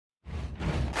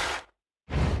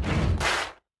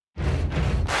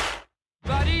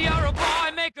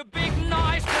make a big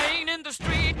noise playing in the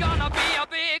street. Gonna be a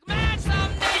big man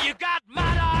someday. You got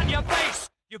mud on your face,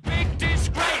 you big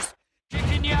disgrace.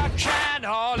 Kicking your can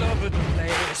all over the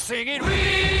place, singing, we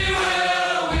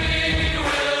will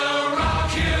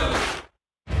rock you.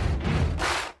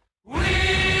 We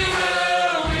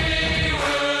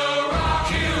will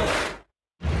rock you.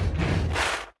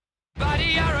 Buddy,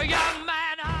 you're a young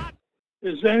man.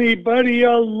 Is anybody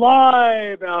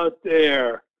alive out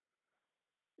there?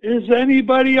 Is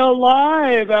anybody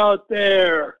alive out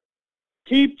there?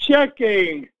 Keep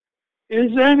checking.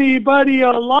 Is anybody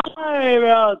alive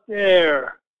out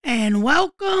there? And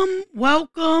welcome.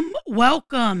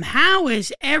 How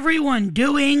is everyone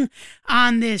doing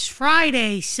on this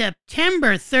Friday,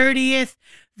 September 30th,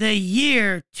 the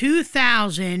year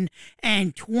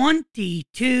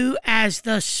 2022, as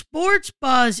the Sports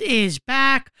Buzz is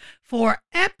back for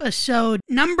episode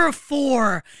number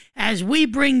 4, as we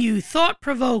bring you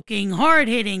thought-provoking,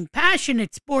 hard-hitting,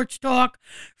 passionate sports talk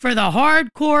for the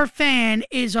hardcore fan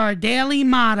is our daily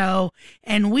motto,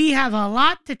 and we have a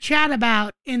lot to chat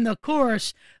about in the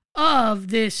course of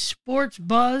this Sports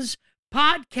Buzz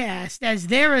podcast, as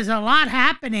there is a lot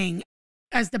happening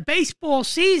as the baseball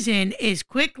season is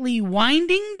quickly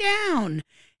winding down.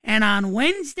 And on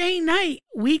Wednesday night,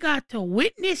 we got to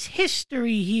witness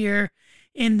history here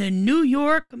in the New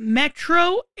York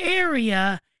metro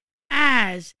area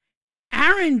as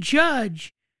Aaron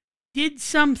Judge did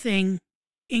something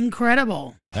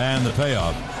incredible. And the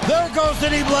payoff. There goes the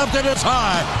deep left. It is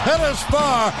high. It is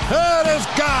far. It is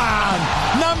gone.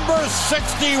 Number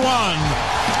 61.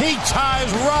 He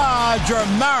ties Roger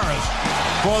Maris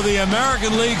for the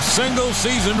American League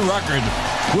single-season record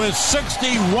with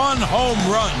 61 home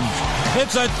runs.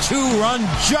 It's a 2-run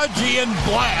Judgian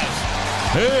blast.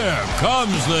 Here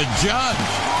comes the Judge.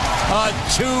 A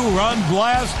 2-run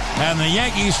blast, and the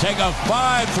Yankees take a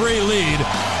 5-3 lead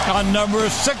on number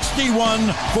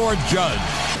 61 for Judge.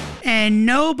 And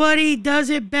nobody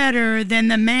does it better than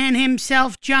the man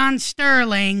himself, John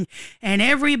Sterling, and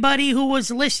everybody who was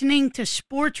listening to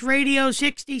Sports Radio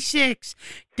 66,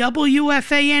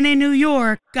 WFAN in New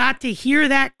York, got to hear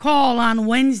that call on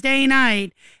Wednesday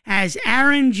night as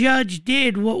Aaron Judge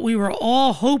did what we were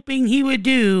all hoping he would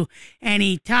do, and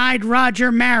he tied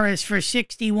Roger Maris for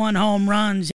 61 home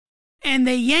runs. And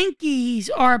the Yankees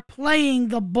are playing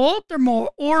the Baltimore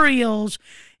Orioles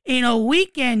in a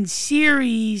weekend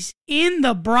series in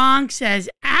the Bronx, as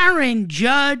Aaron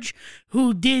Judge,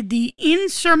 who did the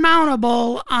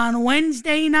insurmountable on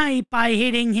Wednesday night by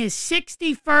hitting his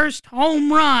 61st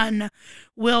home run,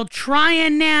 will try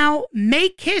and now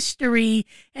make history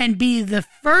and be the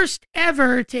first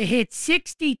ever to hit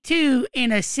 62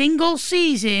 in a single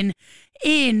season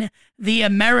in the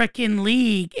American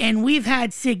League. And we've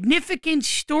had significant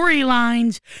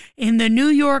storylines in the New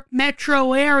York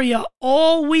metro area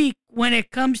all week when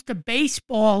it comes to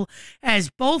baseball,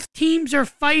 as both teams are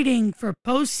fighting for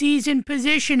postseason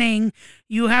positioning.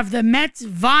 You have the Mets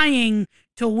vying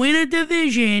to win a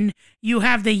division. You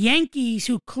have the Yankees,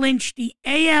 who clinched the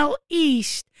AL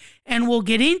East and will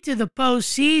get into the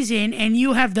postseason. And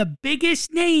you have the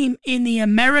biggest name in the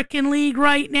American League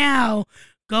right now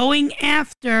going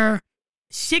after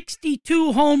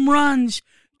 62 home runs.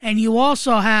 And you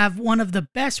also have one of the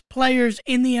best players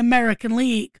in the American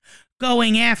League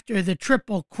going after the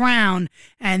Triple Crown,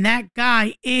 and that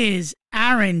guy is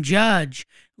Aaron Judge.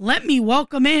 Let me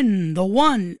welcome in the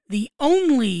one, the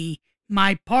only,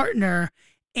 my partner,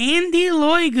 Andy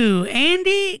Loigu.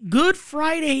 Andy, good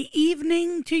Friday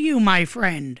evening to you, my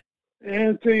friend.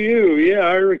 And to you. Yeah,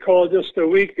 I recall just a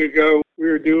week ago we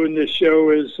were doing this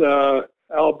show as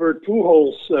Albert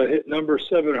Pujols hit number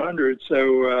 700,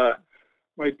 so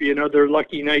might be another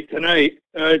lucky night tonight.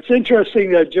 It's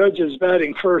interesting that Judge is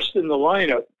batting first in the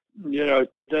lineup. You know,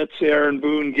 that's Aaron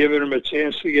Boone giving him a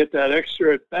chance to get that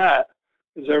extra at bat,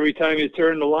 because every time you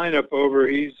turn the lineup over,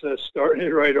 he's starting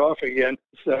it right off again.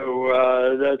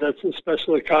 So that's a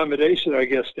special accommodation, I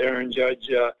guess, to Aaron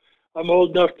Judge. I'm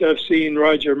old enough to have seen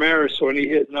Roger Maris when he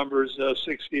hit numbers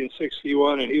 60 and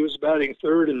 61, and he was batting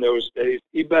third in those days.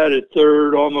 He batted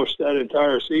third almost that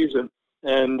entire season.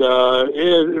 And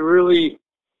it really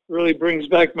brings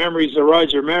back memories of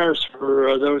Roger Maris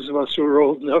for those of us who are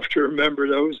old enough to remember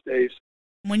those days.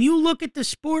 When you look at the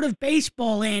sport of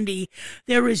baseball, Andy,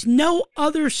 there is no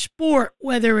other sport,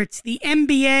 whether it's the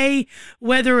NBA,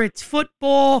 whether it's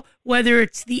football, whether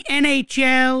it's the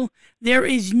NHL, there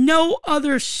is no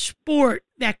other sport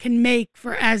that can make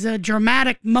for as a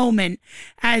dramatic moment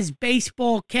as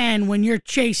baseball can when you're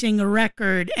chasing a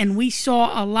record. And we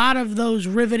saw a lot of those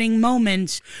riveting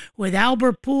moments with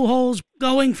Albert Pujols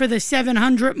going for the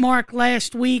 700 mark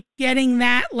last week, getting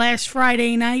that last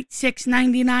Friday night,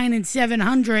 699 and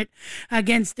 700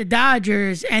 against the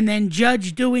Dodgers, and then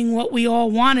Judge doing what we all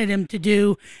wanted him to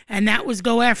do, and that was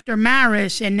go after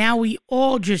Maris, and now we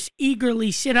all just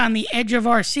eagerly sit on the edge of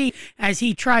our seat as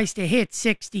he tries to hit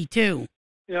 62.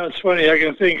 Yeah, it's funny. I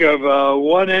can think of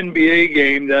one NBA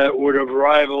game that would have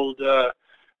rivaled,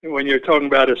 when you're talking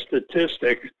about a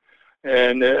statistic,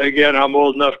 and again, I'm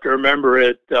old enough to remember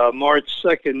it, March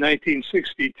 2nd,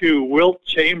 1962, Wilt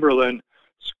Chamberlain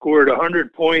scored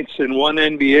 100 points in one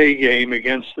NBA game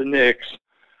against the Knicks,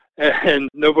 and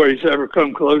nobody's ever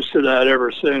come close to that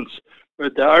ever since.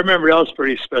 But I remember that was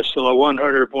pretty special, a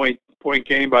 100-point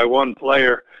game by one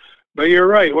player. But you're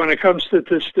right, when it comes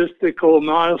to statistical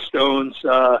milestones,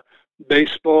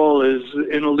 baseball is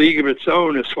in a league of its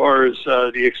own as far as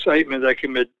the excitement that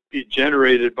can be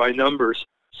generated by numbers.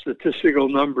 Statistical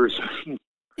numbers.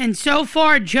 And so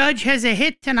far, Judge has a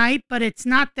hit tonight, but it's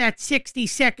not that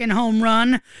 60-second home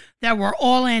run that we're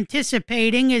all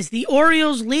anticipating, as the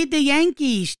Orioles lead the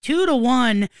Yankees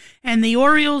 2-1, and the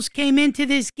Orioles came into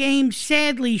this game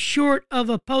sadly short of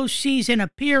a postseason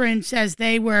appearance, as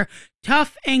they were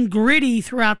tough and gritty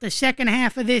throughout the second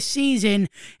half of this season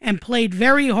and played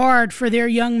very hard for their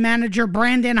young manager,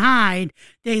 Brandon Hyde.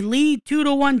 They lead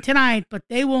 2-1 tonight, but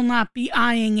they will not be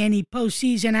eyeing any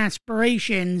postseason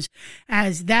aspirations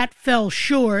as that fell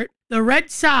short. The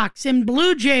Red Sox and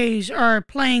Blue Jays are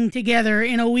playing together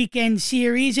in a weekend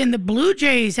series, and the Blue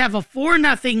Jays have a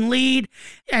 4-0 lead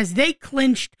as they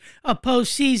clinched a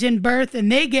postseason berth,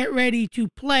 and they get ready to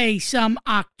play some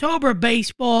October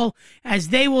baseball as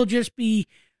they will just be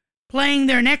playing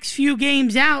their next few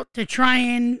games out to try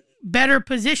and better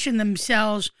position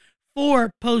themselves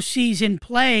for postseason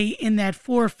play in that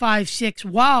 4, 5, 6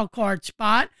 wild card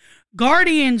spot.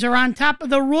 Guardians are on top of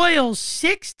the Royals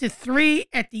 6-3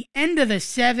 at the end of the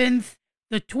 7th.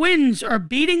 The Twins are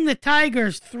beating the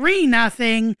Tigers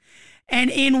 3-0. And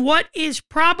in what is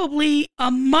probably a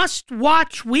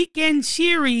must-watch weekend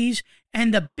series,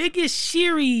 and the biggest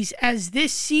series as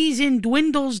this season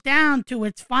dwindles down to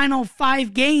its final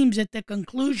 5 games at the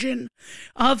conclusion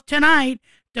of tonight,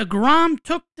 DeGrom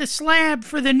took the slab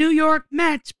for the New York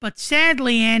Mets, but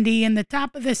sadly, Andy, in the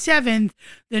top of the 7th,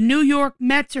 the New York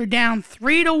Mets are down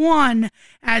 3-1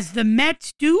 as the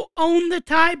Mets do own the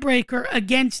tiebreaker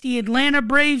against the Atlanta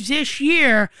Braves this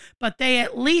year, but they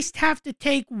at least have to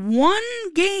take one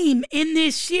game in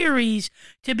this series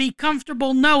to be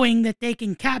comfortable knowing that they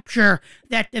can capture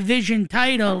that division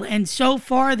title. And so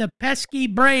far, the pesky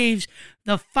Braves,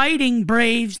 the fighting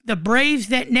Braves, the Braves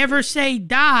that never say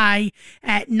die,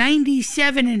 at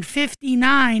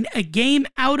 97-59, a game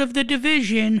out of the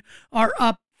division, are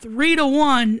up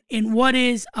 3-1 in what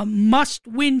is a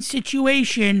must-win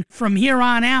situation from here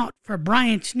on out for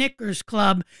Brian Snitker's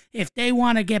club if they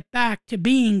want to get back to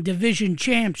being division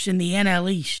champs in the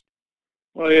NL East.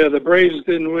 Well, yeah, the Braves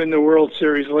didn't win the World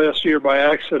Series last year by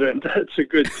accident. That's a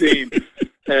good team.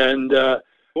 And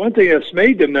one thing that's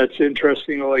made the Mets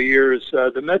interesting all year is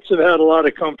the Mets have had a lot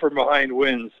of come-from-behind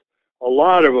wins, a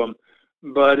lot of them.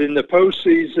 But in the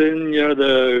postseason,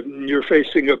 you're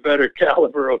facing a better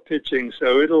caliber of pitching,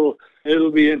 so it'll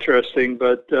be interesting.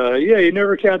 But you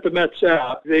never count the Mets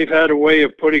out. They've had a way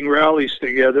of putting rallies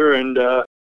together, and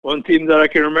one team that I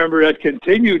can remember that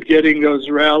continued getting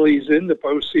those rallies in the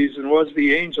postseason was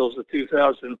the Angels of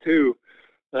 2002.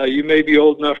 You may be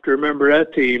old enough to remember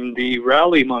that team, the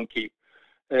Rally Monkey,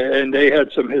 and they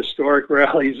had some historic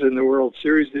rallies in the World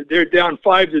Series. They're down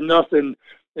 5-0.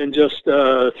 And just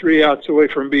 3 outs away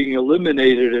from being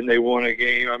eliminated, and they won a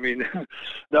game. I mean,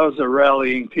 that was a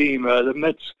rallying team. The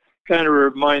Mets kind of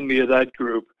remind me of that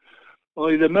group.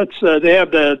 Only the Mets, they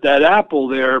have that apple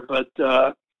there, but,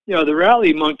 the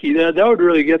Rally Monkey, that would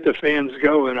really get the fans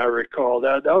going, I recall.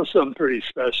 That was something pretty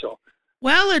special.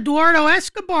 Well, Eduardo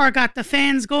Escobar got the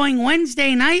fans going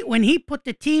Wednesday night when he put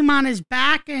the team on his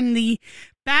back, and the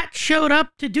bat showed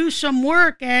up to do some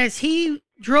work as he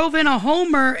drove in a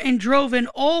homer and drove in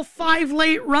all 5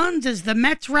 late runs as the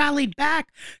Mets rallied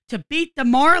back to beat the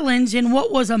Marlins in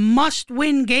what was a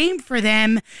must-win game for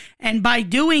them. And by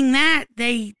doing that,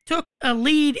 they took a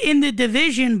lead in the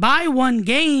division by 1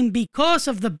 game because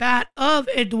of the bat of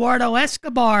Eduardo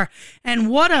Escobar. And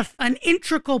what an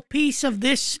integral piece of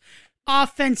this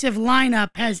offensive lineup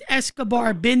has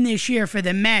Escobar been this year for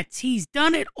the Mets. He's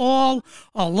done it all,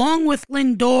 along with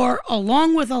Lindor,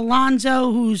 along with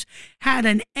Alonso, who's had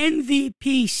an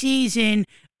MVP season.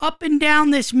 Up and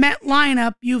down this Met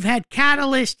lineup, you've had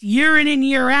catalyst year in and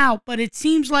year out, but it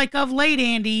seems like of late,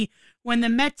 Andy, when the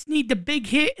Mets need the big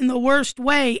hit in the worst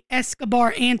way,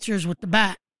 Escobar answers with the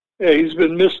bat. Yeah, he's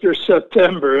been Mr.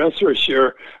 September, that's for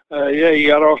sure. He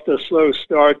got off to a slow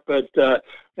start, but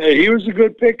he was a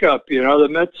good pickup. You know, the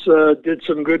Mets did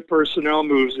some good personnel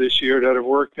moves this year that have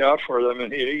worked out for them,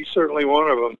 and he's certainly one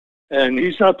of them. And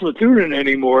he's not platooning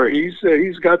anymore. He's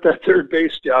got that third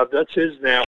base job. That's his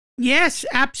now. Yes,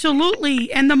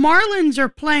 absolutely. And the Marlins are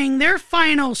playing their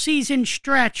final season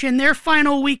stretch and their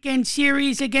final weekend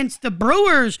series against the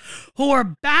Brewers, who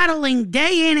are battling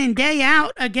day in and day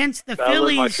out against the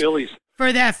Phillies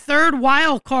for that third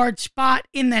wild card spot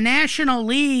in the National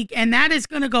League. And that is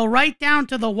going to go right down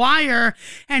to the wire.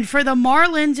 And for the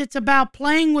Marlins, it's about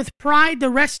playing with pride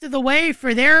the rest of the way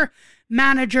for their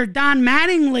manager Don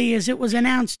Mattingly, as it was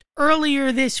announced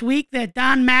earlier this week that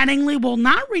Don Mattingly will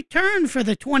not return for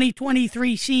the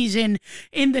 2023 season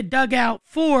in the dugout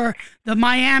for the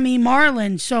Miami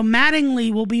Marlins. So Mattingly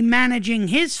will be managing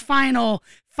his final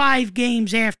 5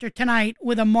 games after tonight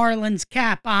with a Marlins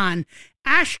cap on.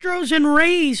 Astros and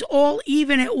Rays all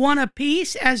even at 1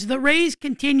 apiece as the Rays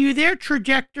continue their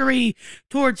trajectory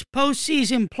towards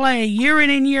postseason play. Year in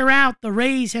and year out, the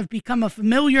Rays have become a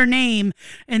familiar name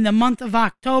in the month of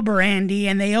October, Andy,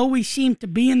 and they always seem to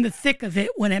be in the thick of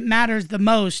it when it matters the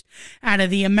most out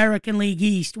of the American League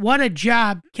East. What a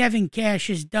job Kevin Cash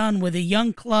has done with a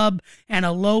young club and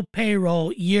a low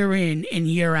payroll year in and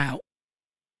year out.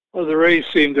 Well, the Rays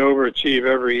seem to overachieve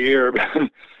every year.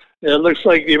 It looks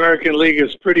like the American League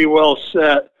is pretty well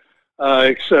set,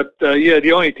 except,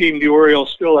 the only team the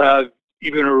Orioles still have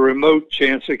even a remote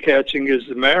chance of catching is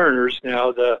the Mariners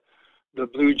now. The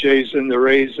Blue Jays and the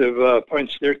Rays have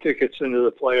punched their tickets into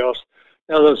the playoffs.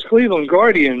 Now, those Cleveland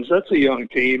Guardians, that's a young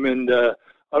team, and I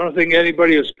don't think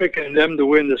anybody was picking them to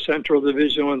win the Central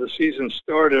Division when the season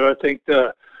started. I think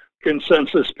the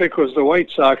consensus pick was the White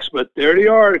Sox, but there they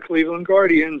are, the Cleveland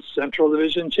Guardians, Central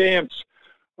Division champs.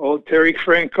 Old Terry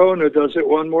Francona does it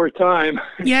one more time.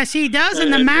 Yes, he does,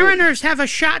 and the Mariners have a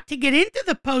shot to get into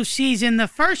the postseason, the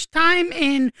first time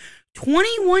in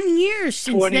 21 years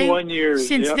since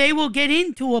they will get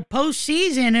into a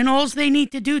postseason, and all they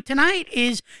need to do tonight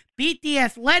is beat the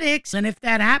Athletics, and if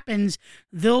that happens,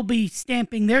 they'll be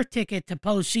stamping their ticket to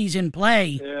postseason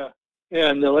play. Yeah,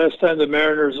 and the last time the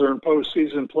Mariners were in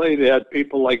postseason play, they had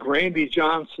people like Randy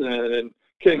Johnson and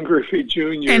Ken Griffey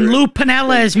Jr. And Lou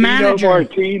Piniella as manager.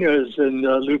 Martinez and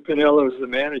Lou Piniella as the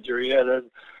manager. Yeah, that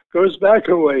goes back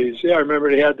a ways. Yeah, I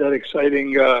remember they had that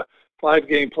exciting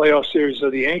 5-game playoff series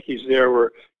of the Yankees there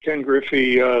where Ken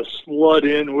Griffey slid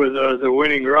in with the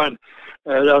winning run.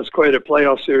 That was quite a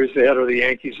playoff series they had of the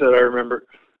Yankees that I remember.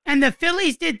 And the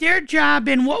Phillies did their job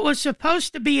in what was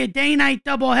supposed to be a day-night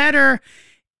doubleheader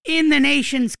in the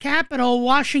nation's capital,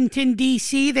 Washington,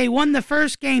 D.C. They won the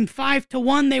first game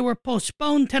 5-1. They were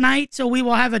postponed tonight, so we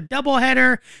will have a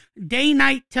doubleheader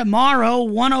day-night tomorrow,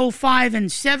 1:05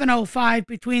 and 7:05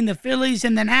 between the Phillies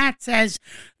and the Nats, as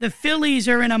the Phillies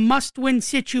are in a must-win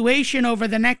situation over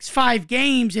the next 5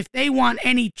 games if they want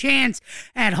any chance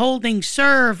at holding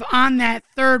serve on that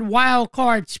third wild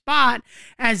card spot,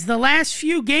 as the last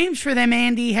few games for them,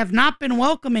 Andy, have not been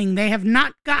welcoming. They have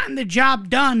not gotten the job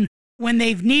done when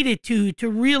they've needed to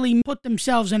really put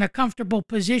themselves in a comfortable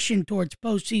position towards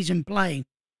postseason play.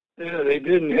 Yeah, they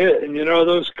didn't hit. And,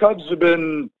 those Cubs have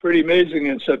been pretty amazing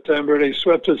in September. They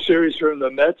swept a series from the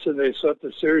Mets and they swept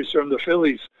a series from the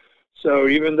Phillies. So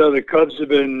even though the Cubs have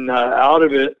been out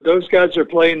of it, those guys are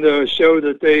playing to show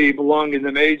that they belong in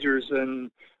the majors.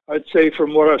 And I'd say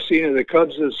from what I've seen of the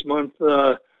Cubs this month,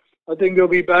 I think they'll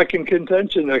be back in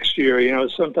contention next year.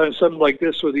 Sometimes something like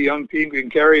this with a young team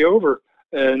can carry over.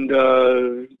 And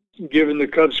giving the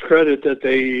Cubs credit that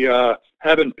they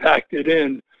haven't packed it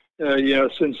in,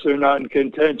 since they're not in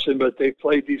contention, but they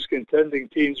played these contending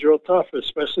teams real tough,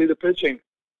 especially the pitching.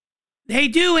 They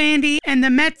do, Andy, and the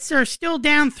Mets are still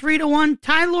down 3-1.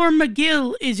 Tyler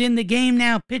McGill is in the game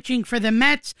now, pitching for the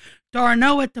Mets.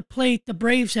 Darno at the plate. The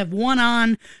Braves have one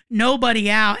on,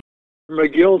 nobody out.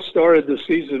 McGill started the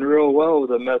season real well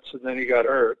with the Mets, and then he got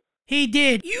hurt. He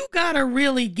did. You got to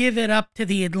really give it up to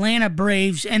the Atlanta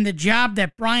Braves and the job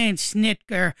that Brian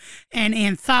Snitker and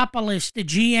Anthopoulos, the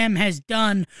GM, has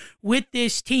done with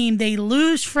this team. They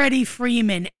lose Freddie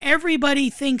Freeman. Everybody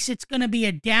thinks it's going to be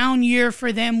a down year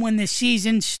for them when the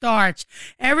season starts.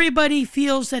 Everybody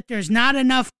feels that there's not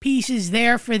enough pieces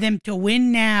there for them to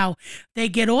win now. They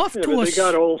get off to a... They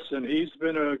got Olsen. He's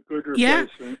been a good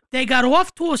replacement. Yeah, they got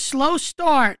off to a slow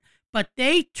start. But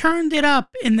they turned it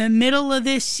up in the middle of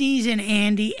this season,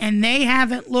 Andy, and they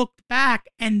haven't looked back,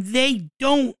 and they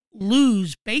don't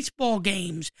lose baseball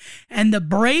games. And the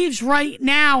Braves right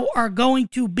now are going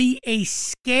to be a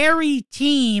scary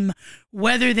team,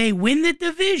 whether they win the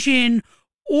division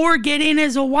or get in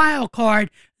as a wild card.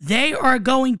 They are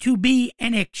going to be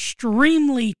an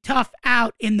extremely tough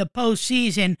out in the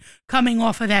postseason coming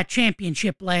off of that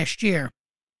championship last year.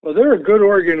 Well, they're a good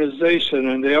organization,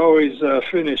 and they always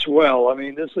finish well. I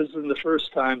mean, this isn't the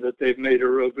first time that they've made a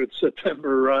real good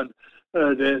September run.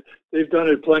 They've done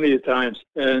it plenty of times,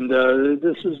 and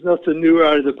this is nothing new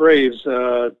out of the Braves.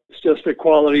 It's just a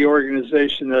quality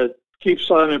organization that keeps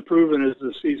on improving as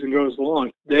the season goes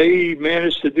along. They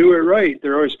manage to do it right.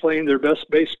 They're always playing their best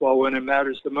baseball when it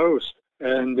matters the most,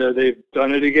 and they've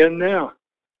done it again now.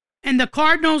 And the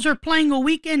Cardinals are playing a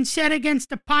weekend set against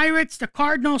the Pirates. The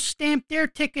Cardinals stamped their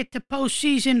ticket to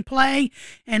postseason play.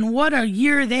 And what a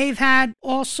year they've had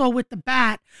also with the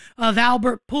bat of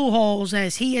Albert Pujols,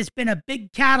 as he has been a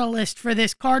big catalyst for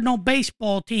this Cardinal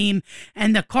baseball team.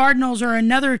 And the Cardinals are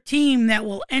another team that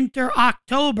will enter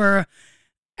October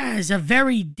as a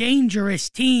very dangerous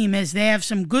team, as they have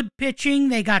some good pitching,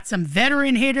 they got some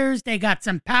veteran hitters, they got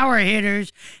some power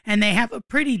hitters, and they have a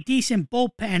pretty decent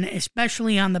bullpen,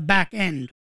 especially on the back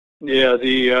end. Yeah,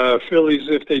 the Phillies,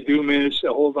 if they do manage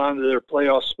to hold on to their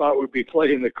playoff spot, would be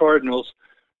playing the Cardinals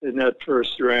in that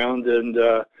first round. And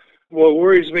what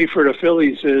worries me for the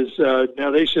Phillies is now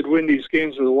they should win these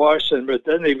games with Washington, but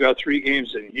then they've got 3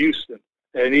 games in Houston.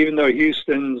 And even though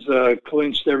Houston's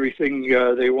clinched everything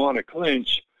they want to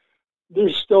clinch,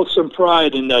 there's still some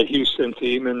pride in that Houston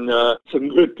team and some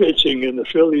good pitching, and the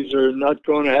Phillies are not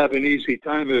going to have an easy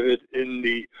time of it in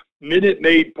the Minute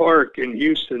Maid Park in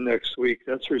Houston next week,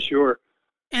 that's for sure.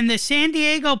 And the San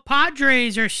Diego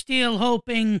Padres are still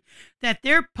hoping that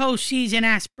their postseason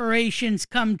aspirations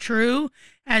come true,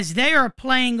 as they are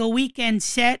playing a weekend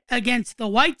set against the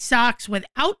White Sox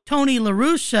without Tony La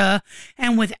Russa,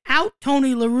 and without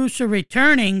Tony La Russa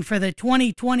returning for the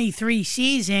 2023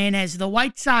 season, as the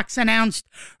White Sox announced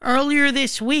earlier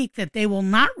this week that they will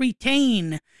not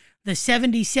retain the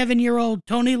 77-year-old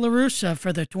Tony La Russa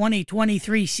for the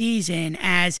 2023 season,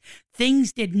 as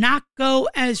things did not go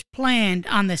as planned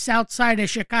on the south side of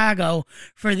Chicago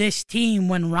for this team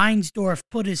when Reinsdorf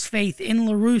put his faith in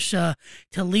La Russa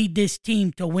to lead this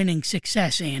team to winning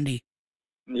success, Andy.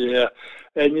 Yeah,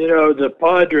 and the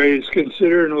Padres,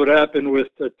 considering what happened with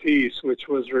Tatis, which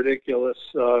was ridiculous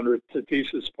on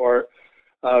Tatis's part,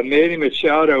 Manny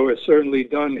Machado has certainly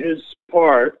done his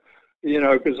part.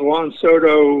 Because Juan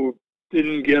Soto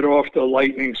didn't get off the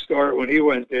lightning start when he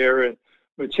went there, and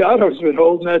Machado's been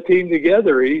holding that team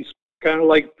together. He's kind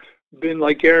of been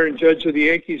like Aaron Judge of the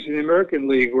Yankees in the American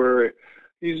League, where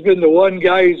he's been the one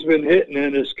guy who's been hitting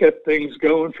and has kept things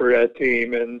going for that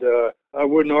team. And I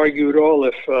wouldn't argue at all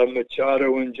if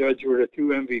Machado and Judge were the 2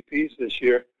 MVPs this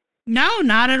year. No,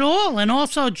 not at all. And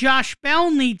also Josh Bell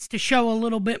needs to show a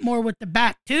little bit more with the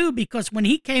bat, too, because when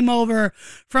he came over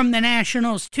from the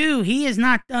Nationals, too, he has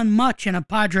not done much in a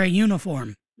Padre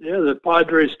uniform. Yeah, the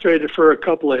Padres traded for a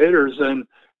couple of hitters, and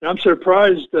I'm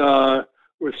surprised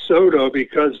with Soto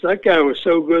because that guy was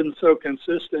so good and so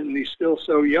consistent, and he's still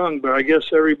so young, but I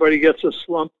guess everybody gets a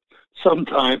slump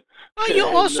sometime. Well, you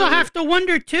also have to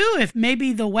wonder, too, if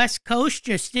maybe the West Coast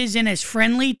just isn't as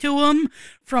friendly to him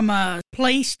from a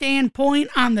play standpoint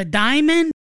on the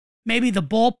diamond. Maybe the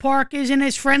ballpark isn't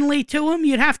as friendly to him.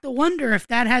 You'd have to wonder if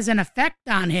that has an effect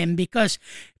on him, because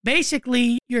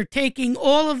basically you're taking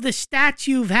all of the stats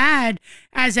you've had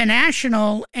as a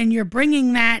national and you're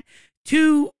bringing that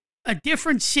to a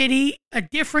different city, a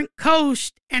different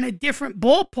coast, and a different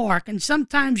ballpark. And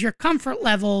sometimes your comfort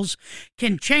levels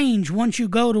can change once you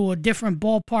go to a different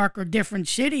ballpark or different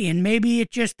city. And maybe it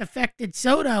just affected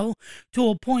Soto to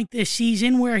a point this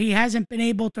season where he hasn't been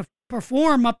able to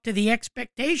perform up to the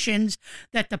expectations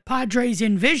that the Padres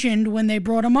envisioned when they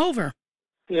brought him over.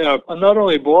 Yeah, not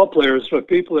only ball players, but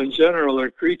people in general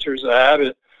are creatures of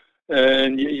habit.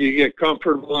 And you get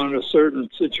comfortable in a certain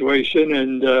situation,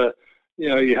 and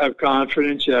you have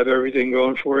confidence, you have everything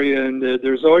going for you, and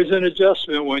there's always an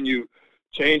adjustment when you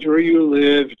change where you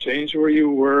live, change where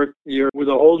you work. You're with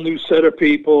a whole new set of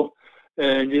people,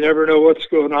 and you never know what's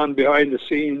going on behind the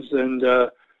scenes.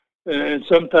 And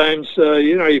sometimes,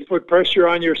 you put pressure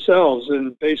on yourselves,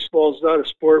 and baseball's not a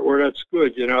sport where that's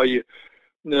good.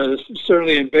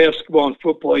 Certainly in basketball and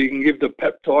football, you can give the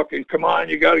pep talk and come on,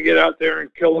 you got to get out there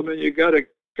and kill them, and you got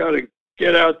to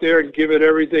get out there and give it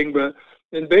everything. But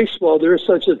in baseball, there's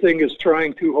such a thing as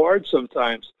trying too hard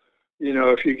sometimes.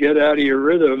 If you get out of your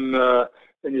rhythm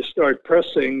and you start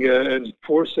pressing and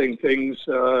forcing things,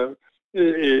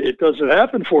 it doesn't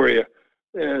happen for you.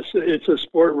 It's a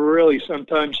sport where really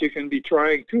sometimes you can be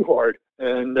trying too hard.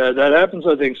 And that happens,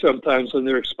 I think, sometimes when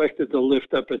they're expected to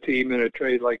lift up a team in a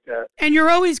trade like that. And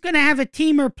you're always going to have a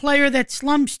team or player that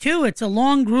slumps too. It's a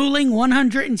long, grueling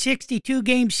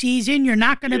 162-game season. You're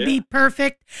not going to be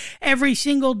perfect every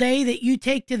single day that you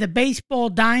take to the baseball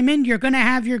diamond. You're going to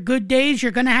have your good days.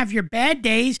 You're going to have your bad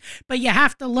days. But you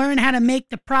have to learn how to make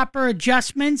the proper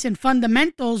adjustments and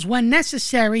fundamentals when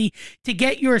necessary to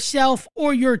get yourself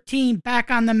or your team back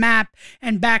on the map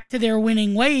and back to their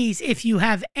winning ways if you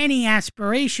have any aspirations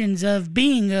of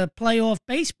being a playoff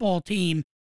baseball team.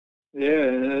 Yeah,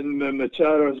 and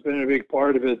Machado has been a big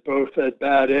part of it, both at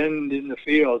bat and in the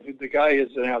field. The guy is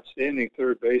an outstanding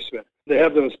third baseman. They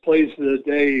have those plays of the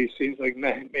day. It seems like,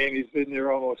 man, he's been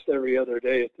there almost every other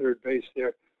day at third base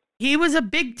there. He was a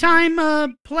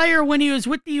big-time player when he was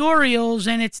with the Orioles,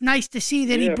 and it's nice to see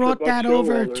that he brought that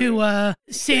over to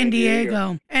San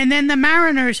Diego. And then the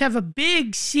Mariners have a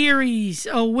big series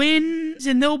of wins,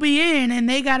 and they'll be in, and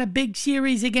they got a big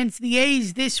series against the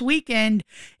A's this weekend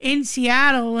in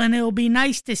Seattle, and it'll be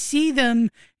nice to see them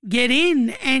get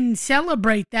in and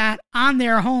celebrate that on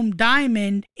their home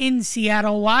diamond in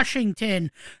Seattle, Washington.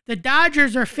 The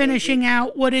Dodgers are finishing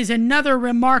out what is another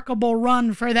remarkable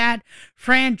run for that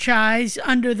franchise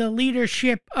under the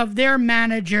leadership of their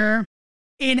manager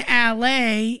in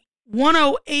LA.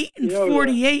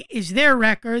 108-48 is their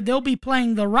record. They'll be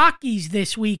playing the Rockies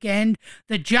this weekend.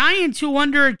 The Giants, who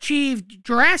underachieved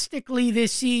drastically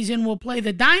this season, will play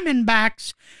the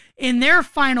Diamondbacks in their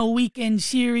final weekend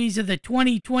series of the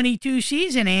 2022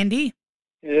 season, Andy.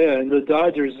 Yeah, and the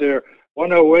Dodgers, they're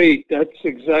 108. That's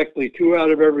exactly 2 out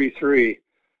of every 3.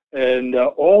 And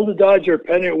all the Dodger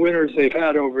pennant winners they've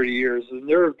had over the years, and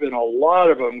there have been a lot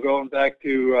of them going back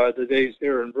to the days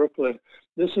there in Brooklyn.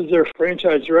 This is their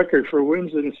franchise record for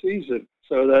wins in a season.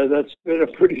 So that's been a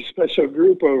pretty special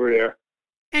group over there.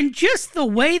 And just the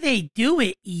way they do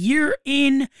it year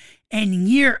in and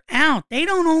year out. They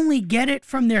don't only get it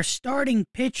from their starting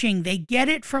pitching, they get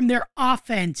it from their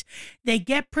offense. They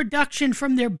get production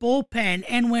from their bullpen.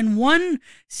 And when one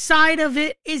side of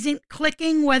it isn't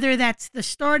clicking, whether that's the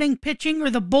starting pitching or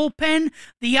the bullpen,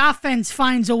 the offense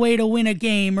finds a way to win a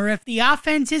game. Or if the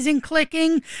offense isn't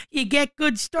clicking, you get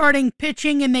good starting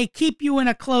pitching and they keep you in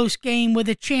a close game with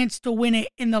a chance to win it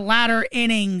in the latter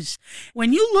innings.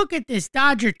 When you look at this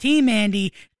Dodger team,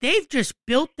 Andy, they've just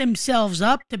built themselves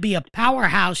up to be a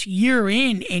powerhouse year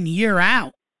in and year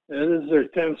out. Yeah, this is their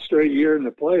 10th straight year in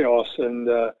the playoffs,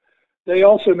 and they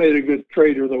also made a good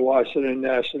trade with the Washington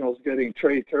Nationals, getting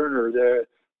Trey Turner.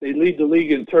 They lead the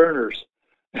league in Turners.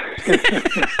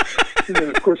 And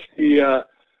of course, the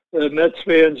Mets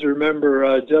fans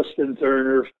remember Justin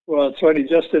Turner. Well, it's funny,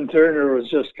 Justin Turner was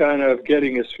just kind of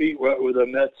getting his feet wet with the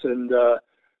Mets, and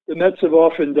the Mets have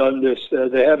often done this.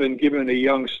 They haven't given a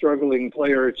young, struggling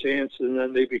player a chance, and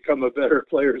then they become a better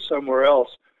player somewhere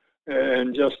else.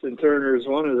 And Justin Turner is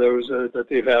one of those that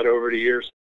they've had over the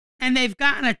years. And they've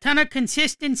gotten a ton of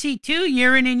consistency, too,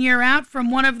 year in and year out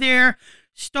from one of their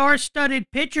star-studded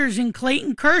pitchers in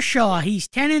Clayton Kershaw. He's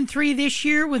 10-3 this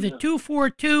year with a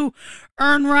 2.42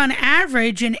 earned run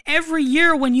average. And every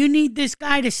year when you need this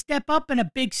guy to step up in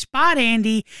a big spot,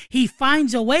 Andy, he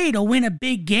finds a way to win a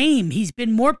big game. He's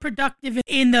been more productive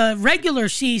in the regular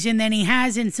season than he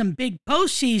has in some big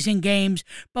postseason games.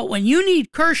 But when you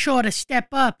need Kershaw to step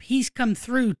up, he's come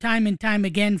through time and time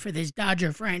again for this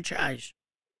Dodger franchise.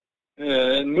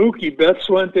 And Mookie Betts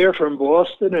went there from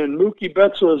Boston, and Mookie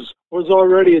Betts was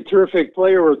already a terrific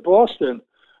player with Boston,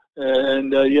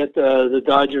 and yet the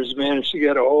Dodgers managed to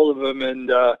get a hold of him.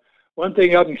 And one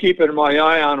thing I'm keeping my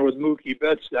eye on with Mookie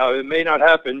Betts now, it may not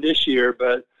happen this year,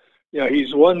 but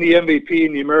he's won the MVP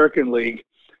in the American League,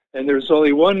 and there's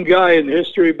only one guy in the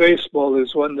history of baseball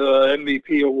who's won the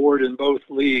MVP award in both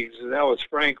leagues, and that was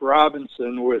Frank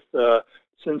Robinson with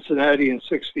Cincinnati in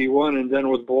 61 and then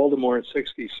with Baltimore in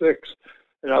 66.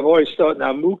 And I've always thought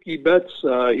now Mookie Betts,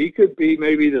 he could be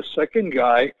maybe the second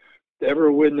guy to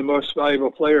ever win the most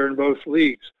valuable player in both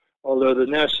leagues, although the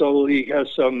National League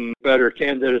has some better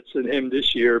candidates than him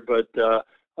this year. But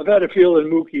I've had a feeling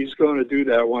Mookie's going to do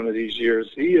that one of these years.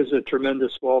 He is a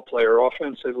tremendous ball player,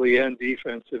 offensively and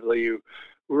defensively, who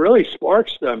really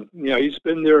sparks them. He's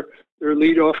been their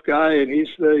leadoff guy, and he's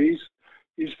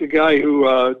the guy who,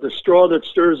 the straw that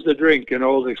stirs the drink, an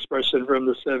old expression from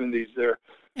the 70s there.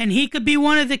 And he could be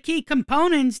one of the key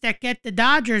components that get the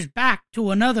Dodgers back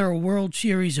to another World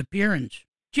Series appearance.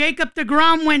 Jacob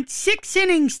deGrom went 6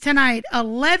 innings tonight,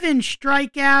 11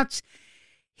 strikeouts.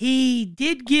 He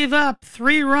did give up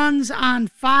 3 runs on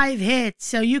 5 hits,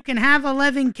 so you can have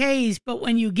 11 Ks, but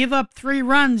when you give up 3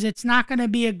 runs, it's not going to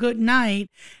be a good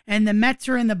night. And the Mets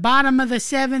are in the bottom of the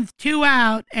 7th, 2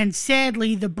 out, and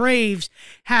sadly, the Braves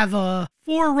have a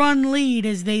 4-run lead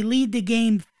as they lead the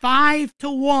game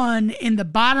 5-1 in the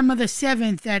bottom of the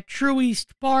 7th at Truist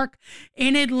Park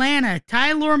in Atlanta.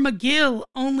 Tyler McGill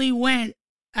only went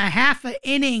a half an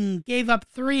inning, gave up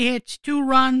 3 hits, 2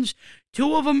 runs,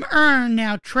 2 of them earned.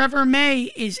 Now Trevor May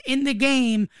is in the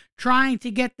game trying to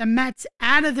get the Mets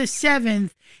out of the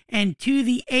 7th and to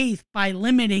the 8th by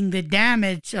limiting the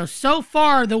damage. So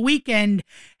far the weekend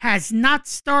has not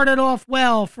started off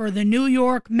well for the New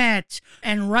York Mets.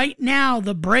 And right now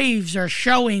the Braves are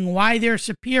showing why they're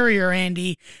superior,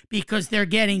 Andy, because they're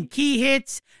getting key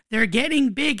hits, they're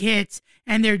getting big hits,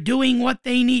 and they're doing what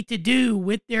they need to do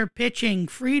with their pitching.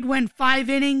 Fried went 5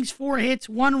 innings, 4 hits,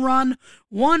 1 run,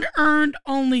 1 earned,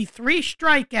 only 3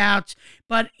 strikeouts.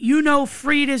 But you know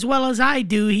Fried as well as I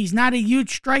do. He's not a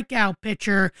huge strikeout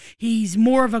pitcher. He's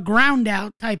more of a ground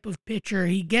out type of pitcher.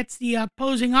 He gets the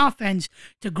opposing offense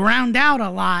to ground out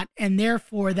a lot, and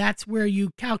therefore that's where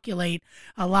you calculate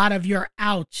a lot of your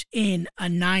outs in a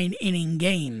 9-inning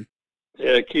game.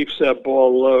 Yeah, it keeps that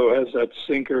ball low, has that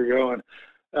sinker going.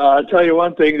 I'll tell you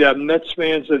one thing that Mets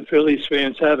fans and Phillies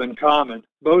fans have in common.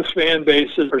 Both fan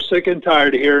bases are sick and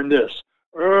tired of hearing this.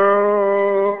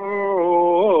 Oh,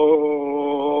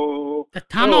 the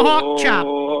tomahawk chop.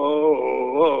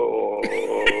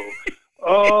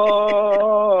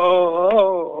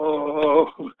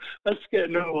 That's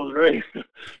getting old, right?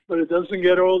 But it doesn't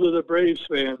get old to the Braves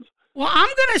fans. Well, I'm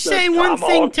going to say one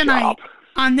thing tonight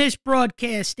on this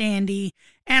broadcast, Andy,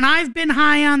 and I've been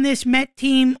high on this Met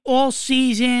team all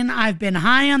season. I've been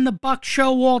high on the Buck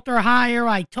Showalter hire.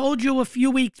 I told you a few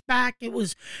weeks back it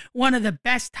was one of the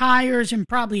best hires in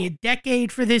probably a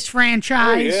decade for this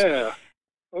franchise.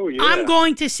 Oh, yeah. I'm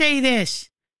going to say this.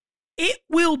 It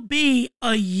will be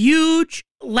a huge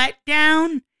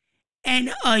letdown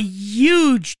and a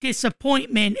huge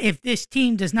disappointment if this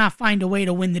team does not find a way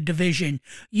to win the division.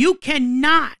 You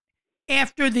cannot,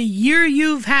 after the year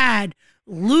you've had,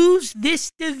 lose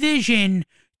this division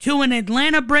to an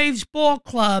Atlanta Braves ball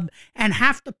club and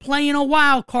have to play in a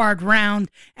wild card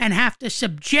round and have to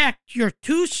subject your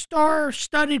 2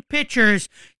 star-studded pitchers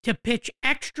to pitch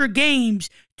extra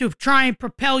games to try and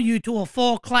propel you to a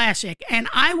fall classic. And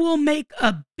I will make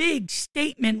a big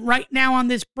statement right now on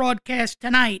this broadcast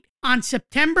tonight. On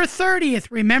September 30th,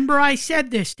 remember I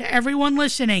said this to everyone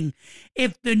listening,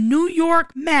 if the New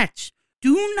York Mets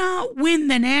do not win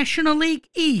the National League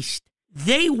East,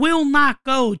 they will not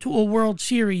go to a World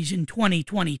Series in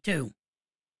 2022.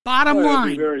 Bottom line.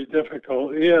 It'll be very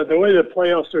difficult. Yeah, the way the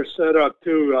playoffs are set up,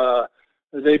 too,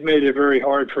 they've made it very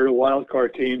hard for the wild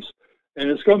card teams. And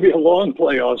it's going to be a long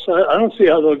playoffs. I don't see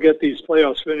how they'll get these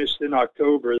playoffs finished in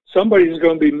October. Somebody's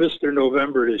going to be Mr.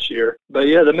 November this year. But,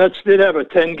 yeah, the Mets did have a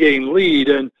 10-game lead.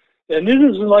 And it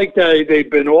isn't like that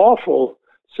they've been awful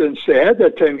since they had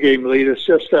that 10-game lead. It's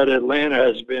just that Atlanta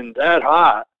has been that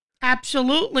hot.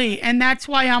 Absolutely, and that's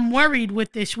why I'm worried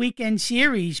with this weekend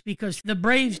series, because the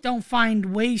Braves don't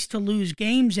find ways to lose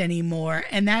games anymore,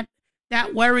 and that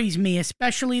worries me,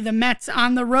 especially the Mets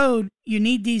on the road. You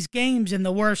need these games in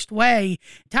the worst way.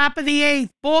 Top of the 8th,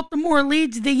 Baltimore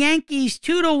leads the Yankees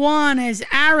 2-1 as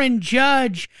Aaron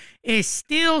Judge is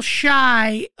still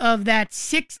shy of that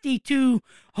 62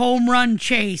 home run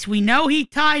chase. We know he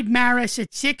tied Maris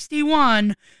at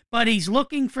 61, but he's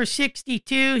looking for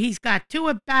 62. He's got 2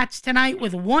 at-bats tonight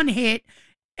with 1 hit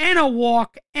and a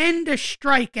walk and a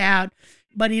strikeout,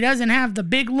 but he doesn't have the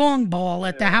big long ball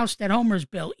at the house that Homer's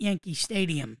built, Yankee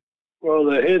Stadium. Well,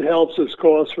 the hit helps his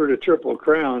cause for the Triple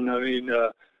Crown. I mean,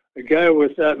 a guy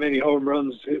with that many home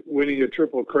runs winning a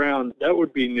Triple Crown, that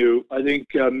would be new. I think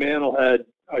Mantle had,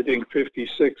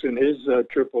 56 in his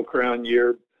Triple Crown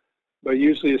year. But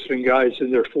usually it's been guys in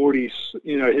their 40s,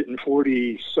 hitting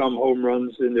 40-some home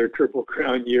runs in their Triple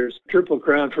Crown years. Triple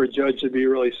Crown for a Judge would be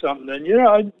really something.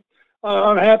 And,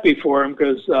 I'm happy for him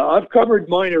because I've covered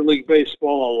minor league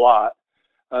baseball a lot.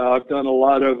 I've done a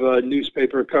lot of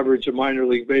newspaper coverage of minor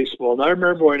league baseball. And I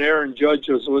remember when Aaron Judge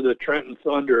was with the Trenton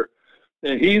Thunder,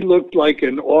 and he looked like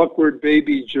an awkward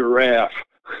baby giraffe.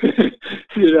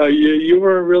 You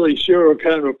weren't really sure what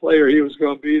kind of a player he was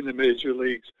going to be in the major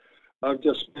leagues. I've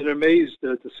just been amazed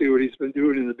to see what he's been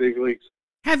doing in the big leagues.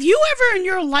 Have you ever in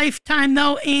your lifetime,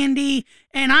 though, Andy,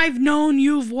 and I've known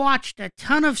you've watched a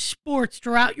ton of sports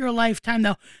throughout your lifetime,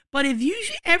 though, but have you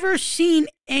ever seen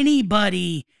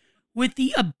anybody with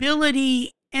the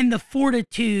ability and the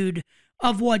fortitude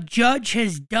of what Judge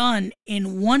has done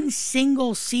in one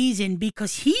single season,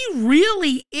 because he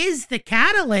really is the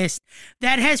catalyst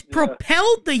that has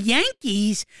propelled the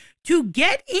Yankees to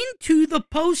get into the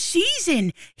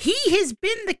postseason. He has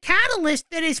been the catalyst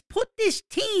that has put this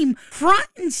team front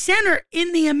and center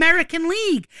in the American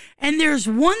League. And there's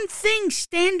one thing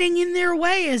standing in their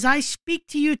way as I speak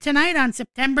to you tonight on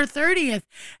September 30th,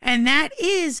 and that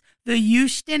is the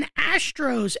Houston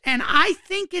Astros. And I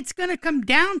think it's going to come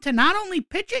down to not only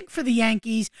pitching for the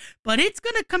Yankees, but it's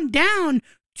going to come down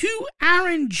to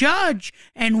Aaron Judge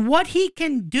and what he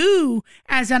can do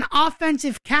as an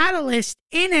offensive catalyst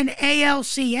in an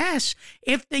ALCS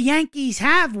if the Yankees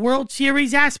have World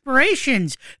Series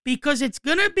aspirations, because it's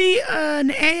going to be an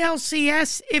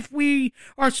ALCS, if we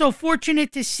are so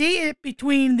fortunate to see it,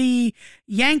 between the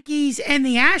Yankees and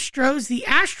the Astros. The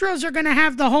Astros are going to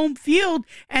have the home field,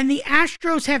 and the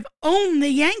Astros have owned the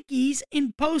Yankees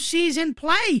in postseason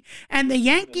play, and the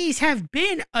Yankees have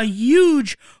been a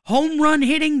huge home run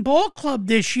hitting ball club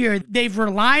this year. They've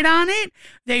relied on it,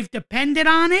 they've depended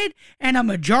on it, and a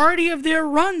majority of their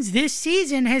runs this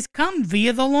season has come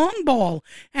via the long ball,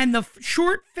 and the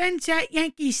short fence at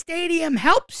Yankee Stadium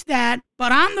helps that.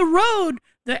 But on the road,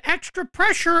 the extra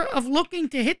pressure of looking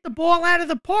to hit the ball out of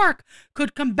the park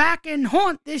could come back and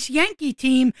haunt this Yankee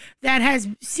team that has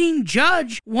seen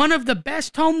Judge, one of the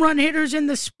best home run hitters in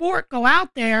the sport, go out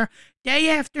there day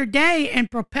after day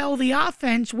and propel the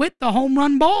offense with the home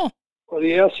run ball. Well,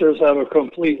 the Astros have a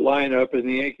complete lineup, and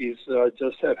the Yankees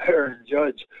just have Aaron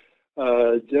Judge.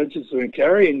 Judge has been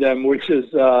carrying them, which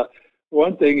is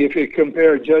one thing. If you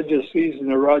compare Judge's season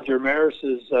to Roger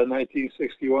Maris's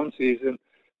 1961 season,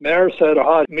 Maris had a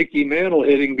hot Mickey Mantle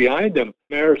hitting behind him.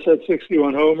 Maris had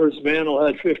 61 homers, Mantle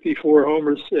had 54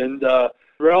 homers, and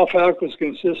Ralph Houck was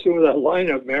consistent with that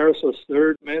lineup. Maris was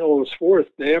third, Mantle was fourth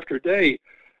day after day.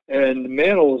 And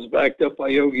Mantle was backed up by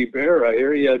Yogi Berra.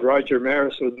 Here he had Roger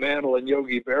Maris with Mantle and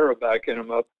Yogi Berra backing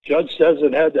him up. Judge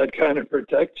hasn't had that kind of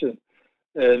protection,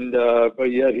 and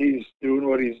but yet he's doing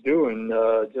what he's doing.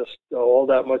 Just all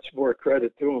that much more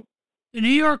credit to him. The New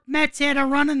York Mets had a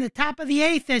run in the top of the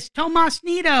 8th as Tomas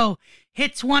Nido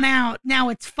hits one out. Now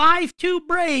it's 5-2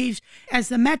 Braves as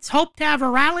the Mets hope to have a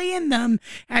rally in them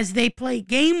as they play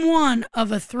Game 1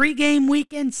 of a 3-game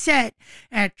weekend set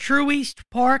at Truist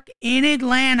Park in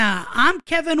Atlanta. I'm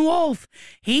Kevin Wolf.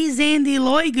 He's Andy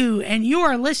Loigu, and you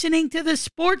are listening to the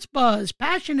Sports Buzz.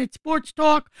 Passionate sports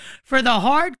talk for the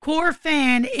hardcore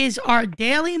fan is our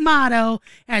daily motto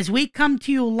as we come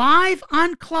to you live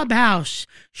on Clubhouse,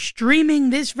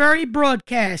 streaming this very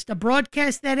broadcast, a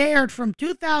broadcast that aired from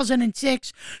 2006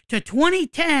 to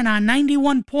 2010 on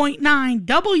 91.9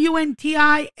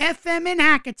 WNTI FM in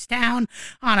Hackettstown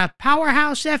on a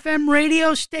powerhouse FM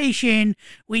radio station.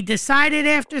 We decided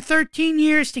after 13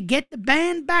 years to get the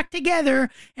band back together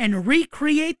and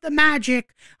recreate the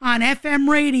magic on FM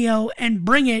radio and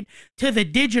bring it to the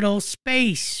digital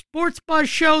space. Sports Buzz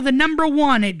Show, the number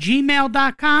 1 at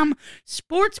gmail.com.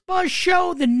 Sports Buzz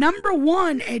Show, the number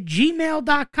 1 at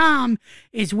gmail.com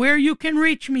is where you can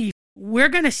reach me. We're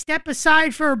going to step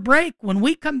aside for a break. When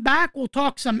we come back, we'll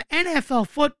talk some NFL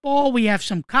football. We have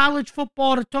some college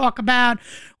football to talk about.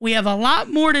 We have a lot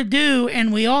more to do,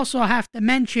 and we also have to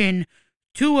mention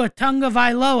Tua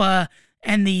Tagovailoa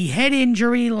and the head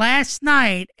injury last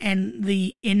night and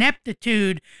the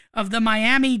ineptitude of the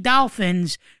Miami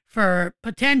Dolphins for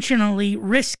potentially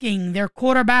risking their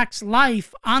quarterback's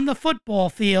life on the football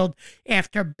field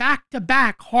after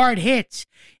back-to-back hard hits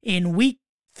in Week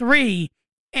 3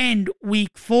 and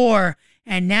Week 4.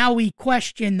 And now we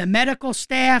question the medical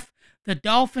staff, the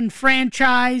Dolphin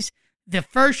franchise, the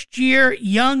first-year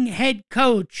young head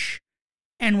coach,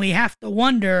 and we have to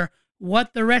wonder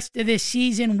what the rest of this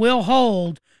season will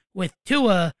hold with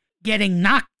Tua getting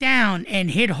knocked down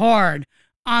and hit hard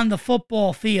on the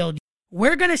football field.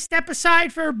 We're going to step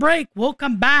aside for a break. We'll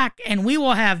come back, and we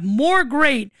will have more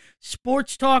great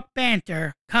sports talk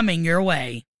banter coming your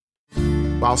way.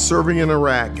 While serving in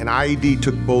Iraq, an IED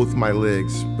took both my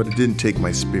legs, but it didn't take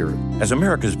my spirit. As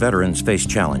America's veterans face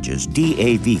challenges,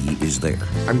 DAV is there.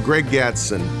 I'm Greg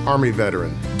Gatson, Army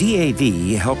veteran.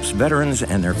 DAV helps veterans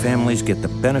and their families get the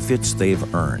benefits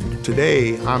they've earned.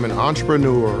 Today, I'm an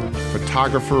entrepreneur,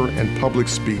 photographer, and public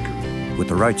speaker. With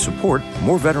the right support,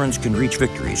 more veterans can reach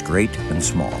victories, great and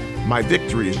small. My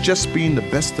victory is just being the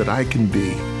best that I can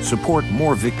be. Support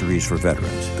more victories for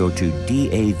veterans. Go to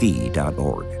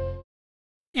DAV.org.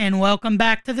 And welcome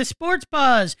back to the Sports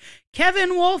Buzz.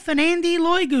 Kevin Wolf and Andy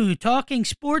Loigu talking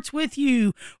sports with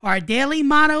you. Our daily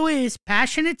motto is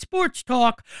passionate sports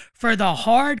talk for the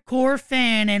hardcore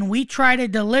fan, and we try to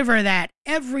deliver that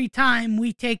every time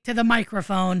we take to the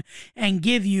microphone and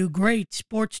give you great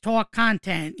sports talk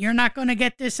content. You're not going to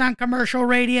get this on commercial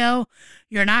radio.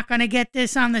 You're not going to get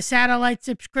this on the satellite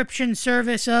subscription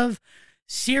service of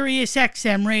Sirius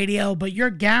XM radio, but you're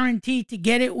guaranteed to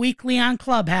get it weekly on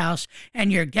Clubhouse, and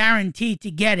you're guaranteed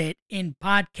to get it in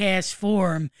podcast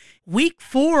form. Week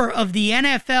 4 of the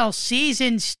NFL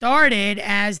season started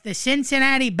as the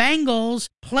Cincinnati Bengals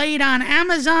played on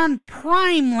Amazon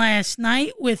Prime last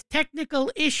night with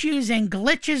technical issues and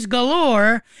glitches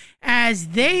galore as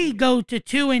they go to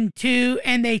 2-2,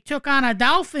 and they took on a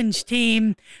Dolphins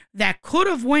team that could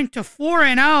have went to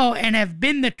 4-0 and have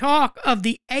been the talk of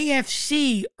the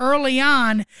AFC early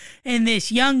on in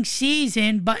this young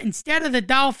season. But instead of the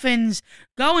Dolphins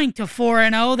going to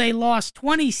 4-0, they lost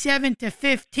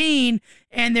 27-15,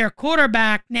 and their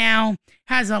quarterback now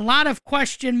has a lot of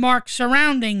question marks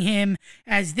surrounding him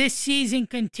as this season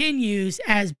continues,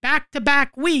 as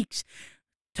back-to-back weeks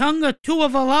Tua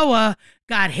Tagovailoa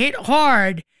got hit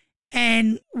hard,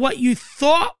 and what you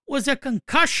thought was a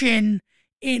concussion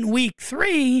in week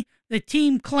 3, the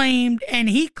team claimed, and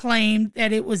he claimed,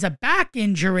 that it was a back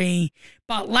injury.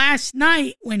 But last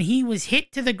night, when he was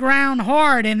hit to the ground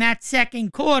hard in that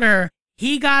second quarter,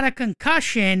 he got a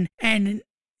concussion, and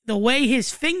the way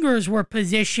his fingers were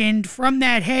positioned from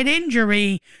that head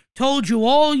injury told you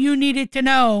all you needed to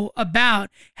know about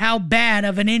how bad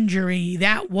of an injury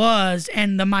that was.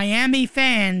 And the Miami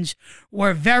fans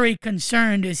were very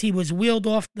concerned as he was wheeled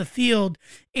off the field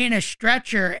in a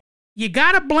stretcher. You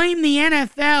got to blame the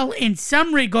NFL in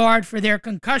some regard for their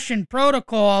concussion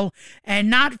protocol and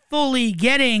not fully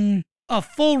getting a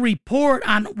full report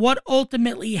on what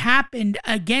ultimately happened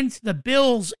against the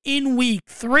Bills in week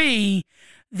 3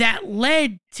 that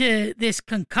led to this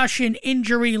concussion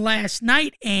injury last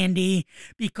night, Andy,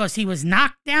 because he was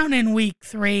knocked down in week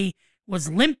 3, was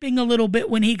limping a little bit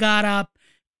when he got up,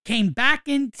 came back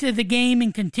into the game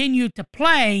and continued to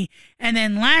play, and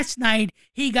then last night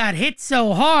he got hit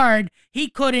so hard he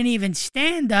couldn't even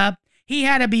stand up. He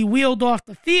had to be wheeled off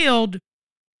the field,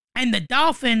 and the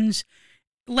Dolphins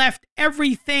left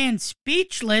every fan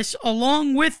speechless,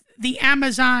 along with the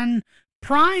Amazon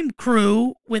Prime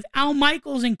crew with Al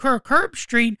Michaels and Kirk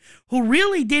Herbstreit, who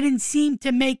really didn't seem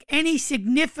to make any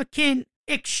significant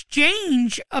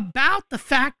exchange about the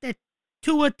fact that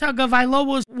Tua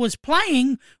Tagovailoa was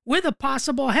playing with a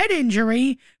possible head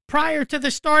injury prior to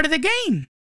the start of the game.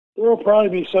 There will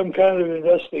probably be some kind of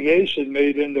investigation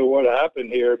made into what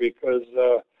happened here, because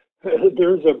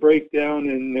there's a breakdown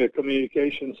in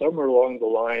communication somewhere along the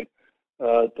line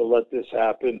to let this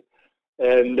happen.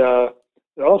 And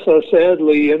also,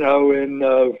 sadly,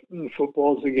 in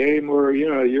football's a game where,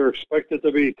 you're expected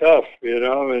to be tough,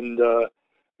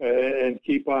 and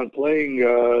keep on playing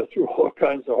through all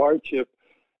kinds of hardship.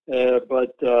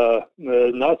 But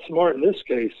not smart in this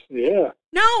case, yeah.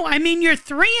 No, I mean, you're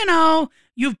 3-0.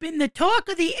 You've been the talk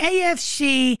of the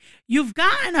AFC. You've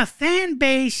gotten a fan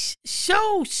base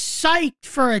so psyched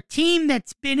for a team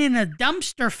that's been in a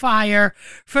dumpster fire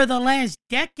for the last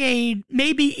decade,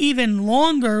 maybe even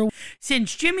longer.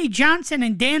 Since Jimmy Johnson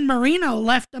and Dan Marino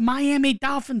left the Miami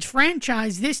Dolphins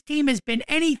franchise, this team has been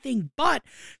anything but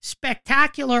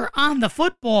spectacular on the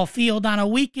football field on a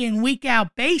week-in,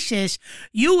 week-out basis.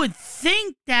 You would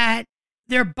think that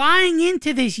they're buying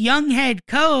into this young head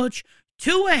coach.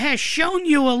 Tua has shown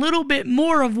you a little bit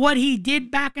more of what he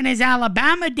did back in his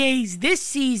Alabama days this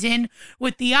season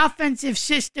with the offensive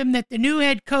system that the new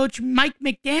head coach, Mike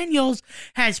McDaniels,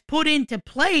 has put into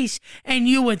place. And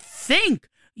you would think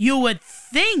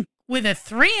with a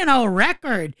 3-0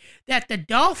 record that the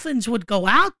Dolphins would go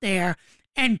out there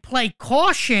and play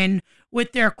caution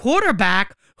with their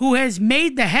quarterback, who has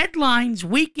made the headlines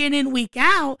week in and week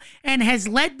out and has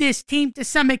led this team to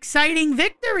some exciting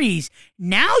victories.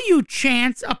 Now you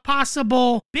chance a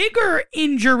possible bigger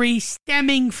injury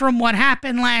stemming from what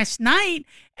happened last night,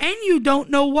 and you don't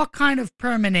know what kind of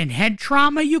permanent head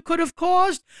trauma you could have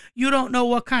caused. You don't know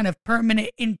what kind of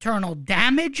permanent internal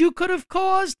damage you could have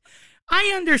caused.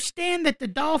 I understand that the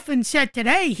Dolphins said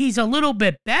today he's a little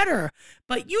bit better,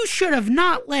 but you should have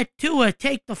not let Tua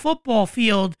take the football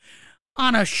field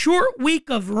on a short week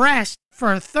of rest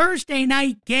for a Thursday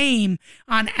night game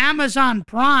on Amazon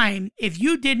Prime if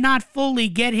you did not fully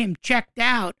get him checked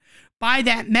out by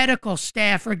that medical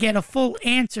staff or get a full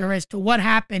answer as to what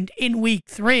happened in week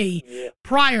 3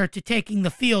 prior to taking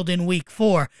the field in week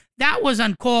 4. That was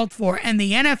uncalled for, and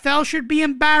the NFL should be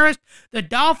embarrassed. The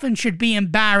Dolphins should be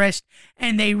embarrassed,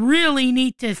 and they really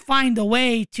need to find a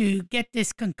way to get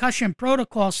this concussion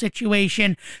protocol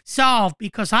situation solved,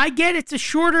 because I get it's a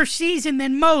shorter season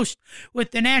than most with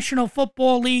the National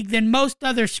Football League than most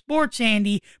other sports,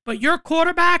 Andy, but your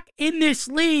quarterback in this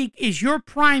league is your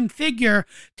prime figure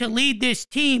to lead this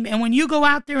team, and when you go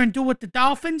out there and do what the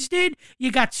Dolphins did,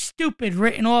 you got stupid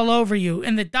written all over you,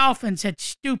 and the Dolphins had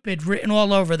stupid written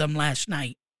all over them last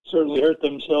night. Certainly hurt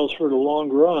themselves for the long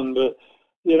run, but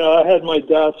I had my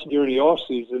doubts during the off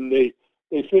season. They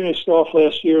finished off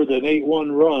last year with an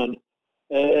 8-1 run,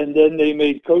 and then they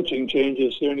made coaching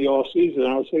changes during the off season.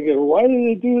 I was thinking, well, why did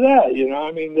they do that?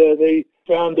 They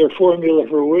found their formula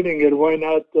for winning, and why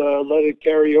not let it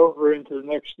carry over into the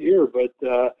next year? But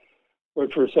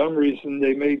for some reason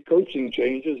they made coaching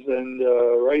changes, and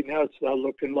right now it's not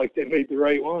looking like they made the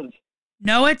right ones.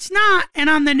 No, it's not.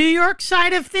 And on the New York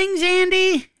side of things,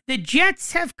 Andy, the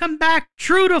Jets have come back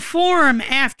true to form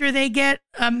after they get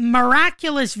a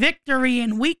miraculous victory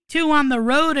in Week 2 on the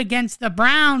road against the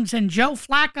Browns, and Joe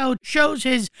Flacco shows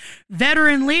his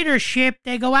veteran leadership.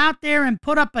 They go out there and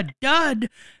put up a dud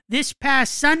this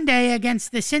past Sunday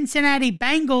against the Cincinnati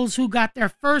Bengals, who got their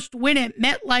first win at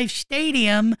MetLife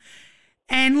Stadium.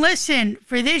 And listen,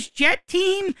 for this Jet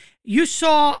team, you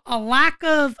saw a lack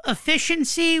of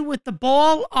efficiency with the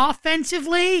ball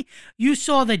offensively. You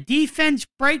saw the defense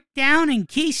break down in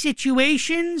key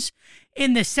situations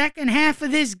in the second half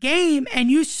of this game,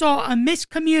 and you saw a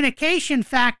miscommunication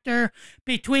factor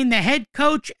between the head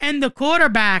coach and the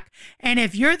quarterback. And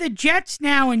if you're the Jets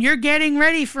now and you're getting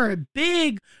ready for a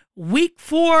big Week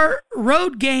 4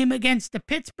 road game against the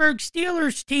Pittsburgh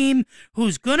Steelers team,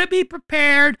 who's going to be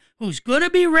prepared, who's going to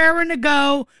be raring to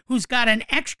go, who's got an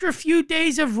extra few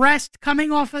days of rest coming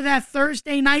off of that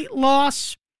Thursday night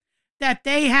loss that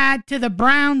they had to the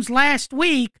Browns last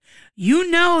week, you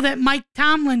know that Mike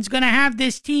Tomlin's going to have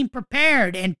this team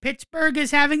prepared. And Pittsburgh is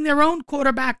having their own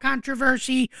quarterback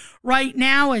controversy right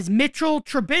now, as Mitchell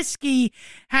Trubisky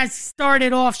has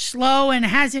started off slow and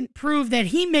hasn't proved that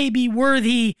he may be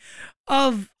worthy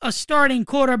of a starting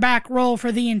quarterback role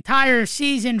for the entire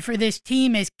season for this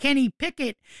team, as Kenny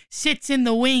Pickett sits in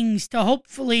the wings to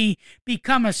hopefully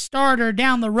become a starter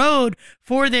down the road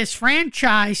for this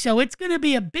franchise. So it's going to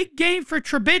be a big game for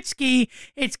Trubisky.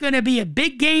 It's going to be a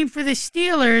big game for the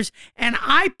Steelers. And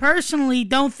I personally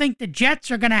don't think the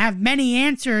Jets are going to have many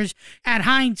answers at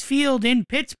Heinz Field in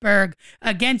Pittsburgh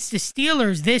against the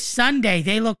Steelers this Sunday.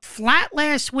 They looked flat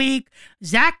last week.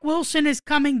 Zach Wilson is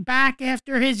coming back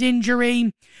after his injury.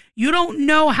 You don't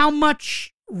know how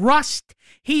much rust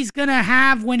he's going to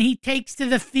have when he takes to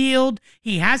the field.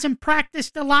 He hasn't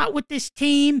practiced a lot with this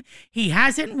team. He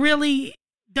hasn't really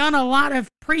done a lot of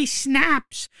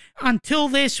pre-snaps until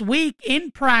this week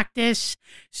in practice.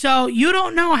 So you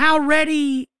don't know how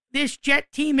ready this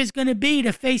Jet team is going to be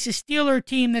to face a Steeler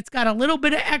team that's got a little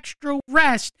bit of extra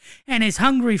rest and is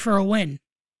hungry for a win.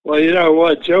 Well, you know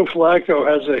what? Joe Flacco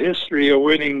has a history of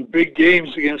winning big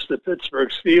games against the Pittsburgh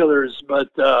Steelers,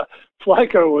 but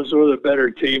Flacco was with a better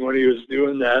team when he was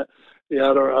doing that. Yeah,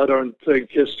 I don't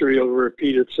think history will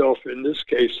repeat itself in this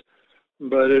case,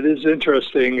 but it is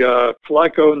interesting.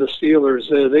 Flacco and the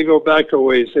Steelers, they go back a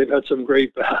ways. They've had some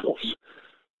great battles.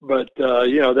 But,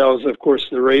 that was, of course,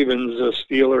 the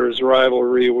Ravens-Steelers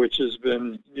rivalry, which has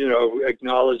been,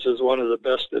 acknowledged as one of the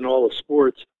best in all of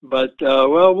sports. But,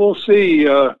 we'll see.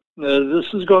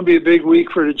 This is going to be a big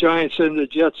week for the Giants and the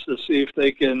Jets to see if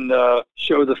they can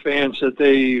show the fans that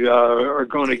they are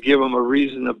going to give them a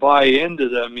reason to buy into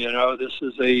them. This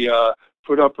is a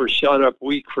put up or shut up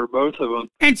week for both of them.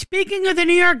 And speaking of the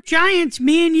New York Giants,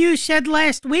 me and you said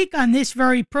last week on this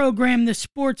very program, The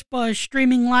Sports Buzz,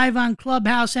 streaming live on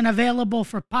Clubhouse and available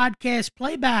for podcast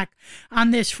playback on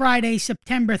this Friday,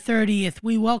 September 30th.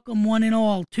 We welcome one and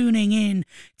all tuning in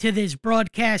to this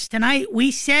broadcast tonight. We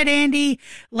said, Andy,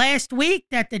 last week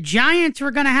that the Giants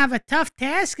were going to have a tough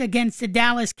task against the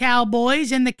Dallas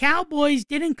Cowboys, and the Cowboys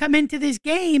didn't come into this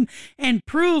game and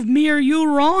prove me or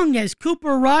you wrong, as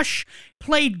Cooper Rush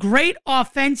played great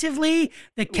offensively.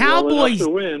 The Cowboys'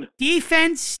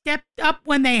 defense stepped up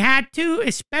when they had to,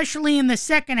 especially in the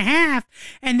second half,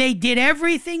 and they did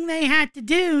everything they had to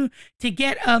do to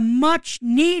get a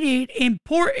much-needed,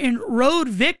 important road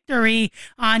victory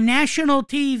on national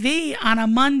TV on a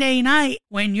Monday night.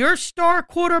 When your star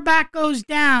quarterback goes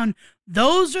down,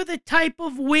 those are the type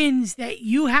of wins that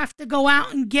you have to go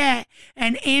out and get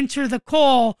and answer the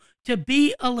call to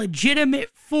be a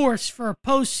legitimate force for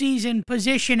postseason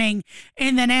positioning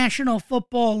in the National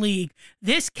Football League.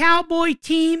 This Cowboy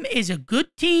team is a good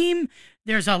team.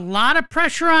 There's a lot of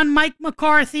pressure on Mike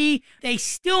McCarthy. They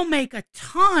still make a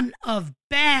ton of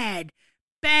bad,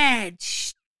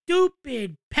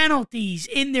 stupid penalties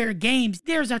in their games.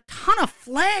 There's a ton of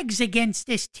flags against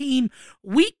this team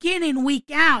week in and week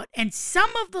out. And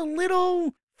some of the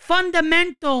little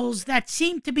fundamentals that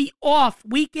seem to be off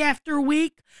week after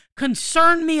week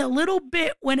concern me a little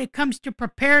bit when it comes to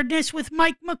preparedness with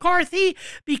Mike McCarthy,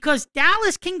 because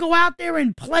Dallas can go out there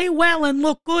and play well and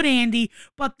look good, Andy,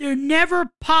 but they're never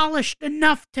polished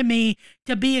enough to me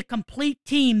to be a complete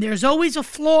team. There's always a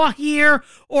flaw here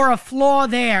or a flaw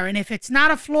there, and if it's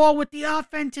not a flaw with the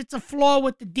offense, it's a flaw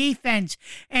with the defense.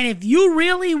 And if you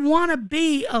really want to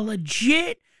be a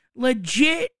legit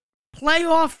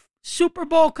playoff Super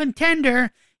Bowl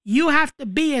contender, you have to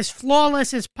be as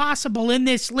flawless as possible in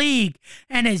this league.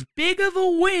 And as big of a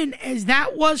win as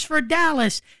that was for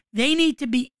Dallas, they need to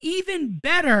be even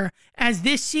better as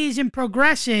this season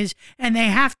progresses, and they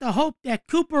have to hope that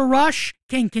Cooper Rush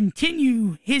can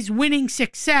continue his winning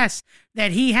success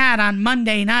that he had on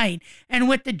Monday night. And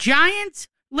with the Giants,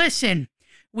 listen,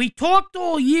 we talked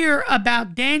all year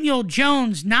about Daniel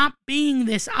Jones not being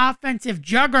this offensive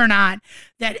juggernaut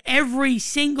that every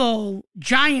single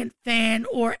Giant fan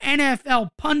or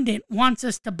NFL pundit wants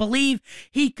us to believe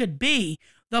he could be.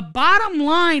 The bottom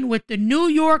line with the New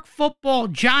York Football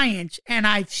Giants, and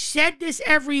I've said this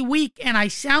every week, and I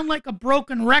sound like a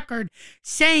broken record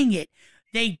saying it,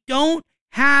 they don't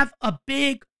have a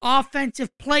big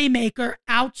offensive playmaker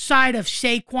outside of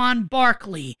Saquon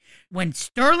Barkley. When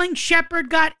Sterling Shepard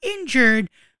got injured,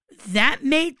 that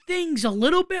made things a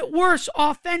little bit worse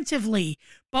offensively.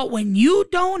 But when you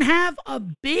don't have a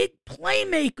big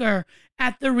playmaker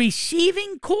at the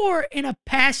receiving core in a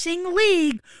passing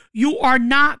league, you are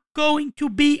not going to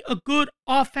be a good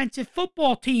offensive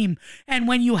football team. And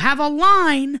when you have a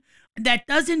line that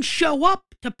doesn't show up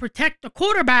to protect the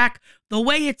quarterback the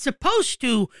way it's supposed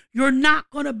to, you're not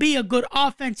going to be a good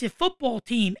offensive football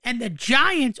team. And the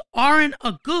Giants aren't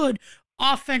a good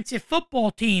offensive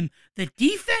football team. The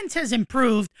defense has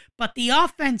improved, but the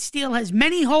offense still has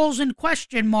many holes and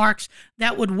question marks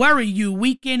that would worry you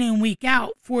week in and week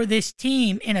out for this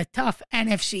team in a tough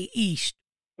NFC East.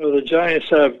 Well, the Giants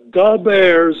have the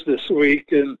Bears this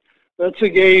week, and that's a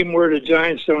game where the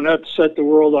Giants don't have to set the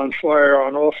world on fire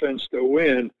on offense to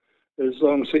win, as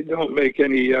long as they don't make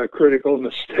any critical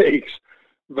mistakes.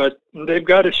 But they've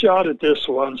got a shot at this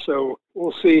one, so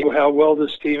we'll see how well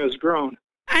this team has grown.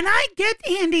 And I get,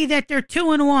 Andy, that they're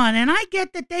 2-1, and I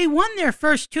get that they won their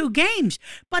first two games.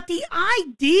 But the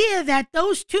idea that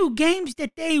those two games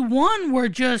that they won were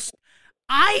just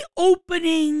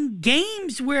eye-opening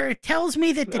games where it tells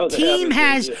me that the team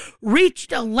has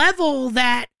reached a level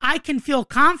that I can feel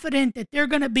confident that they're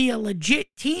going to be a legit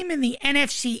team in the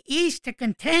NFC East to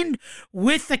contend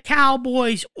with the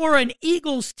Cowboys or an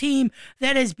Eagles team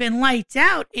that has been lights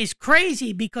out is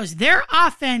crazy, because their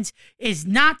offense is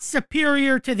not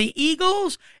superior to the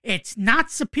Eagles. It's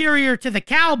not superior to the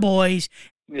Cowboys.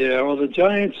 Yeah, well, the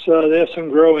Giants, they have some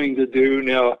growing to do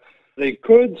now. They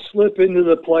could slip into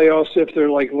the playoffs if they're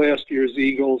like last year's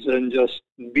Eagles and just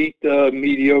beat the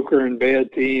mediocre and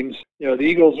bad teams. You know, the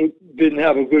Eagles didn't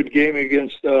have a good game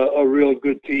against a real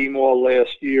good team all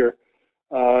last year.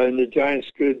 And the Giants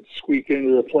could squeak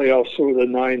into the playoffs with a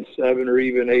 9-7 or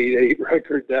even 8-8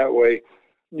 record that way.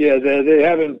 Yeah, they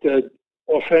haven't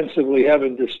offensively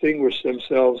haven't distinguished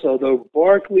themselves, although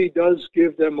Barkley does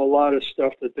give them a lot of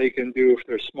stuff that they can do if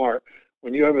they're smart.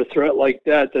 When you have a threat like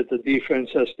that the defense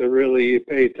has to really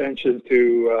pay attention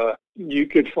to, you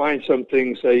could find some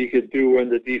things that you could do when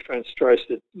the defense tries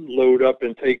to load up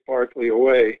and take Barkley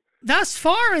away. Thus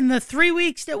far, in the 3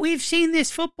 weeks that we've seen this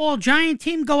football Giant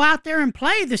team go out there and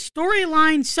play, the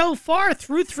storyline so far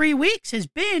through 3 weeks has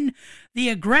been the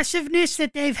aggressiveness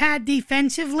that they've had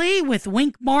defensively with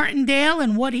Wink Martindale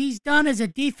and what he's done as a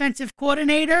defensive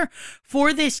coordinator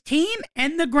for this team,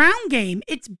 and the ground game.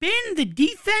 It's been the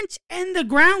defense and the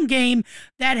ground game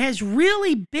that has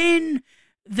really been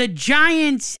the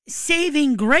Giants'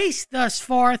 saving grace thus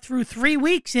far through 3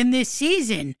 weeks in this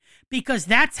season, because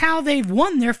that's how they've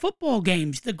won their football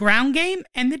games, the ground game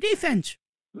and the defense.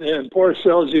 Yeah, and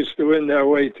Parcells used to win that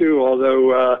way too,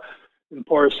 although in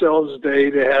Parcells' day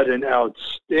they had an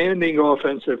outstanding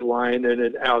offensive line and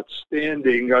an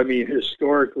outstanding,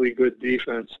 historically good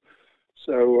defense.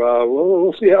 So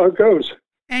we'll see how it goes.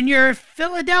 And your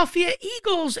Philadelphia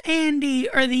Eagles, Andy,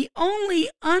 are the only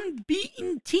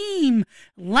unbeaten team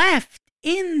left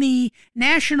in the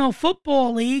National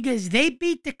Football League as they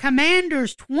beat the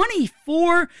Commanders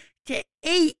 24-8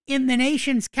 in the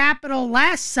nation's capital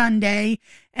last Sunday,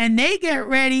 and they get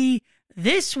ready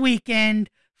this weekend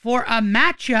for a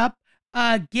matchup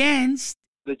against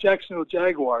the Jacksonville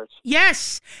Jaguars.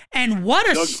 Yes, and what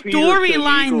a Doug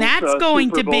storyline that's going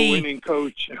Super to Bowl be. winning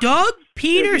coach. Doug The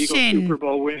Peterson Eagles Super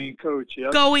Bowl winning coach.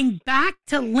 Yep. going back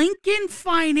to Lincoln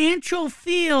Financial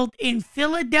Field in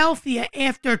Philadelphia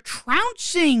after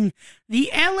trouncing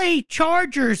the LA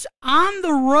Chargers on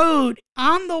the road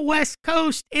on the West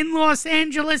Coast in Los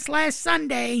Angeles last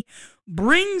Sunday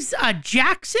brings a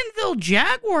Jacksonville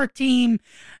Jaguar team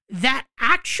that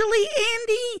actually,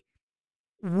 Andy,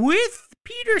 with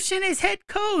Peterson as head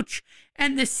coach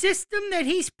and the system that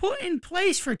he's put in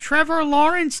place for Trevor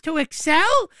Lawrence to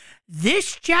excel,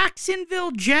 this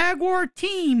Jacksonville Jaguar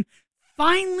team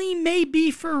finally may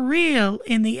be for real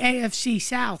in the AFC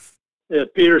South. Yeah,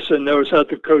 Peterson knows how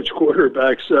to coach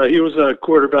quarterbacks. He was a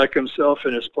quarterback himself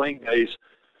in his playing days.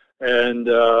 And,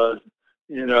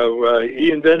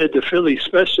 he invented the Philly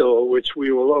special, which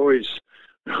we will always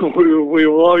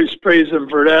praise him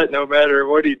for that, no matter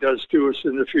what he does to us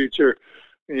in the future.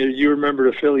 You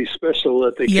remember the Philly special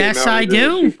that they came out with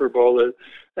in the Super Bowl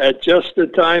at just the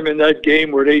time in that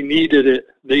game where they needed it.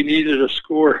 They needed a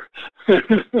score. Yeah,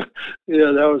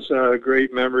 that was a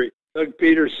great memory. Doug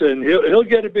Peterson, he'll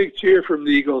get a big cheer from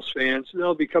the Eagles fans.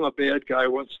 They'll become a bad guy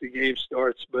once the game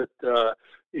starts, but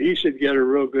he should get a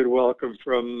real good welcome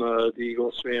from the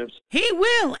Eagles fans. He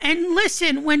will. And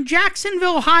listen, when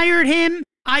Jacksonville hired him,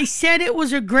 I said it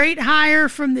was a great hire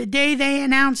from the day they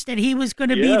announced that he was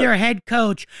going to be their head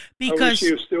coach, because I wish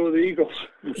he was still with the Eagles.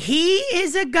 He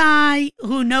is a guy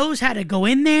who knows how to go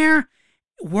in there,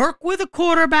 work with a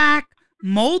quarterback,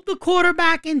 mold the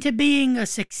quarterback into being a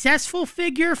successful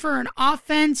figure for an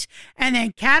offense, and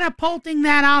then catapulting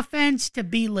that offense to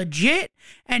be legit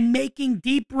and making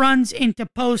deep runs into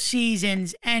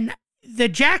postseasons. And the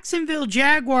Jacksonville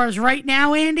Jaguars right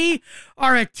now, Andy,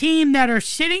 are a team that are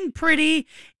sitting pretty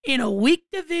in a weak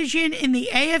division in the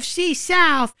AFC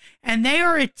South, and they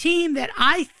are a team that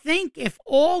I think, if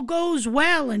all goes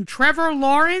well and Trevor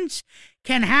Lawrence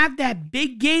can have that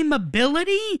big game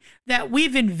ability that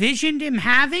we've envisioned him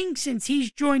having since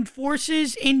he's joined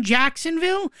forces in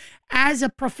Jacksonville as a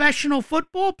professional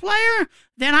football player,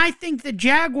 then I think the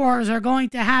Jaguars are going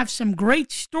to have some great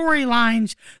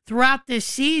storylines throughout this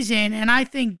season. And I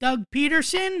think Doug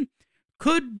Peterson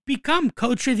could become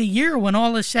Coach of the Year when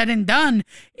all is said and done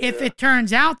if it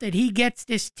turns out that he gets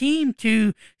this team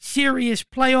to serious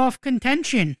playoff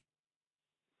contention.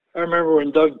 I remember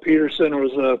when Doug Peterson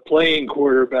was playing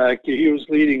quarterback, he was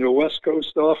leading a West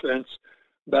Coast offense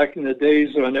back in the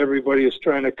days when everybody was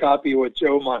trying to copy what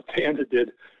Joe Montana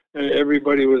did.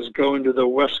 Everybody was going to the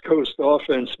West Coast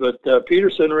offense, but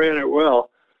Peterson ran it well.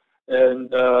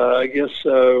 And I guess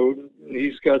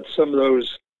he's got some of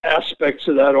those aspects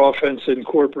of that offense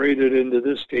incorporated into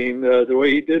this team, the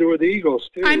way he did it with the Eagles,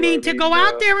 too. I mean, go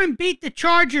out there and beat the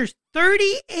Chargers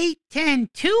 38-10,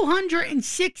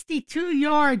 262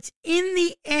 yards in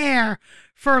the air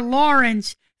for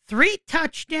Lawrence, 3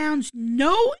 touchdowns,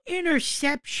 no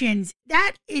interceptions.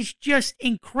 That is just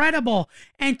incredible.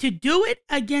 And to do it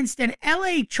against an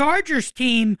LA Chargers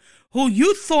team who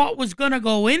you thought was going to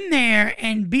go in there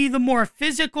and be the more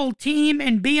physical team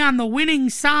and be on the winning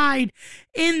side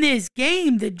in this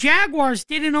game. The Jaguars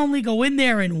didn't only go in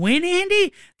there and win,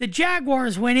 Andy. The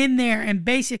Jaguars went in there and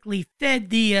basically fed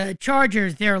the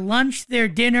Chargers their lunch, their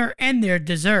dinner, and their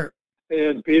dessert.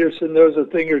 And Peterson knows a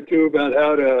thing or two about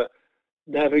how to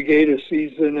navigate a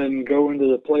season and go into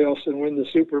the playoffs and win the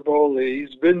Super Bowl.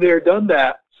 He's been there, done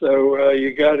that. So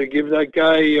you got to give that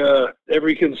guy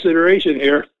every consideration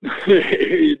here.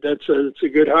 It's a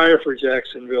good hire for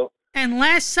Jacksonville. And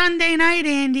last Sunday night,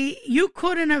 Andy, you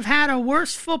couldn't have had a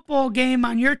worse football game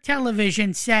on your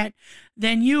television set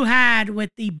than you had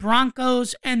with the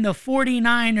Broncos and the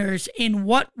 49ers in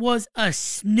what was a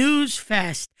snooze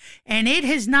fest. And it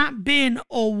has not been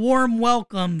a warm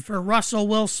welcome for Russell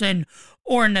Wilson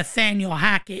or Nathaniel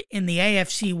Hackett in the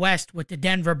AFC West with the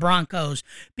Denver Broncos,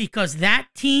 because that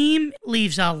team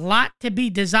leaves a lot to be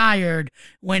desired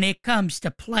when it comes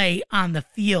to play on the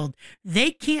field.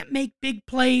 They can't make big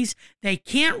plays. They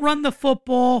can't run the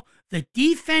football. The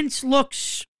defense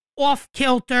looks off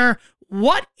kilter.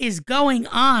 What is going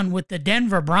on with the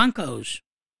Denver Broncos?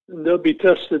 They'll be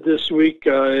tested this week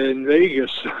in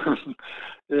Vegas.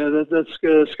 Yeah, that's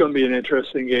going to be an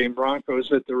interesting game.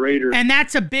 Broncos at the Raiders. And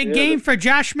that's a big game for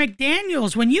Josh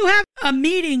McDaniels. When you have a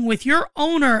meeting with your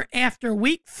owner after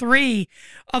week 3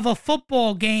 of a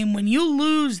football game, when you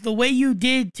lose the way you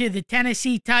did to the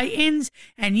Tennessee Titans,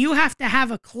 and you have to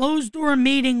have a closed-door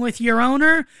meeting with your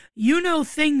owner, you know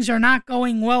things are not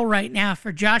going well right now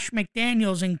for Josh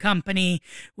McDaniels and company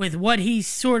with what he's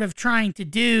sort of trying to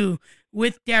do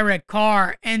with Derek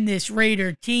Carr and this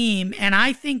Raider team. And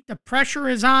I think the pressure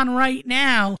is on right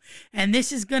now, and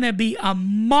this is going to be a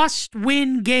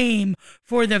must-win game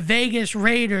for the Vegas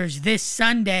Raiders this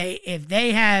Sunday if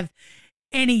they have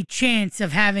any chance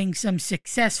of having some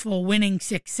successful winning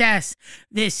success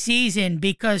this season,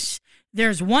 because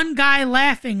there's one guy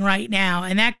laughing right now,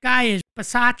 and that guy is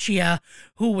Passaccia,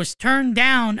 who was turned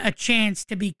down a chance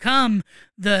to become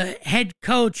the head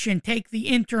coach and take the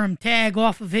interim tag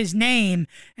off of his name,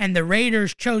 and the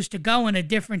Raiders chose to go in a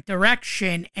different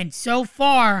direction. And so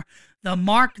far, the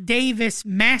Mark Davis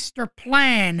master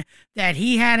plan that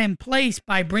he had in place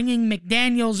by bringing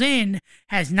McDaniels in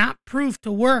has not proved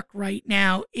to work right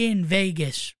now in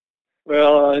Vegas.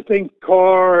 Well, I think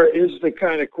Carr is the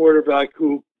kind of quarterback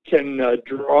who can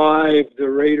drive the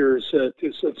Raiders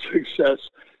to some success.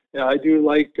 Yeah, I do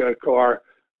like Carr,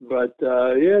 but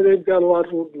they've got a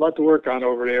lot to work on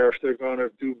over there if they're going to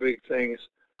do big things.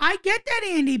 I get that,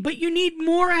 Andy, but you need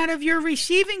more out of your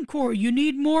receiving core. You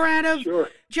need more out of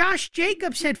Josh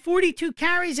Jacobs had 42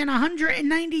 carries and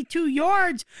 192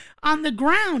 yards on the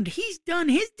ground. He's done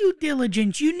his due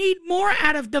diligence. You need more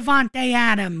out of Devontae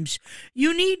Adams.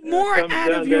 You need more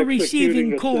out of your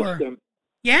receiving core.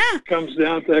 Yeah. It comes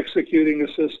down to executing the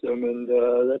system, and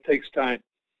that takes time.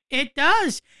 It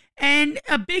does. And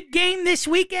a big game this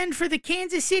weekend for the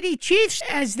Kansas City Chiefs,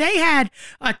 as they had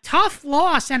a tough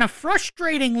loss and a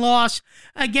frustrating loss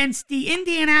against the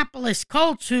Indianapolis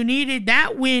Colts, who needed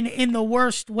that win in the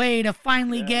worst way to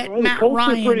finally get Matt Ryan. The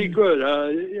Colts are pretty good.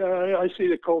 I see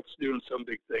the Colts doing some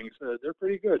big things. They're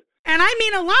pretty good. And I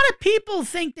mean, a lot of people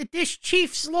think that this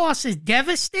Chiefs loss is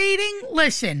devastating.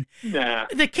 Listen,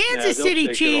 the Kansas City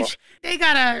Chiefs, they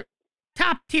got a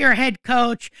top-tier head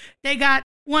coach. They got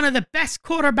one of the best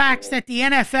quarterbacks that the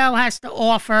NFL has to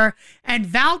offer, and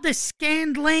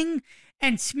Valdez-Scantling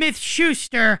and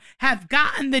Smith-Schuster have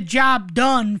gotten the job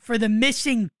done for the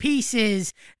missing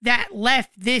pieces that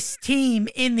left this team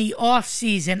in the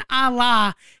offseason, a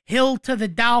la Hill to the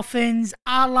Dolphins,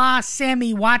 a la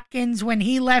Sammy Watkins when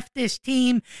he left this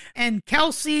team, and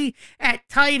Kelsey at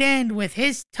tight end with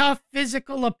his tough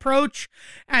physical approach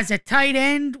as a tight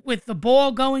end with the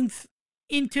ball going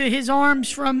into his arms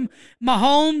from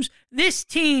Mahomes. This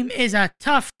team is a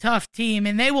tough team,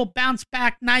 and they will bounce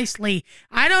back nicely.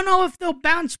 I don't know if they'll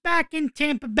bounce back in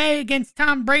Tampa Bay against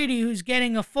Tom Brady, who's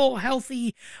getting a full,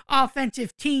 healthy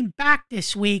offensive team back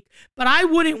this week, but I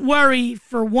wouldn't worry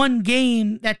for one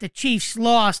game that the Chiefs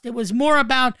lost. It was more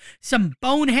about some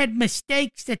bonehead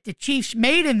mistakes that the Chiefs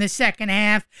made in the second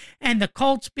half and the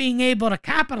Colts being able to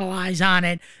capitalize on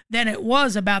it than it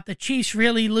was about the Chiefs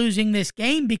really losing this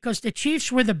game, because the Chiefs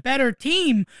were the better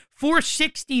team for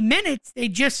 60 minutes. They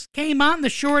just came on the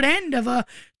short end of a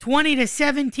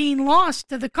 20-17 loss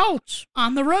to the Colts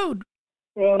on the road.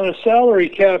 Well, in a salary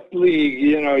cap league,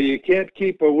 you can't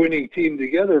keep a winning team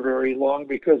together very long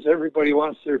because everybody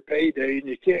wants their payday, and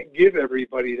you can't give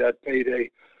everybody that payday.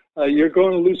 You're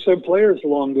going to lose some players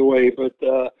along the way, but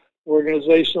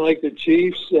organization like the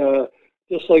Chiefs,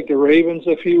 just like the Ravens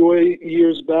a few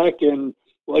years back, and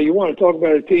well, you want to talk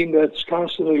about a team that's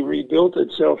constantly rebuilt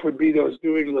itself, would be those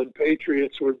New England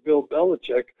Patriots with Bill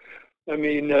Belichick. I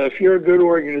mean, if you're a good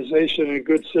organization and a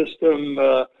good system,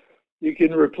 you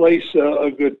can replace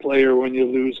a good player when you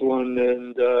lose one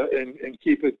and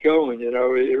keep it going. It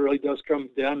really does come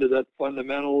down to that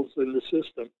fundamentals in the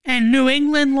system. And New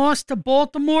England lost to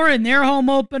Baltimore in their home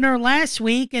opener last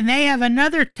week, and they have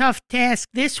another tough task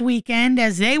this weekend,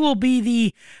 as they will be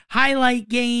the highlight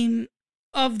game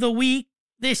of the week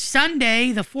this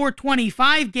Sunday, the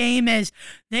 4:25 game, as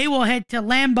they will head to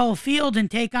Lambeau Field and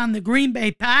take on the Green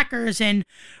Bay Packers. And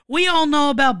we all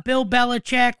know about Bill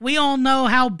Belichick. We all know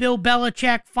how Bill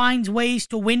Belichick finds ways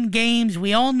to win games.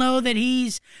 We all know that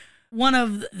he's one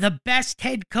of the best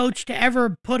head coach to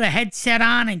ever put a headset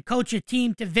on and coach a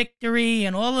team to victory,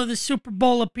 and all of the Super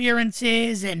Bowl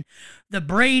appearances and the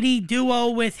Brady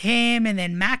duo with him, and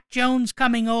then Mac Jones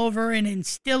coming over and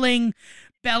instilling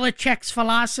Belichick's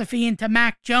philosophy into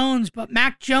Mac Jones. But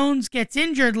Mac Jones gets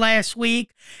injured last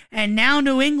week, and now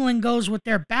New England goes with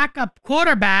their backup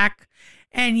quarterback,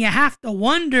 and you have to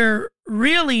wonder,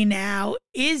 really now,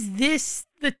 is this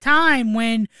the time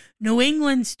when New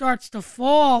England starts to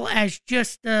fall as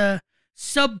just a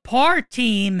subpar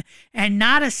team and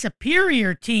not a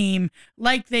superior team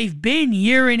like they've been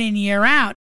year in and year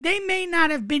out? They may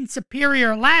not have been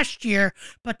superior last year,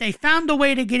 but they found a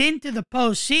way to get into the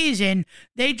postseason.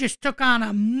 They just took on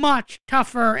a much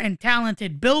tougher and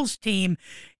talented Bills team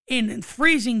in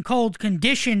freezing cold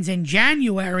conditions in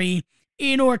January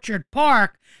in Orchard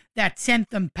Park. that sent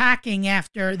them packing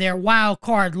after their wild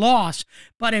card loss.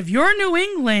 But if you're New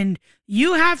England,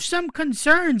 you have some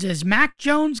concerns as Mac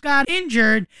Jones got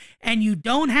injured and you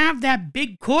don't have that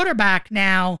big quarterback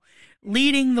now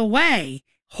leading the way.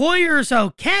 Hoyer's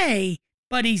okay,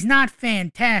 but he's not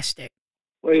fantastic.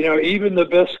 Well, even the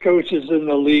best coaches in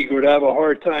the league would have a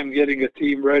hard time getting a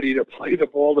team ready to play the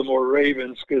Baltimore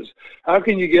Ravens, because how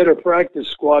can you get a practice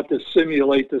squad to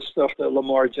simulate the stuff that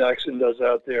Lamar Jackson does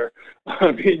out there?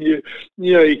 I mean,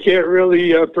 you can't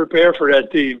really prepare for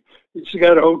that team. You just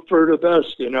got to hope for the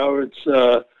best. It's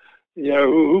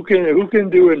who can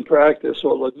do in practice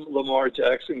what Lamar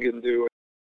Jackson can do.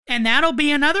 And that'll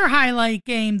be another highlight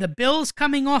game. The Bills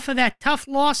coming off of that tough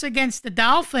loss against the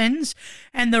Dolphins,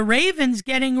 and the Ravens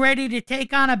getting ready to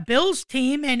take on a Bills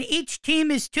team, and each team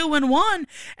is 2-1.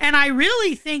 And I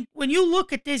really think when you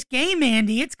look at this game,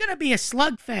 Andy, it's going to be a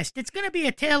slugfest. It's going to be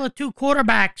a tale of two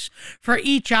quarterbacks for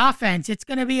each offense. It's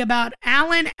going to be about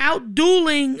Allen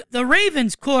outdueling the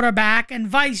Ravens quarterback and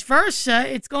vice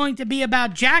versa. It's going to be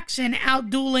about Jackson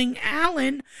outdueling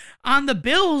Allen on the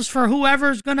Bills for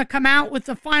whoever's going to come out with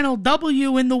the final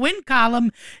W in the win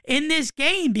column in this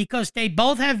game, because they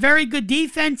both have very good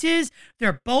defenses.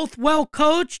 They're both well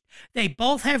coached. They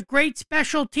both have great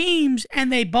special teams,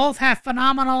 and they both have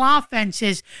phenomenal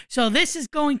offenses. So this is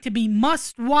going to be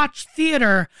must-watch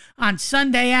theater on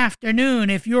Sunday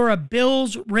afternoon if you're a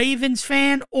Bills-Ravens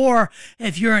fan or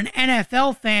if you're an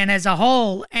NFL fan as a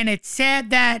whole. And it's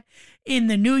sad that in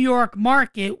the New York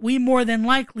market, we more than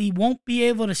likely won't be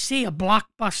able to see a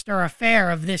blockbuster affair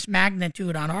of this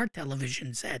magnitude on our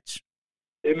television sets.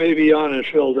 It may be on in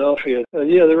Philadelphia.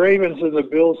 The Ravens and the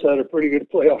Bills had a pretty good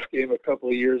playoff game a couple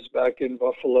of years back in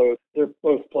Buffalo. They're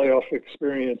both playoff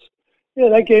experience. Yeah,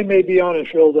 that game may be on in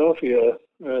Philadelphia,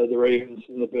 the Ravens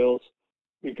and the Bills,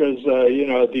 because,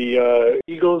 the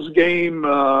Eagles game,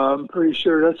 I'm pretty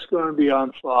sure that's going to be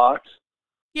on Fox.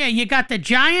 Yeah, you got the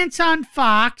Giants on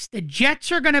Fox. The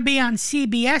Jets are going to be on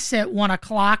CBS at 1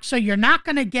 o'clock, so you're not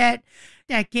going to get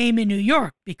that game in New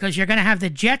York because you're going to have the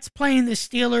Jets playing the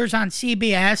Steelers on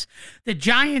CBS, the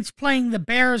Giants playing the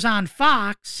Bears on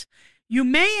Fox. You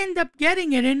may end up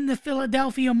getting it in the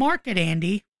Philadelphia market,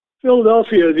 Andy.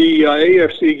 Philadelphia, the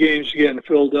AFC games you get in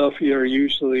Philadelphia are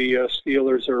usually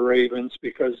Steelers or Ravens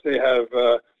because they have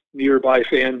nearby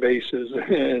fan bases,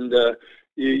 and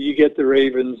you get the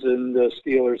Ravens and the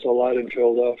Steelers a lot in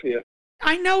Philadelphia.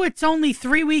 I know it's only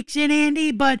 3 weeks in,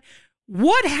 Andy, but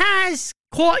what has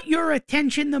caught your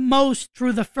attention the most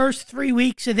through the first 3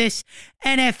 weeks of this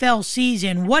NFL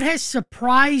season? What has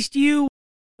surprised you?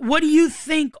 What do you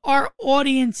think our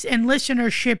audience and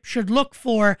listenership should look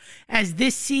for as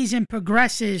this season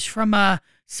progresses from a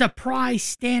surprise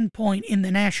standpoint in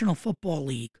the National Football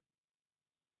League?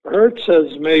 Hurts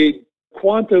has made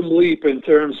quantum leap in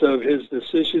terms of his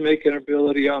decision-making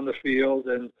ability on the field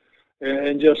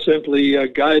and just simply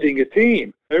guiding a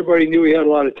team. Everybody knew he had a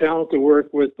lot of talent to work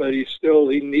with, but he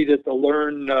needed to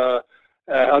learn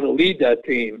how to lead that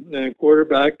team. And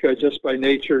quarterback, just by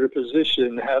nature of the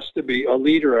position, has to be a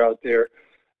leader out there.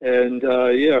 And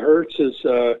Hurts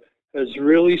has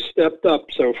really stepped up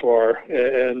so far,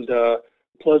 and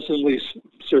pleasantly,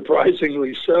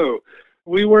 surprisingly so.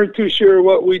 We weren't too sure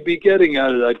what we'd be getting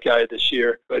out of that guy this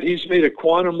year, but he's made a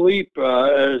quantum leap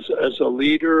as a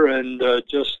leader and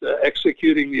just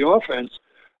executing the offense.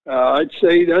 I'd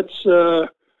say that's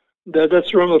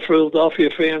from a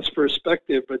Philadelphia fan's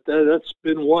perspective, but that's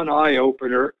been one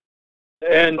eye-opener.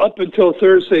 And up until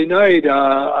Thursday night,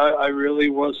 I really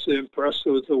was impressed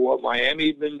with what Miami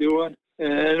had been doing.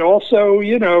 And also,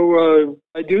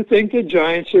 I do think the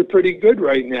Giants are pretty good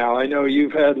right now. I know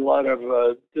you've had a lot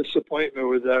of disappointment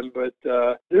with them, but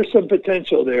there's some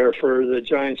potential there for the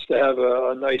Giants to have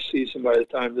a nice season by the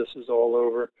time this is all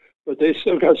over. But they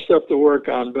still got stuff to work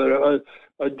on. But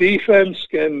a defense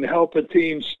can help a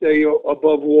team stay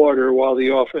above water while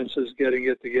the offense is getting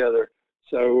it together.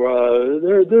 So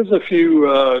there's a few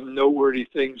noteworthy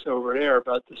things over there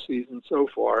about the season so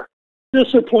far.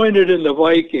 Disappointed in the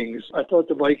Vikings. I thought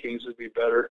the Vikings would be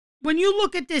better. When you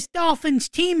look at this Dolphins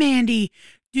team, Andy,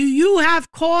 do you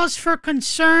have cause for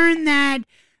concern that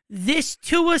this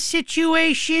Tua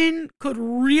situation could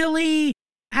really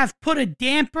have put a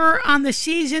damper on the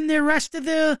season the rest of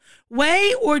the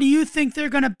way? Or do you think they're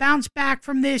going to bounce back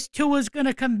from this? Tua's going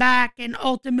to come back and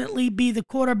ultimately be the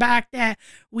quarterback that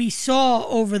we saw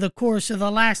over the course of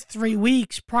the last 3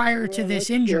 weeks prior to this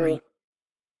injury?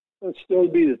 It'll still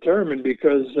be determined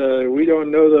because we don't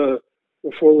know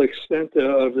the full extent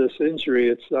of this injury.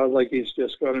 It's not like he's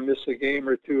just going to miss a game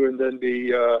or two and then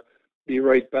be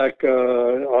right back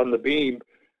on the beam.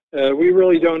 We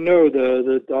really don't know.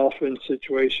 The Dolphins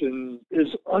situation is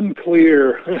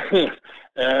unclear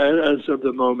as of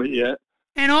the moment yet.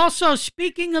 And also,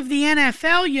 speaking of the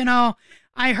NFL,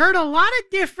 I heard a lot of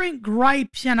different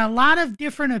gripes and a lot of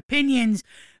different opinions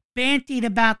bantied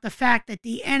about the fact that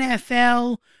the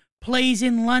NFL plays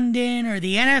in London or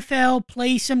the NFL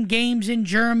plays some games in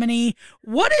Germany.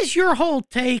 What is your whole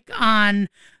take on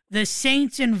the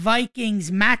Saints and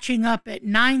Vikings matching up at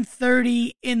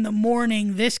 9:30 in the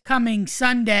morning this coming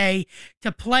Sunday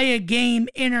to play a game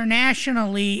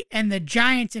internationally, and the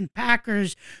Giants and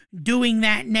Packers doing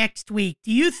that next week?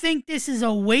 Do you think this is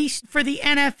a waste for the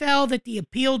NFL, that the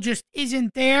appeal just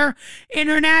isn't there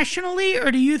internationally, or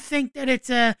do you think that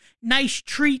it's a nice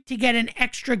treat to get an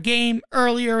extra game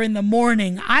earlier in the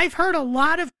morning? I've heard a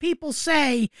lot of people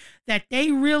say that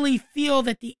they really feel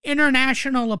that the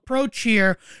international approach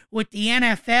here with the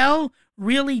NFL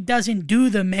really doesn't do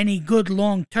them any good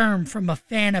long term from a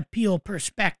fan appeal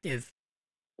perspective.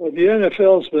 Well, the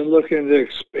NFL's been looking to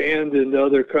expand into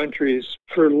other countries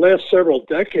for the last several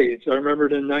decades. I remember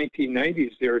in the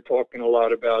 1990s they were talking a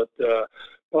lot about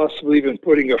possibly even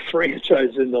putting a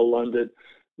franchise into London.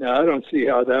 Now, I don't see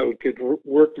how that could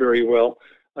work very well.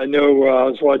 I know I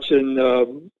was watching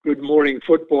Good Morning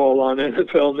Football on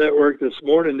NFL Network this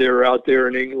morning. They were out there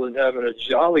in England having a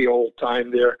jolly old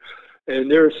time there.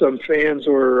 And there are some fans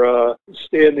who were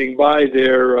standing by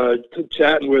there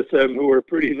chatting with them who were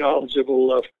pretty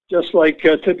knowledgeable of, just like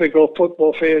typical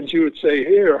football fans you would say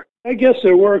here. I guess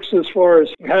it works as far as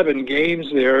having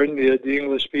games there, and the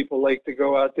English people like to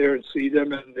go out there and see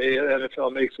them, and the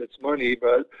NFL makes its money.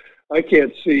 But I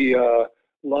can't see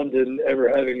London ever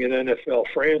having an NFL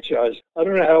franchise. I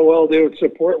don't know how well they would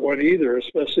support one either,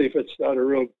 especially if it's not a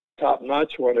real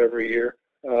top-notch one every year.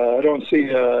 I don't see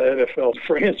an NFL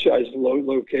franchise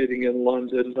locating in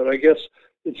London, but I guess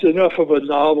it's enough of a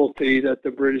novelty that the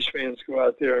British fans go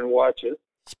out there and watch it.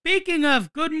 Speaking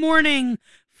of Good Morning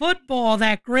Football,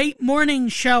 that great morning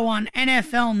show on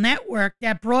NFL Network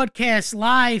that broadcasts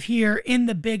live here in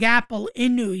the Big Apple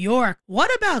in New York. What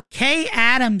about Kay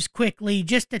Adams quickly?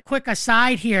 Just a quick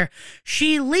aside here.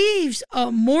 She leaves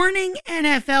a morning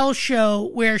NFL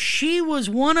show where she was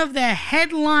one of the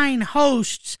headline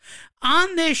hosts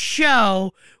on this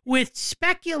show with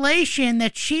speculation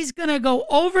that she's going to go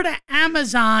over to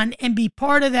Amazon and be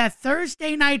part of that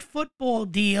Thursday Night Football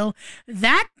deal.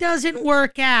 That doesn't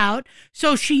work out.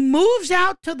 So she moves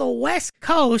out to the West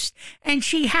Coast and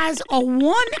she has a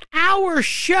 1-hour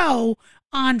show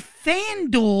on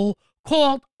FanDuel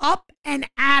called Up and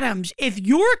Adams. If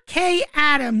you're Kay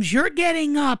Adams, you're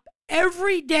getting up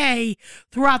every day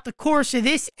throughout the course of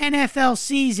this NFL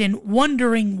season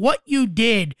wondering what you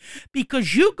did,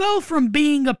 because you go from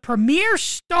being a premier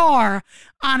star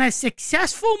on a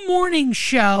successful morning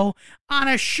show, on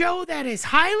a show that is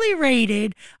highly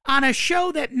rated, on a show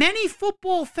that many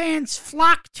football fans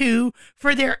flock to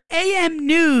for their AM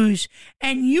news,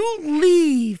 and you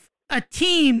leave a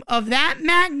team of that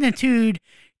magnitude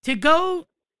to go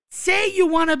say you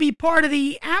want to be part of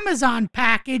the Amazon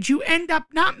package. You end up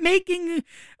not making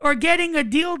or getting a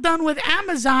deal done with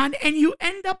Amazon, and you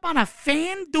end up on a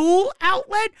FanDuel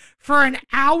outlet for an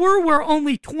hour where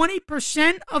only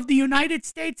 20% of the United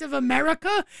States of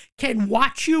America can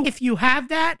watch you if you have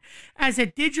that as a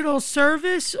digital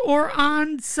service or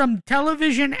on some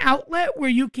television outlet where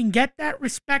you can get that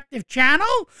respective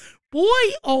channel. Boy,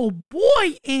 oh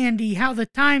boy, Andy, how the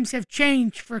times have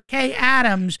changed for Kay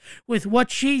Adams with what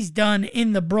she's done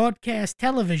in the broadcast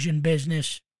television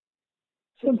business.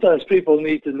 Sometimes people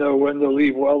need to know when to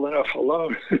leave well enough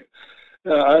alone.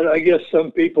 I guess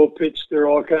some people pitched her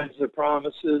all kinds of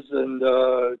promises and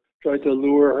tried to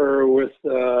lure her with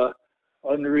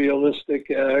unrealistic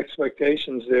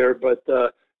expectations there, but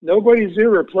nobody's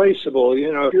irreplaceable.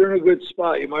 You know, if you're in a good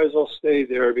spot, you might as well stay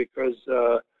there, because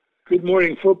Good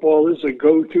Morning Football is a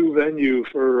go-to venue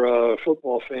for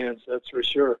football fans, that's for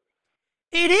sure.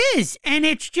 It is, and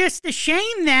it's just a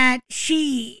shame that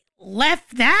she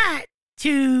left that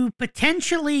to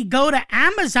potentially go to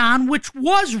Amazon, which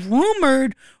was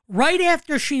rumored right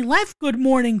after she left Good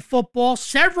Morning Football.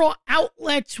 Several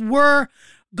outlets were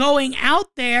going out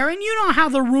there, and you know how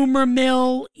the rumor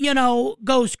mill,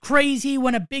 goes crazy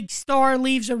when a big star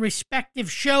leaves a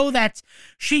respective show that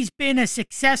she's been a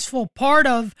successful part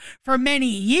of for many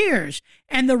years.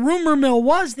 And the rumor mill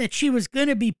was that she was going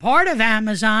to be part of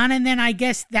Amazon, and then I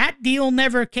guess that deal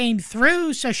never came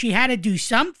through, so she had to do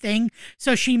something.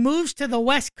 So she moves to the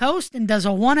West Coast and does a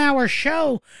 1-hour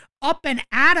show, Up and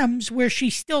Adams, where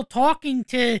she's still talking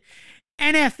to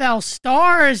NFL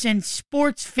stars and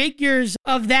sports figures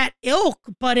of that ilk,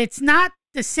 but it's not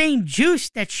the same juice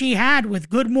that she had with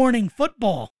Good Morning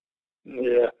Football.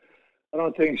 Yeah. I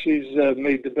don't think she's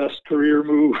made the best career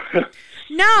move.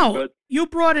 No, But you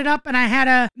brought it up, and I had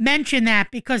to mention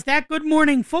that because that Good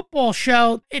Morning Football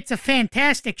show, it's a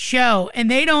fantastic show, and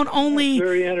they don't it's only...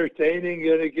 very entertaining,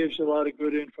 and it gives you a lot of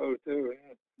good info, too.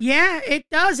 Yeah, it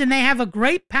does, and they have a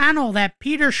great panel. That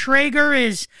Peter Schrager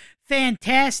is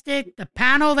fantastic. The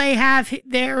panel they have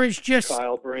there is just...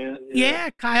 Kyle Brandt. Yeah,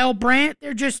 Kyle Brandt.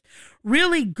 They're just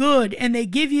really good, and they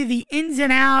give you the ins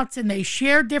and outs, and they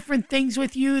share different things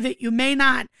with you that you may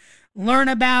not learn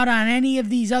about on any of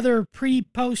these other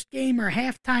pre-post game or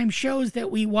halftime shows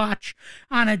that we watch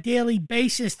on a daily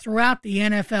basis throughout the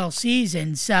NFL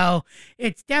season. So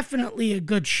it's definitely a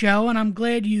good show, and I'm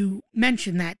glad you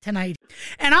mentioned that tonight.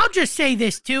 And I'll just say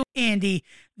this too, Andy.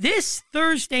 This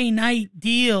Thursday night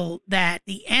deal that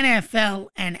the NFL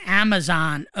and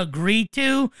Amazon agreed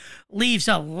to leaves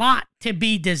a lot to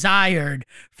be desired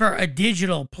for a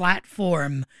digital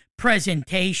platform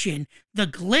presentation. The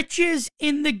glitches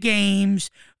in the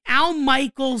games, Al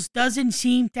Michaels doesn't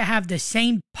seem to have the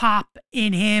same pop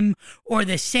in him or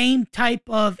the same type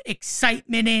of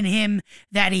excitement in him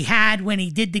that he had when he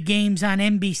did the games on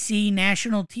NBC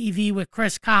national TV with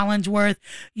Chris Collinsworth.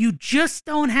 You just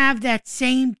don't have that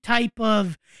same type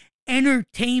of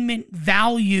entertainment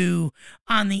value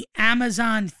on the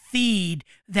Amazon feed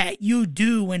that you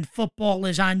do when football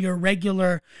is on your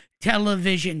regular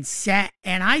television set.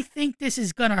 And I think this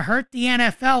is going to hurt the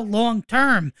NFL long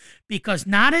term because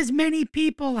not as many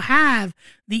people have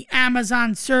the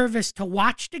Amazon service to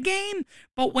watch the game.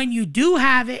 But when you do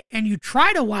have it and you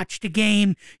try to watch the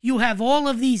game, you have all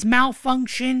of these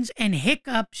malfunctions and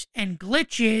hiccups and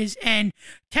glitches and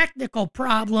technical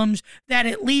problems that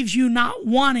it leaves you not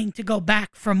wanting to go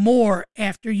back for more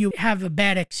after you have a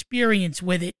bad experience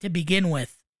with it to begin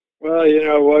with. Well,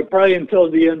 probably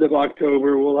until the end of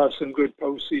October, we'll have some good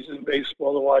postseason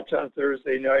baseball to watch on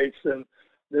Thursday nights. And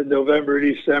then November,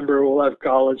 December, we'll have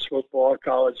college football,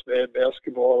 college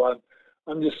basketball.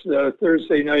 I'm just,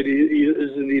 Thursday night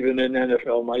isn't even an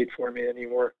NFL night for me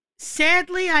anymore.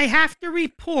 Sadly, I have to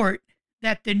report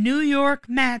that the New York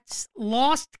Mets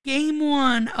lost game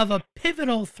one of a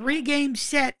pivotal 3-game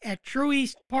set at True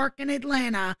East Park in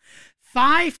Atlanta,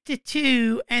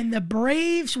 5-2, and the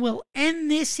Braves will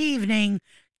end this evening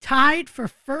tied for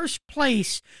first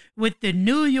place with the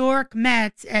New York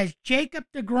Mets as Jacob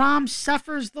deGrom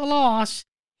suffers the loss.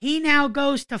 He now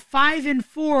goes to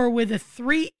 5-4 with a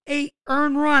 3.8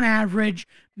 earned run average.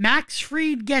 Max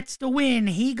Fried gets the win.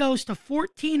 He goes to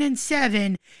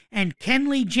 14-7, and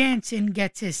Kenley Jansen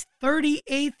gets his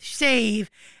 38th save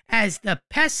as the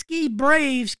pesky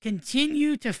Braves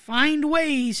continue to find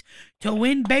ways to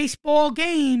win baseball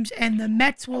games, and the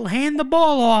Mets will hand the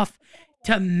ball off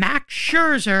to Max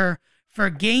Scherzer for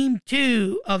Game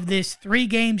 2 of this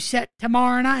 3-game set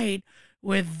tomorrow night,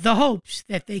 with the hopes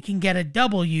that they can get a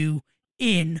W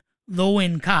in the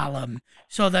win column.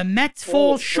 So the Mets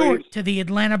fall short to the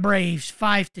Atlanta Braves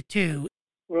 5-2.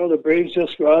 Well, the Braves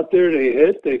just go out there, they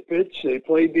hit, they pitch, they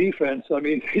play defense. I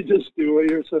mean, they just do what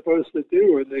you're supposed to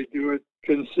do, and they do it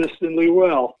consistently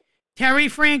well. Terry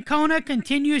Francona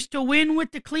continues to win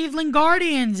with the Cleveland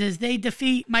Guardians as they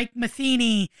defeat Mike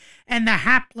Matheny and the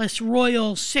hapless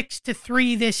Royals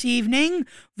 6-3 this evening.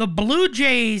 The Blue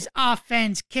Jays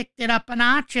offense kicked it up a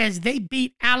notch as they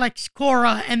beat Alex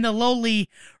Cora and the lowly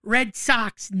Red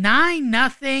Sox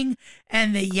 9-0,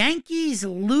 and the Yankees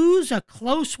lose a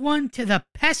close one to the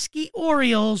pesky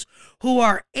Orioles, who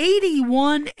are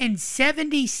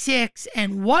 81-76,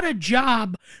 and what a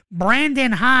job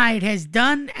Brandon Hyde has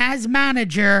done as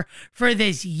manager for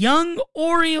this young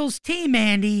Orioles team,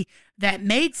 Andy, that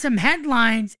made some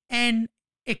headlines, and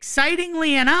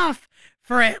excitingly enough,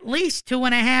 for at least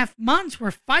 2.5 months,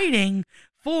 we're fighting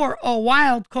for a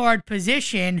wild card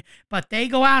position, but they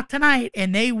go out tonight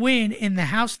and they win in the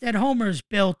house that Homer's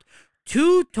built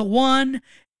 2-1.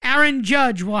 Aaron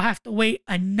Judge will have to wait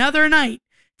another night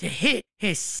to hit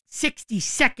his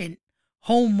 62nd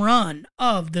home run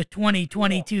of the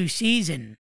 2022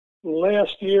 season.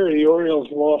 Last year, the Orioles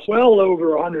lost well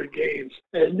over 100 games,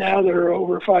 and now they're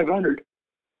over 500.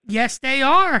 Yes, they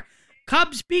are.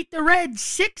 Cubs beat the Reds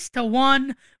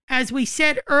 6-1. As we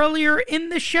said earlier in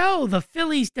the show, the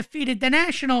Phillies defeated the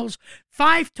Nationals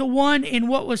 5-1 in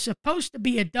what was supposed to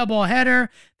be a doubleheader.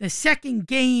 The second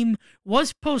game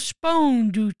was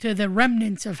postponed due to the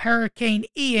remnants of Hurricane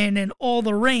Ian and all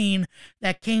the rain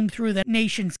that came through the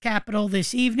nation's capital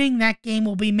this evening. That game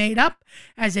will be made up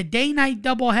as a day-night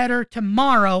doubleheader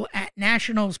tomorrow at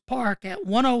Nationals Park at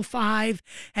 1:05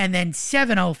 and then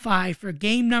 7:05 for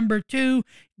game number 2.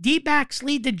 D-backs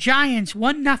lead the Giants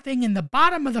 1-0 in the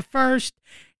bottom of the first.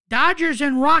 Dodgers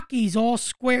and Rockies all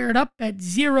squared up at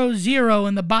 0-0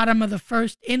 in the bottom of the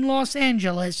first in Los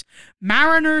Angeles.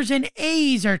 Mariners and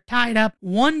A's are tied up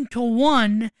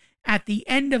 1-1 at the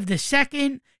end of the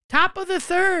second. Top of the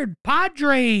third,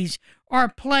 Padres are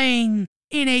playing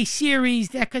in a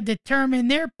series that could determine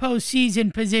their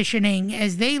postseason positioning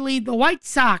as they lead the White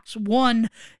Sox 1-0.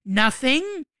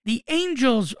 The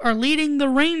Angels are leading the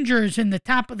Rangers in the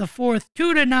top of the fourth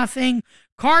 2-0.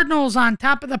 Cardinals on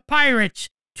top of the Pirates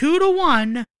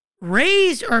 2-1.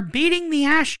 Rays are beating the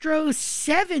Astros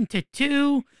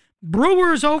 7-2.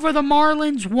 Brewers over the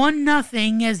Marlins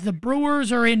 1-0 as the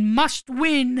Brewers are in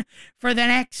must-win for the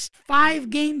next 5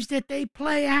 games that they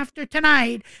play after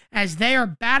tonight as they are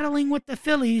battling with the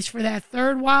Phillies for that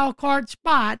third wild card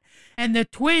spot. And the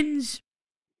Twins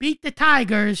beat the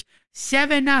Tigers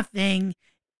 7-0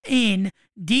 in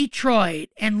Detroit.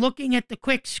 And looking at the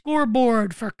quick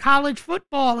scoreboard for college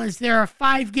football, as there are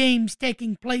 5 games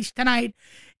taking place tonight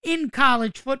in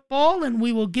college football, and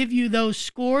we will give you those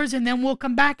scores, and then we'll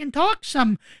come back and talk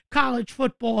some college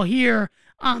football here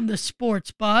on the Sports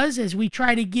Buzz as we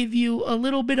try to give you a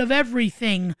little bit of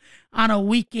everything on a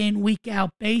week-in,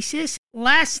 week-out basis.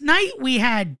 Last night we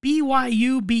had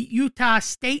BYU beat Utah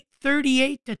State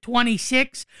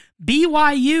 38-26.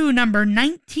 BYU, number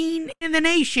 19 in the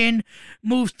nation,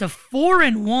 moves to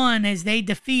 4-1 as they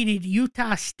defeated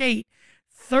Utah State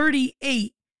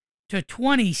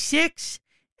 38-26.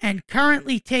 And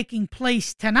currently taking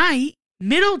place tonight,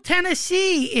 Middle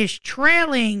Tennessee is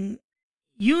trailing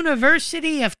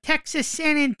University of Texas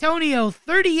San Antonio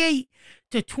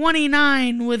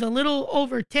 38-29 with a little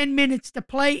over 10 minutes to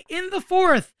play in the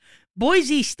fourth.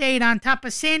 Boise State on top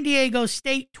of San Diego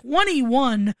State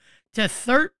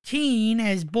 21-13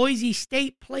 as Boise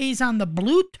State plays on the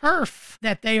blue turf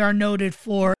that they are noted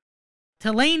for.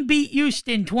 Tulane beat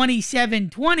Houston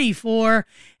 27-24,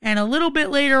 and a little bit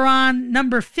later on,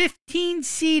 number 15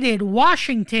 seeded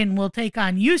Washington will take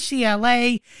on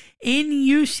UCLA in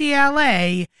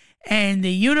UCLA, and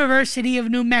the University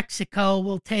of New Mexico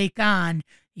will take on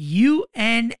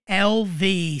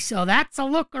UNLV. So that's a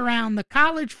look around the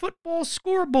college football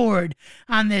scoreboard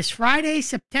on this Friday,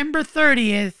 September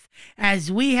 30th,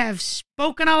 as we have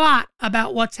spoken a lot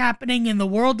about what's happening in the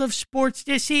world of sports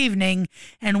this evening,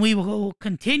 and we will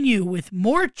continue with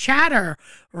more chatter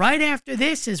right after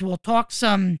this as we'll talk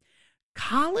some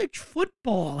college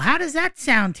football. How does that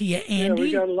sound to you, Andy?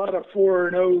 Yeah, we got a lot of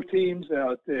 4-0 teams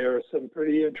out there, some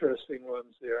pretty interesting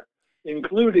ones there,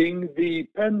 including the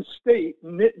Penn State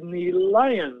Nittany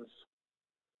Lions.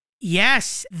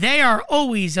 Yes, they are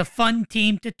always a fun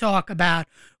team to talk about.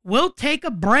 We'll take a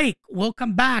break. We'll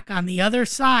come back on the other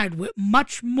side with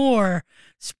much more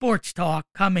sports talk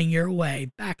coming your way.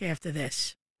 Back after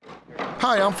this.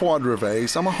 Hi, I'm Fuad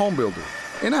Reves. I'm a home builder,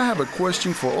 and I have a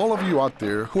question for all of you out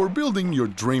there who are building your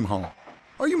dream home.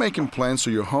 Are you making plans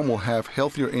so your home will have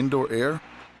healthier indoor air?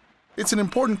 It's an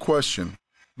important question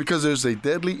because there's a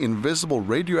deadly invisible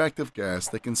radioactive gas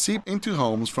that can seep into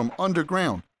homes from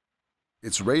underground.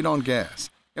 It's radon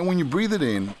gas, and when you breathe it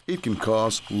in, it can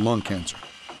cause lung cancer.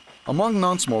 Among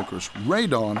non-smokers,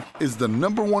 radon is the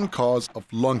 #1 cause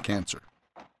of lung cancer.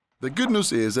 The good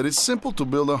news is that it's simple to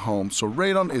build a home, so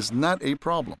radon is not a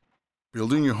problem.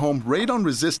 Building your home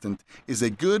radon-resistant is a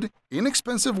good,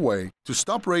 inexpensive way to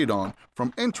stop radon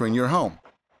from entering your home.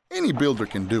 Any builder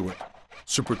can do it.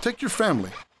 So protect your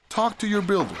family. Talk to your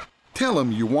builder. Tell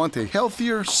them you want a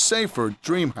healthier, safer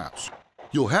dream house.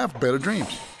 You'll have better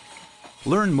dreams.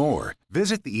 Learn more.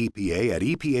 Visit the EPA at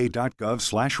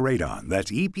epa.gov/radon.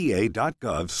 That's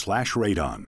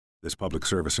epa.gov/radon. This public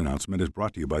service announcement is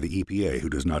brought to you by the EPA, who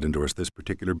does not endorse this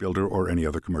particular builder or any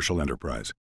other commercial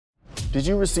enterprise. Did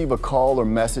you receive a call or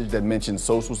message that mentioned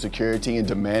Social Security and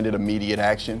demanded immediate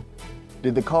action?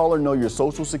 Did the caller know your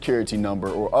Social Security number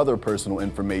or other personal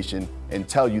information and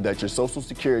tell you that your Social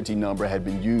Security number had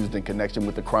been used in connection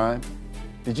with the crime?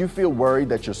 Did you feel worried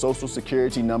that your Social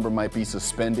Security number might be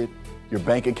suspended? Your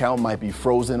bank account might be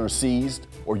frozen or seized,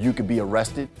 or you could be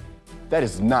arrested? That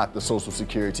is not the Social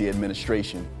Security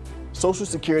Administration. Social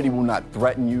Security will not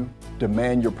threaten you,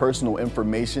 demand your personal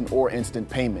information or instant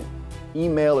payment,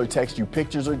 email or text you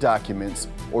pictures or documents,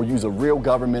 or use a real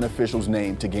government official's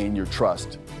name to gain your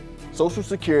trust. Social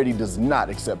Security does not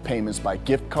accept payments by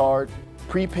gift card,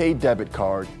 prepaid debit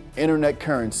card, internet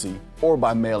currency, or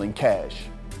by mailing cash.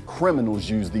 Criminals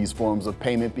use these forms of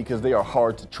payment because they are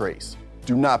hard to trace.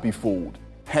 Do not be fooled.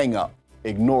 Hang up.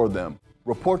 Ignore them.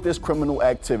 Report this criminal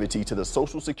activity to the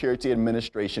Social Security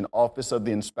Administration Office of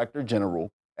the Inspector General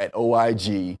at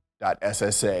oig.ssa.gov.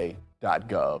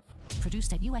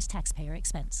 Produced at U.S. taxpayer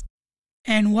expense.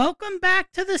 And welcome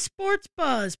back to the Sports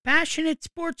Buzz. Passionate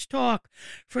sports talk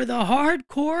for the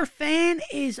hardcore fan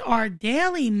is our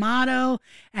daily motto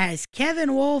as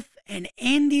Kevin Wolf and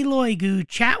Andy Loigu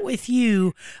chat with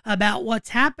you about what's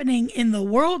happening in the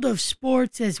world of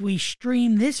sports as we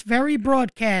stream this very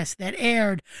broadcast that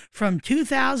aired from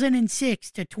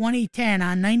 2006 to 2010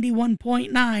 on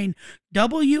 91.9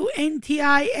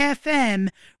 WNTI FM.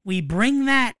 We bring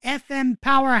that FM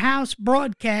powerhouse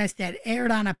broadcast that aired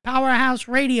on a powerhouse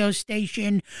radio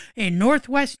station in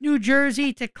Northwest New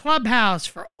Jersey to Clubhouse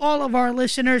for all of our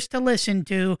listeners to listen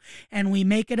to, and we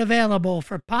make it available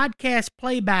for podcast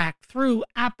playback through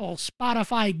Apple,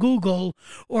 Spotify, Google,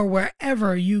 or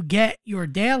wherever you get your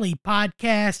daily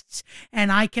podcasts.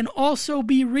 And I can also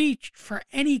be reached for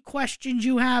any questions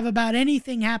you have about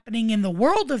anything happening in the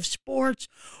world of sports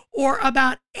or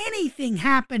about anything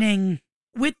happening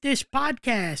with this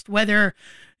podcast, whether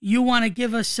you want to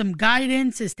give us some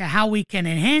guidance as to how we can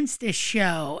enhance this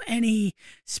show, any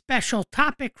special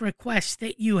topic requests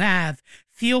that you have,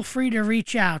 feel free to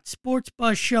reach out.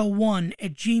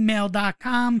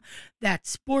 sportsbuzzshow1@gmail.com.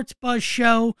 That's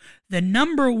sportsbuzzshow, the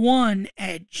number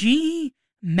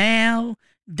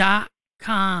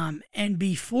 1@gmail.com. And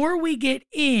before we get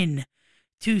in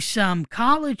to some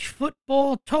college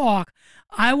football talk,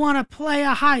 I want to play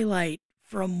a highlight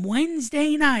from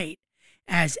Wednesday night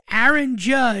as Aaron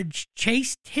Judge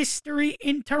chased history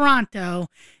in Toronto,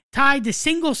 tied the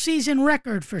single-season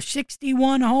record for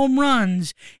 61 home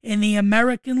runs in the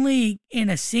American League in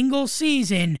a single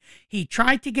season. He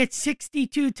tried to get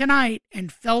 62 tonight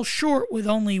and fell short with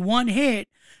only one hit.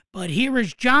 But here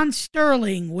is John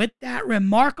Sterling with that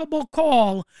remarkable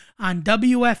call on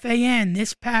WFAN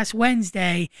this past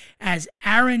Wednesday as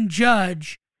Aaron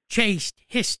Judge chased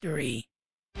history.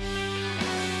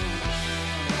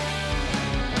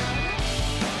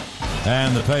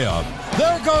 And the payoff.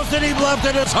 There goes the deep left,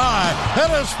 and it's high, it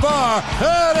is far,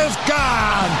 it is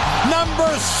gone. Number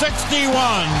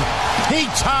 61. He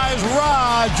ties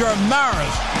Roger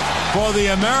Maris for the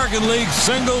American League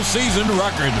single-season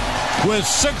record with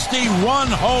 61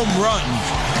 home runs.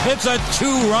 It's a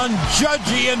two-run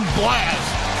Judgian blast.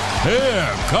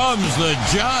 Here comes the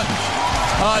Judge.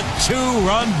 A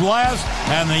two-run blast,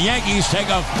 and the Yankees take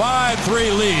a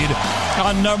 5-3 lead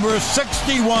on number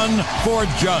 61 for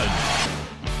Judge.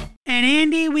 And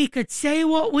Andy, we could say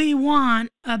what we want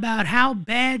about how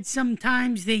bad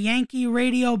sometimes the Yankee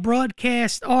radio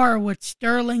broadcasts are with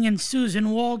Sterling and Susan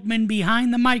Waldman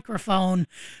behind the microphone.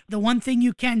 The one thing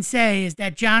you can say is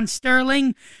that John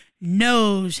Sterling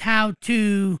knows how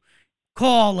to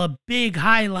call a big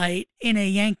highlight in a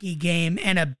Yankee game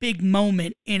and a big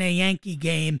moment in a Yankee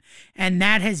game. And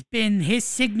that has been his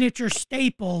signature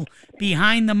staple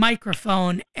behind the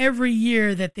microphone every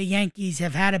year that the Yankees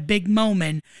have had a big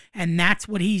moment. And that's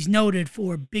what he's noted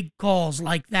for, big calls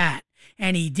like that.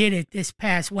 And he did it this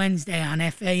past Wednesday on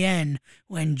FAN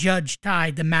when Judge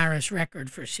tied the Maris record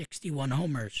for 61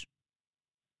 homers.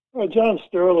 Well, John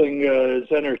Sterling is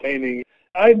entertaining.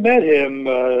 I met him,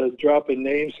 dropping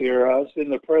names here. I was in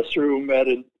the press room at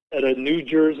a New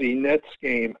Jersey Nets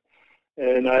game,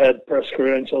 and I had press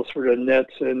credentials for the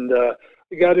Nets, and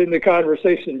we got into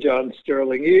conversation, John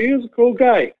Sterling. He's a cool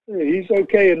guy. He's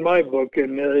okay in my book,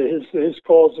 and his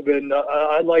calls have been,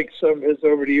 I like some of his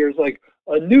over the years, like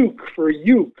a nuke for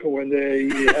Uke when they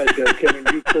had Kevin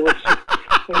Uke.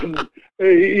 And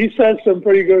he's had some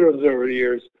pretty good ones over the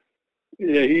years.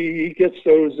 Yeah, he gets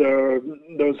those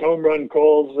home run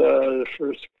calls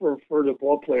for the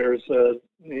ball players.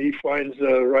 He finds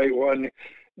the right one.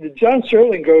 John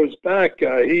Sterling goes back.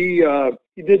 He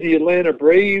did the Atlanta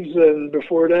Braves, and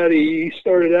before that, he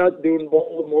started out doing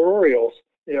Baltimore Orioles.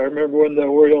 Yeah, I remember when the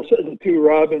Orioles had the two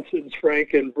Robinsons,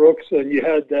 Frank and Brooks, and you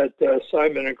had that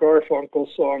Simon and Garfunkel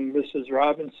song, Mrs.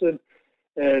 Robinson.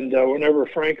 And whenever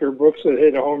Frank or Brooks would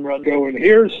hit a home run, going,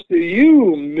 "Here's to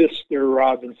you, Mr.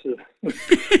 Robinson."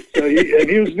 So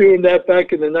he was doing that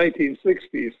back in the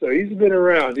 1960s. So he's been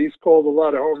around. He's called a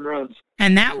lot of home runs.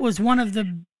 And that was one of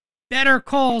the better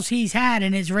calls he's had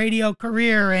in his radio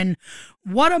career. And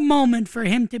what a moment for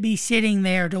him to be sitting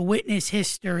there to witness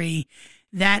history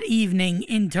that evening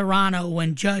in Toronto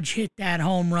when Judge hit that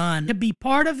home run. To be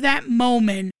part of that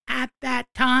moment at that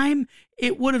time,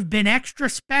 it would have been extra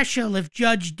special if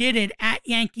Judge did it at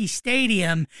Yankee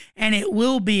Stadium, and it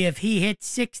will be if he hits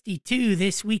 62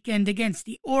 this weekend against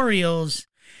the Orioles.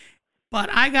 But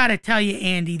I got to tell you,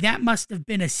 Andy, that must have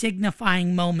been a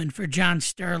signifying moment for John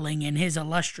Sterling in his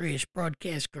illustrious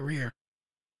broadcast career.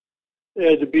 They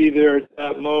had to be there at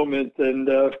that moment. And,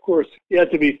 of course, you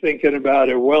have to be thinking about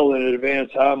it well in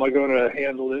advance. How am I going to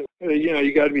handle it?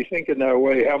 You got to be thinking that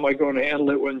way. How am I going to handle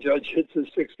it when Judge hits his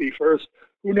 61st?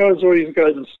 Who knows what he's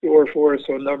got in store for us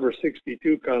when number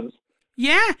 62 comes?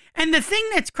 Yeah, and the thing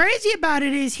that's crazy about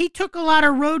it is he took a lot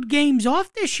of road games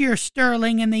off this year,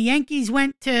 Sterling, and the Yankees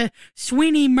went to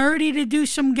Sweeney Murdy to do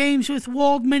some games with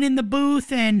Waldman in the booth,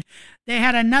 and they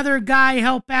had another guy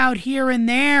help out here and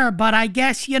there. But I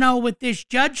guess, with this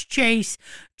Judge chase,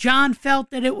 John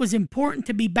felt that it was important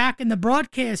to be back in the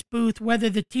broadcast booth, whether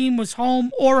the team was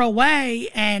home or away,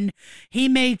 and he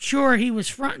made sure he was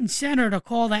front and center to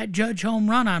call that Judge home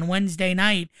run on Wednesday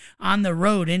night on the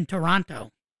road in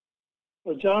Toronto.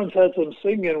 Well, John's had some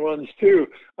singing ones, too.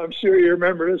 I'm sure you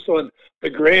remember this one, The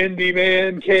Grandy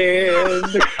Man Can.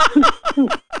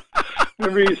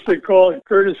 Remember he used to call it,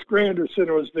 Curtis Granderson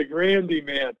was the Grandy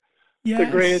Man. Yes. The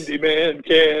Grandy Man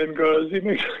Can goes.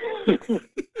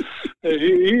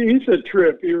 He's a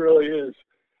trip. He really is.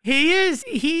 He is.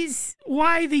 He's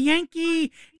why the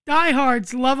Yankee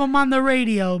diehards love him on the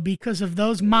radio, because of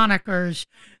those monikers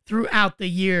throughout the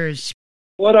years.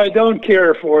 What I don't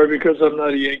care for, because I'm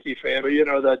not a Yankee fan, but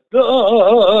that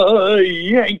the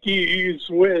Yankees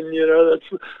win,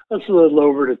 that's a little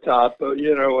over the top, but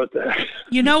what the heck.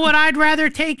 You know what I'd rather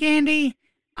take, Andy?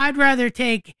 I'd rather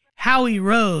take Howie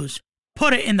Rose.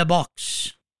 Put it in the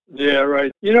books. Yeah,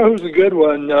 right. You know who's a good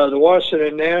one? The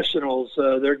Washington Nationals,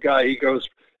 their guy, he goes,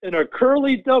 and a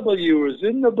curly W is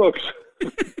in the books.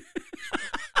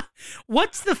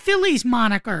 What's the Phillies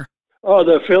moniker? Oh,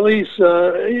 the Phillies, they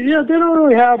don't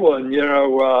really have one.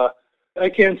 I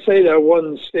can't say that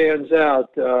one stands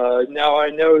out. Now, I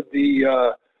know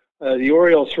the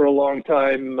Orioles for a long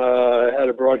time had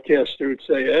a broadcaster who'd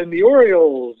say, and the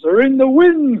Orioles are in the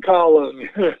win column.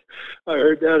 I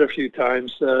heard that a few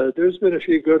times. There's been a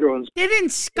few good ones. Didn't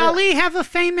Scully have a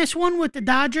famous one with the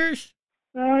Dodgers?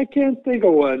 I can't think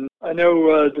of one. I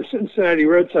know the Cincinnati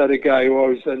Reds had a guy who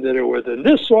always ended it with, and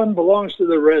this one belongs to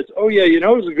the Reds. Oh, yeah, it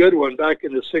was a good one back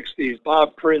in the 60s.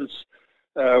 Bob Prince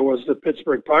was the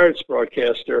Pittsburgh Pirates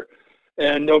broadcaster.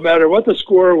 And no matter what the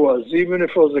score was, even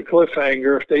if it was a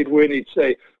cliffhanger, if they'd win, he'd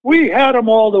say, "We had them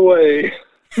all the way."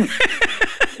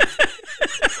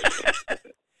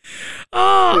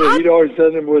 He'd always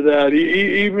send him with that.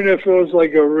 Even if it was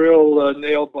like a real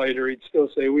nail biter, he'd still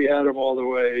say, "We had them all the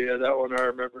way." Yeah, that one I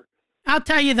remember. I'll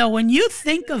tell you, though, when you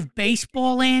think of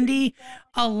baseball, Andy,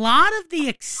 a lot of the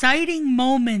exciting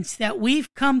moments that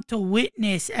we've come to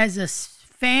witness as a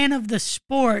fan of the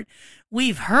sport,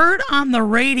 we've heard on the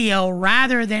radio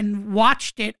rather than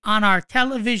watched it on our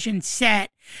television set.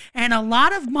 And a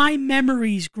lot of my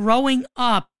memories growing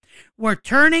up were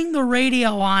turning the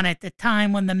radio on at the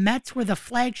time when the Mets were the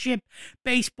flagship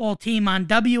baseball team on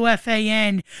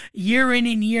WFAN year in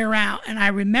and year out. And I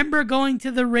remember going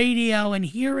to the radio and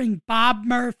hearing Bob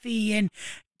Murphy and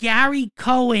Gary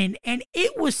Cohen, and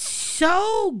it was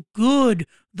so good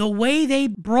the way they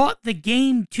brought the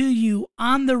game to you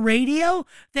on the radio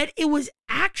that it was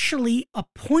actually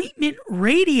appointment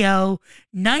radio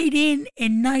night in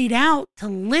and night out to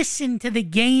listen to the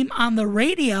game on the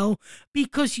radio,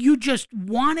 because you just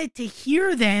wanted to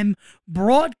hear them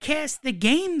broadcast the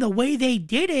game the way they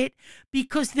did it,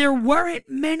 because there weren't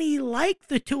many like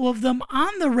the two of them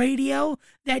on the radio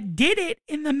that did it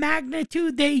in the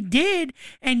magnitude they did,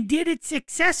 and did it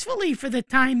successfully for the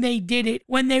time they did it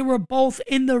when they were both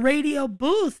in the radio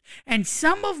booth. And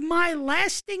some of my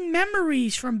lasting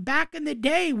memories from back in the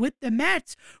day with the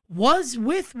Mets was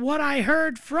with what I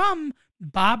heard from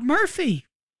Bob Murphy.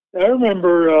 I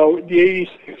remember the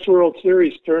 86 World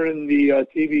Series, turning the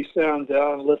TV sound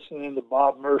down, listening to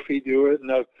Bob Murphy do it,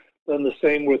 and I've done the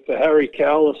same with the Harry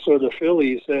Kalas or the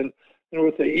Phillies. And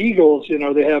with the Eagles,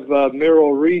 they have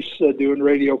Merrill Reese doing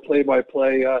radio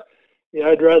play-by-play.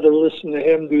 I'd rather listen to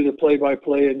him do the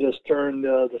play-by-play and just turn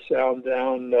the sound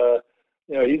down.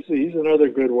 He's another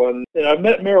good one. And I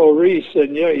met Merrill Reese,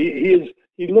 and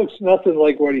he looks nothing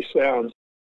like what he sounds.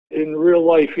 In real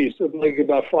life, he's like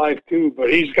about 5'2", but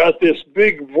he's got this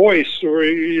big voice where,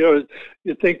 you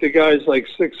think the guy's like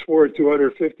 6'4",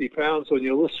 250 pounds when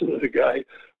you listen to the guy.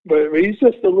 But he's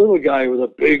just a little guy with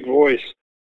a big voice.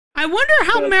 I wonder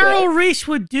how Merrill Reese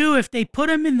would do if they put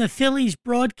him in the Phillies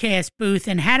broadcast booth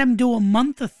and had him do a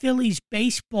month of Phillies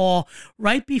baseball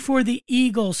right before the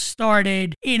Eagles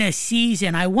started in a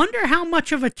season. I wonder how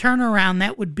much of a turnaround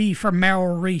that would be for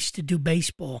Merrill Reese to do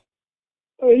baseball.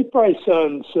 He probably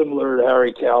sounds similar to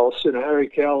Harry Kalas. Harry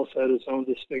Kalas had his own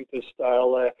distinctive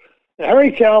style.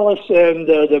 Harry Kalas and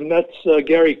the Mets'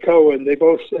 Gary Cohen, they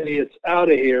both say it's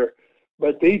out of here,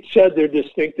 but they each had their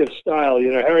distinctive style.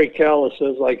 Harry Kalas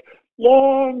says, like,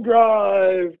 long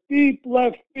drive, deep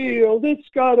left field. It's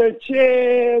got a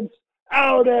chance.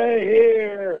 Out of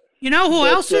here. You know who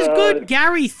else is good?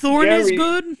 Gary Thorne is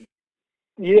good.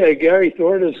 Yeah, Gary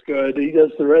Thorne is good. He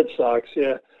does the Red Sox,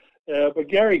 yeah. But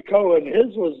Gary Cohen,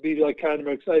 his was be like kind of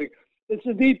exciting. It's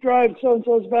a deep drive,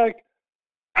 so-and-so's back.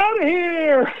 Out of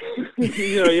here!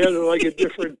 You know, he had like a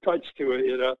different touch to it,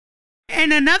 you know.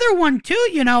 And another one, too,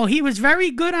 you know, he was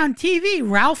very good on TV.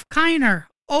 Ralph Kiner,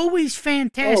 always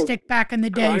fantastic back in the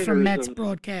day from Mets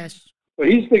broadcasts. Well,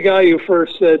 he's the guy who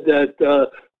first said that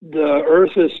the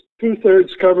Earth is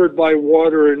 2/3 covered by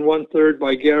water and 1/3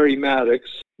 by Gary Maddox.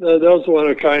 That was one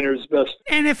of Kiner's best.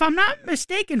 And if I'm not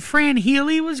mistaken, Fran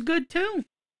Healy was good, too.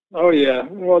 Oh, yeah.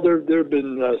 Well, there have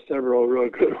been several real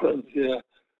good ones, yeah.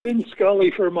 Vin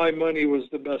Scully, for my money, was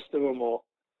the best of them all.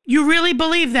 You really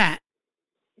believe that?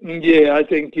 Yeah, I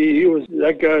think he was.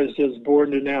 That guy was just born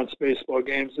to announce baseball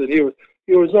games, and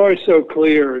he was always so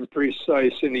clear and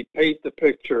precise, and he paint the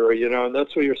picture, you know, and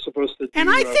that's what you're supposed to do. And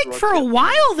I think for a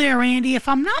while there, Andy, if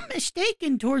I'm not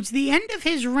mistaken, towards the end of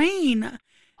his reign,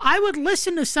 I would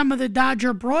listen to some of the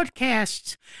Dodger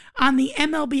broadcasts on the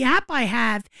MLB app I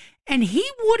have, and he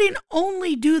wouldn't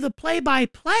only do the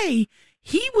play-by-play,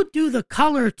 he would do the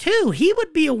color, too. He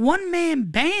would be a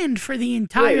one-man band for the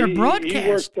entire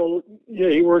broadcast.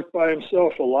 He worked by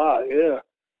himself a lot, yeah.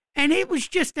 And it was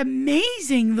just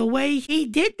amazing the way he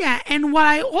did that. And what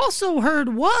I also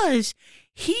heard was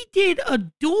he did a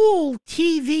dual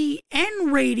TV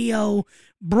and radio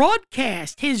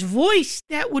broadcast. His voice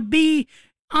that would be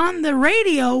on the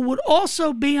radio would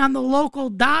also be on the local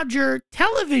Dodger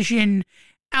television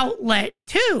outlet,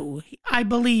 too, I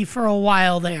believe, for a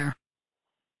while there.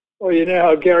 Well, you know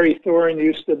how Gary Thorne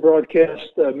used to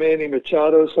broadcast Manny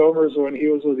Machado's homers when he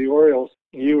was with the Orioles?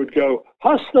 You would go,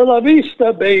 "Hasta la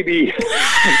vista, baby."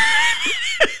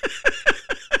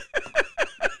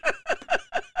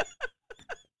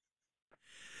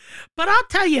 But I'll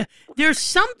tell you, there's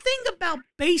something about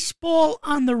baseball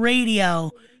on the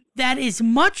radio that is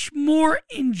much more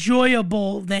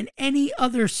enjoyable than any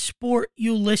other sport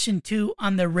you listen to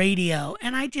on the radio.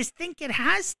 And I just think it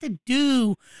has to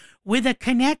do with a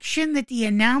connection that the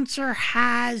announcer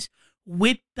has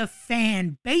with the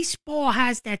fan. Baseball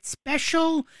has that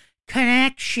special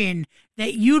connection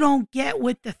that you don't get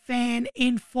with the fan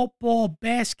in football,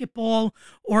 basketball,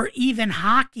 or even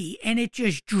hockey. And it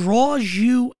just draws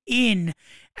you in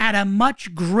at a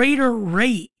much greater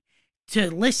rate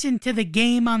to listen to the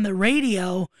game on the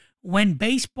radio when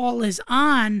baseball is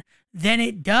on than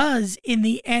it does in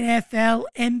the NFL,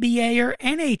 NBA, or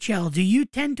NHL. Do you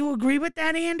tend to agree with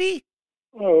that, Andy?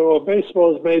 Oh, well,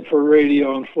 baseball is made for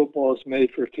radio and football is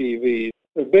made for TV.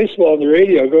 But baseball on the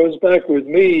radio goes back with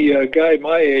me, a guy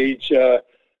my age,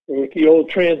 with the old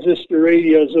transistor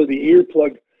radios or the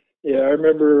earplug. Yeah, I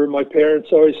remember my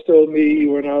parents always told me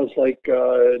when I was like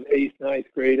in 8th,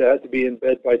 9th grade, I had to be in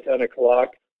bed by 10 o'clock.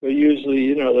 But usually,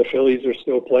 you know, the Phillies are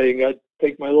still playing. I'd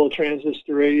take my little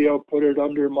transistor radio, put it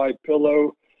under my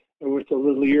pillow with a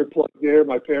little earplug there.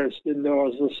 My parents didn't know I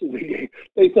was listening to the game.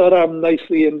 They thought I'm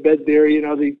nicely in bed there. You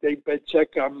know, they bed check.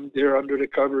 I'm there under the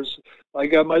covers. I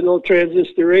got my little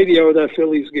transistor radio with that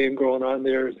Phillies game going on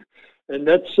there. And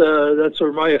that's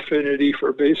where my affinity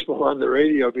for baseball on the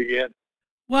radio began.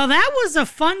 Well, that was a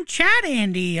fun chat,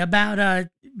 Andy, about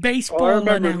baseball. I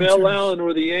remember announcers. Mel Allen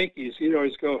with the Yankees. He'd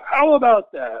always go, "How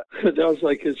about that?" That was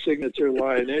like his signature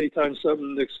line. Anytime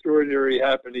something extraordinary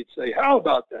happened, he'd say, "How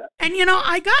about that?" And, you know,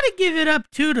 I got to give it up,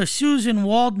 too, to Susan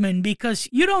Waldman, because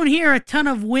you don't hear a ton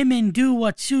of women do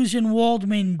what Susan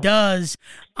Waldman does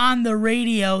on the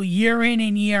radio year in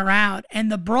and year out.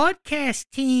 And the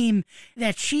broadcast team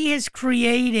that she has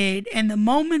created and the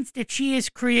moments that she has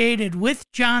created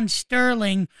with John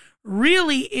Sterling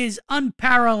really is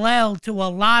unparalleled to a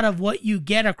lot of what you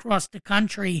get across the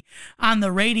country on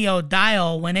the radio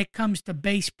dial when it comes to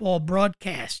baseball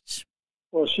broadcasts.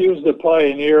 Well, she was the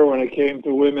pioneer when it came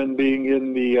to women being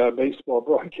in the baseball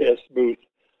broadcast booth.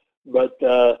 But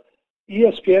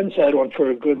ESPN's had one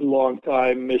for a good long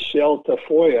time, Michelle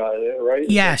Tafoya, right?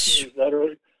 Yes. Is that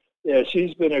right? Yeah,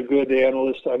 she's been a good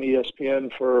analyst on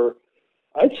ESPN for,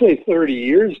 I'd say, 30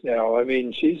 years now. I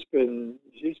mean, she's been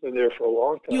there for a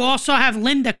long time. You also have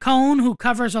Linda Cohn, who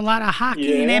covers a lot of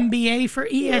hockey and NBA for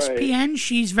ESPN. Right.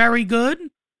 She's very good.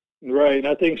 Right, and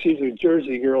I think she's a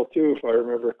Jersey girl, too, if I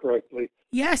remember correctly.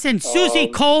 Yes, and Susie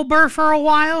Kolber for a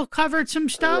while covered some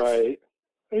stuff. Right.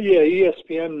 Yeah,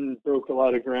 ESPN broke a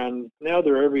lot of ground. Now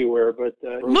they're everywhere, but...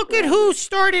 Look at who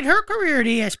started her career at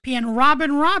ESPN,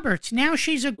 Robin Roberts. Now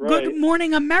she's a Good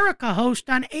Morning America host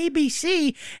on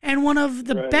ABC and one of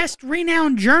the best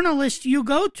renowned journalists you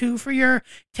go to for your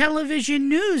television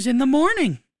news in the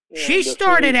morning. She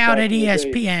started out at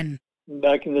ESPN.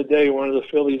 Back in the day, one of the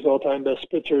Phillies' all-time best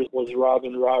pitchers was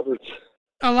Robin Roberts.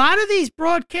 A lot of these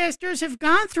broadcasters have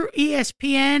gone through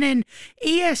ESPN, and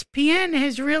ESPN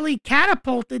has really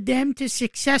catapulted them to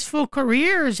successful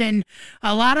careers, and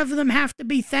a lot of them have to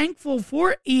be thankful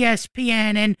for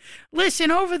ESPN. And listen,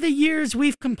 over the years,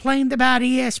 we've complained about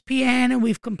ESPN, and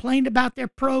we've complained about their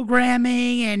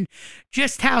programming and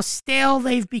just how stale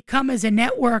they've become as a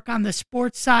network on the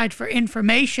sports side for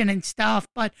information and stuff.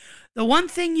 But the one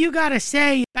thing you got to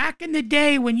say, back in the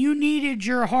day when you needed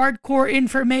your hardcore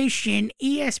information,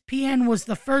 ESPN was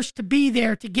the first to be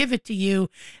there to give it to you,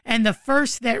 and the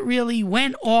first that really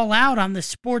went all out on the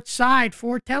sports side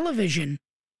for television.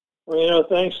 Well,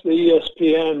 thanks to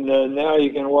ESPN, now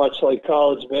you can watch like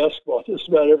college basketball just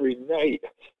about every night.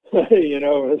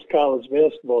 It's college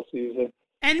basketball season.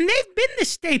 And they've been the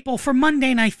staple for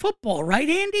Monday Night Football, right,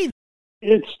 Andy?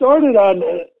 It started on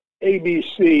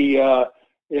ABC.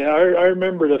 I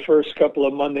remember the first couple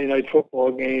of Monday Night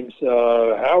Football games.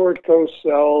 Howard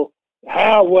Cosell,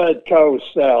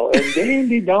 and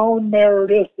Dandy Don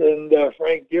Meredith, and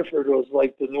Frank Gifford was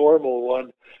like the normal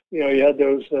one. You had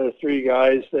those three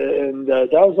guys, and that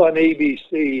was on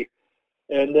ABC.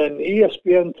 And then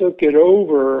ESPN took it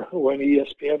over when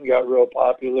ESPN got real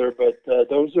popular. But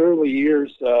those early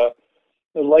years,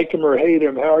 like him or hate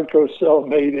him, Howard Cosell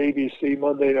made ABC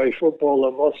Monday Night Football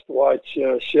a must-watch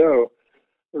show,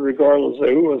 regardless of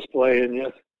who was playing.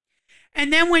 Yeah.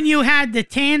 And then when you had the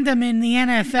tandem in the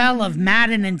NFL of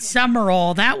Madden and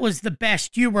Summerall, that was the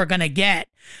best you were going to get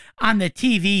on the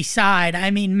TV side. I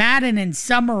mean, Madden and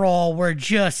Summerall were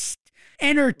just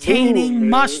entertaining,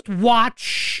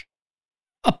 must-watch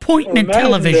appointment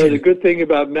television. The good thing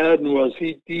about Madden was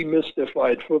he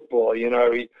demystified football.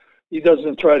 He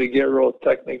doesn't try to get real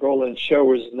technical and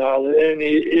show his knowledge. And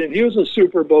he was a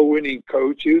Super Bowl winning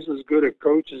coach. He was as good a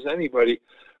coach as anybody.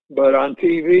 But on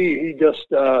TV, he just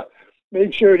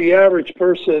made sure the average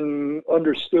person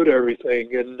understood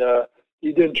everything. And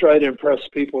he didn't try to impress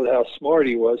people with how smart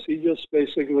he was. He just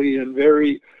basically, in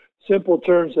very simple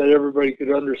terms that everybody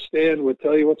could understand, would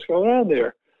tell you what's going on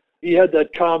there. He had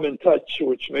that common touch,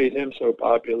 which made him so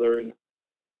popular. And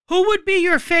who would be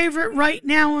your favorite right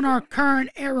now in our current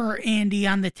era, Andy,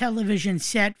 on the television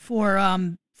set for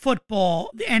football,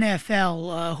 the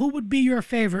NFL? Who would be your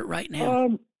favorite right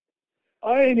now?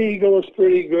 Ian Eagle is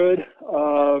pretty good.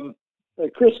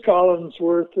 Chris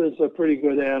Collinsworth is a pretty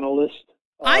good analyst.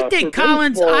 I think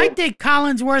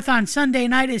Collinsworth on Sunday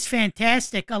night is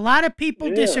fantastic. A lot of people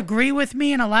disagree with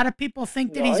me, and a lot of people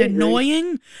think that he's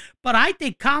annoying, but I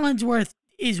think Collinsworth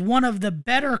is one of the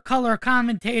better color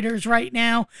commentators right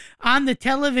now on the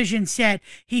television set.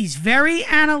 He's very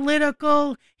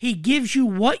analytical. He gives you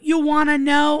what you want to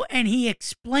know, and he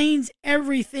explains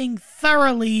everything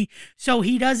thoroughly so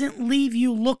he doesn't leave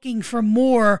you looking for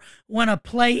more when a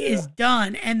play is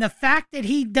done. And the fact that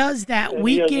he does that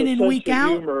week in and week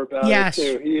out, yes,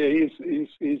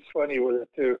 he's funny with it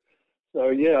too. So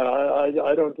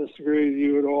I don't disagree with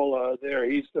you at all there.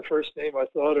 He's the first name I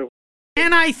thought of.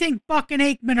 And I think Buck and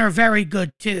Aikman are very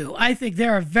good, too. I think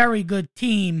they're a very good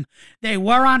team. They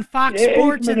were on Fox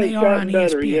Sports, and they are on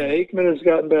ESPN. Yeah, Aikman has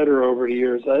gotten better over the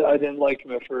years. I didn't like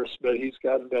him at first, but he's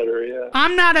gotten better, yeah.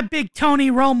 I'm not a big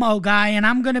Tony Romo guy, and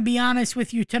I'm going to be honest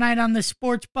with you tonight on the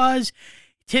Sports Buzz.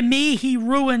 To me, he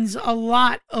ruins a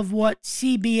lot of what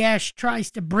CBS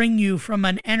tries to bring you from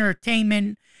an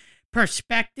entertainment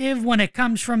perspective when it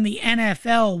comes from the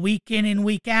NFL week in and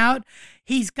week out.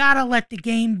 He's got to let the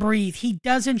game breathe. He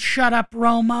doesn't shut up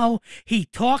Romo. He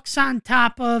talks on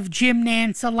top of Jim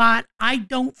Nantz a lot. I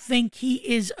don't think he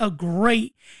is a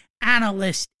great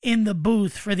analyst in the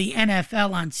booth for the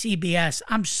NFL on CBS.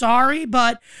 I'm sorry,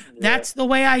 but that's the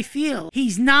way I feel.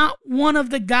 He's not one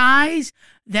of the guys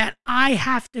that I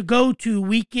have to go to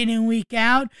week in and week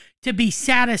out to be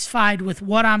satisfied with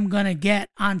what I'm going to get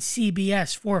on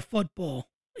CBS for football.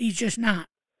 He's just not.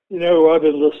 I've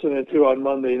been listening to on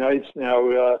Monday nights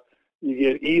now, you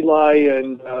get Eli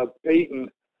and Peyton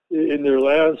in their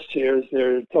lounge chairs.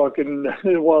 They're talking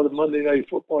while the Monday Night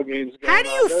Football game's going on. How do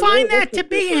you find that to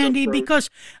be, Andy? Because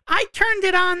I turned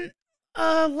it on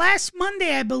last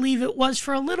Monday, I believe it was,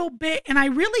 for a little bit, and I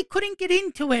really couldn't get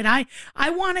into it. I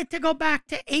wanted to go back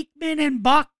to Aikman and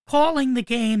Buck calling the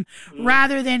game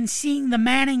rather than seeing the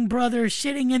Manning brothers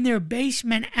sitting in their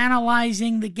basement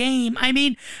analyzing the game. I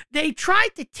mean, they tried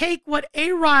to take what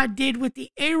A-Rod did with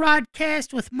the A-Rod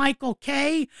cast with Michael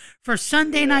Kay for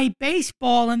Sunday Night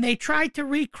Baseball, and they tried to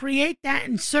recreate that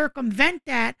and circumvent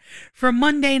that for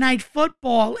Monday Night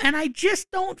Football. And I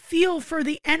just don't feel for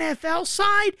the NFL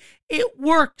side it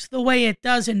works the way it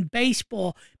does in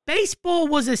baseball. baseball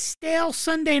was a stale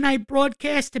Sunday night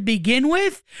broadcast to begin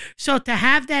with, so to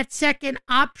have that second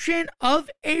option of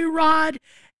A-Rod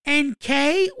and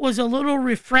K was a little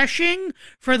refreshing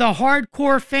for the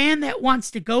hardcore fan that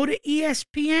wants to go to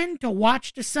ESPN to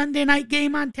watch the Sunday night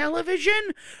game on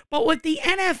television. But with the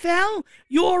NFL,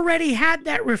 you already had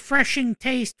that refreshing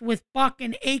taste with Buck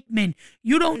and Aikman.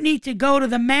 You don't need to go to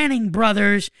the Manning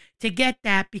brothers to get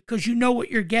that because you know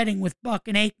what you're getting with Buck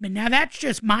and Aikman. Now, that's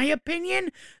just my opinion.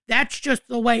 That's just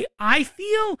the way I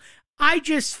feel. I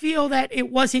just feel that it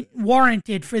wasn't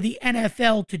warranted for the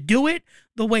NFL to do it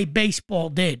the way baseball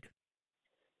did.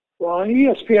 Well, on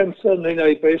ESPN Sunday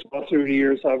Night Baseball through the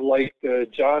years, I've liked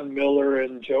John Miller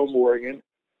and Joe Morgan.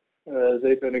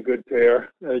 They've been a good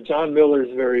pair. John Miller's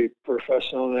a very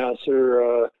professional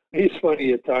announcer. He's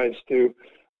funny at times, too.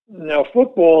 Now,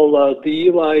 football, the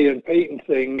Eli and Peyton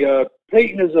thing,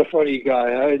 Peyton is a funny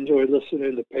guy. I enjoy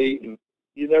listening to Peyton.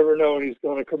 You never know when he's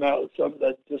going to come out with something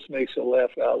that just makes you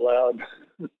laugh out loud.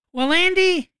 Well,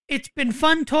 Andy, it's been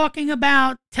fun talking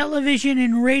about television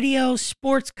and radio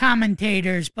sports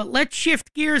commentators, but let's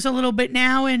shift gears a little bit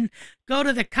now and go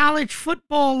to the college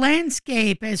football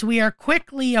landscape as we are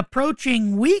quickly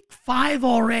approaching week 5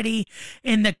 already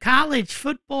in the college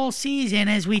football season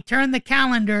as we turn the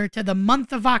calendar to the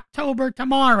month of October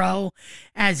tomorrow,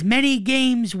 as many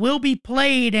games will be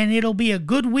played, and it'll be a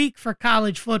good week for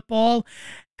college football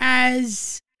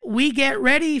as we get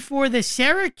ready for the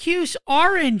Syracuse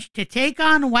Orange to take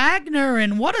on Wagner.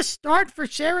 And what a start for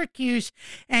Syracuse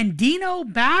and Dino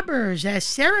Babbers, as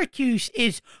Syracuse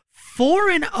is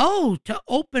 4-0 to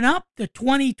open up the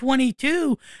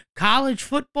 2022 college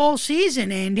football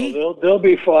season, Andy. Well, they'll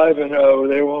be 5-0.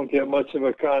 They won't get much of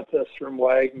a contest from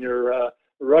Wagner.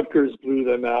 Rutgers blew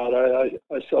them out. I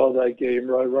saw that game.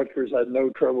 Rutgers had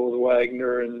no trouble with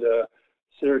Wagner, and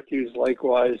Syracuse,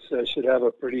 likewise, should have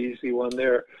a pretty easy one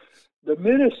there. The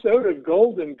Minnesota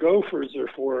Golden Gophers are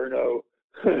 4-0.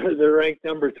 They're ranked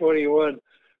number 21.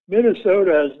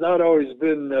 Minnesota has not always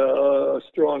been a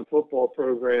strong football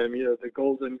program. You know, the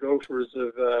Golden Gophers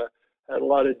have had a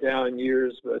lot of down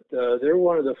years, but they're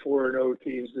one of the 4-0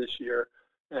 teams this year.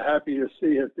 I'm happy to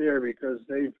see it there because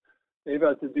they've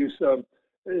had to do some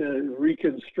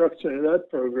reconstruction of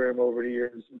that program over the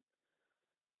years.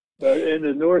 And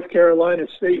the North Carolina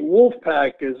State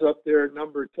Wolfpack is up there at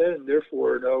number 10. They're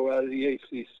 4-0 out of the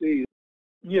ACC.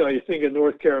 You know, you think of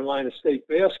North Carolina State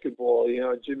basketball, you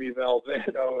know, Jimmy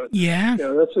Valvano. Yeah. You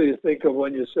know, that's what you think of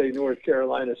when you say North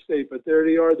Carolina State. But there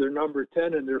they are. They're number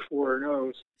 10, and they're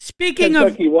 4-0. Speaking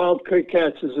Kentucky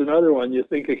Wildcats is another one. You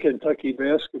think of Kentucky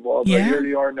basketball, but here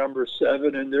they are, number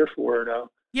 7, and they're 4-0.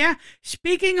 Yeah,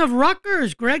 speaking of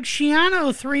Rutgers, Greg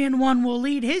Schiano, 3-1, will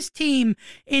lead his team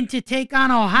in to take on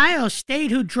Ohio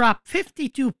State, who dropped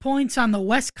 52 points on the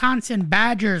Wisconsin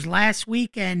Badgers last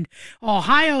weekend.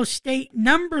 Ohio State,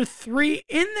 number 3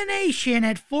 in the nation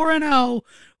at 4-0,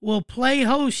 will play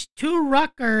host to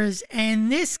Rutgers,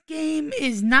 and this game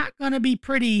is not going to be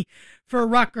pretty for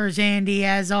Rutgers, Andy,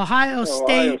 as Ohio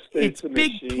State, it's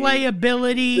big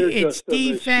playability, it's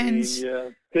defense.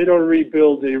 Yeah. They don't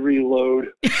rebuild, they reload.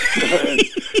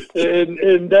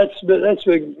 and that's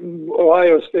been,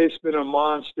 Ohio State's been a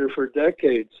monster for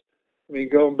decades. I mean,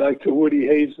 going back to Woody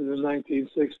Hayes in the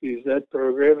 1960s, that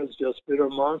program has just been a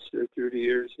monster through the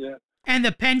years, yeah. And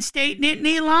the Penn State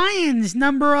Nittany Lions,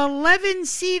 number 11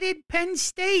 seeded Penn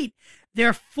State.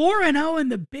 They're 4-0 in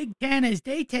the Big Ten as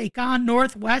they take on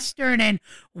Northwestern. And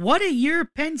what a year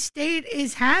Penn State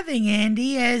is having,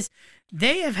 Andy, as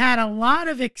they have had a lot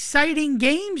of exciting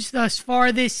games thus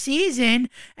far this season,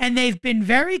 and they've been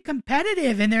very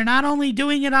competitive. And they're not only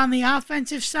doing it on the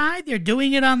offensive side, they're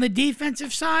doing it on the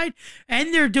defensive side,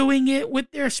 and they're doing it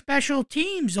with their special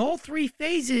teams. All 3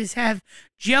 phases have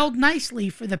gelled nicely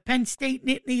for the Penn State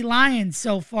Nittany Lions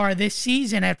so far this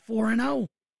season at 4-0.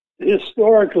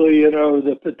 Historically, you know,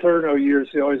 the Paterno years,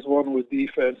 they always won with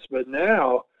defense, but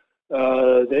now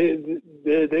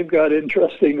they've got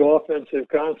interesting offensive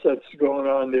concepts going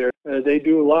on there. They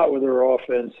do a lot with their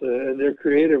offense, and they're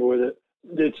creative with it.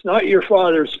 It's not your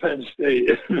father's Penn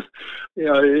State. You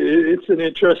know, it's an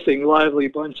interesting, lively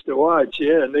bunch to watch,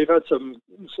 yeah, and they've had some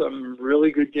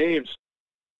really good games.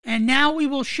 And now we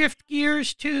will shift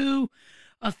gears to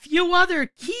a few other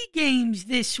key games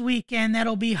this weekend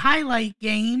that'll be highlight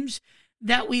games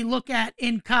that we look at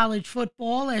in college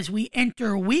football as we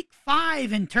enter week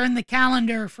 5 and turn the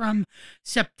calendar from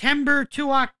September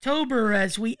to October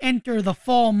as we enter the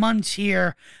fall months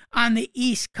here on the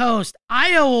East Coast.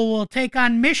 Iowa will take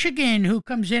on Michigan, who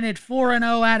comes in at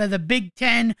 4-0 out of the Big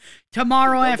Ten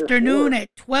tomorrow afternoon at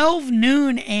 12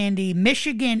 noon, Andy.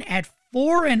 Michigan at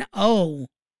 4-0.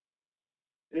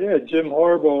 Yeah, Jim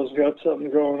Harbaugh's got something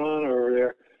going on over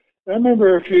there. I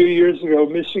remember a few years ago,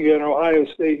 Michigan, Ohio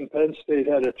State, and Penn State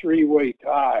had a three-way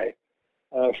tie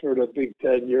for the Big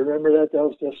Ten. You remember that? That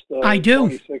was just I do.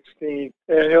 2016.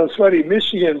 And it was funny,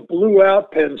 Michigan blew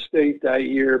out Penn State that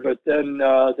year, but then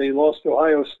they lost to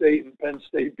Ohio State, and Penn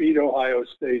State beat Ohio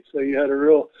State. So you had a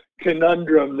real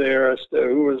conundrum there as to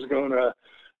who was going to,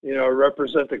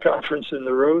 represent the conference in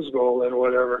the Rose Bowl and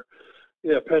whatever.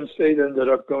 Yeah, Penn State ended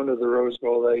up going to the Rose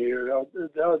Bowl that year.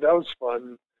 That was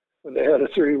fun when they had a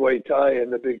three-way tie in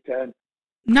the Big Ten.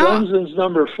 No. Clemson's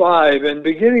number 5. And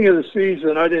beginning of the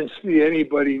season, I didn't see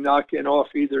anybody knocking off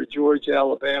either Georgia,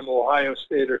 Alabama, Ohio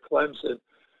State, or Clemson.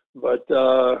 But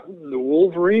the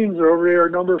Wolverines are over there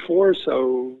at number 4,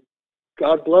 so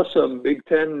God bless them. Big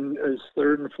Ten is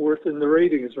 3rd and 4th in the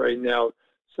ratings right now.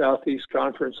 Southeast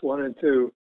Conference 1 and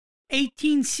 2.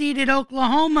 18-seeded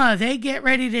Oklahoma, they get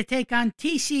ready to take on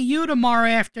TCU tomorrow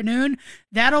afternoon.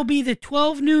 That'll be the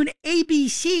 12 noon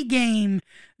ABC game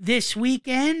this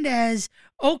weekend as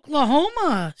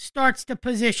Oklahoma starts to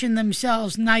position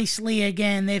themselves nicely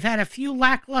again. They've had a few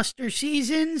lackluster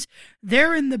seasons.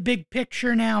 They're in the big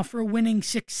picture now for winning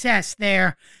success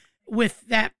there with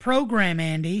that program,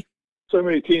 Andy. So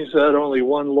many teams had only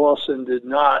one loss and did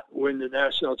not win the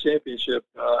national championship.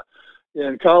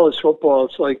 In college football,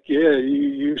 it's like,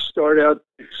 you start out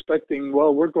expecting,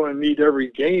 well, we're going to need every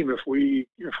game if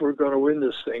we're going to win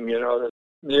this thing.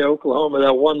 Oklahoma,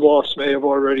 that one loss may have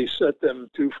already set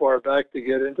them too far back to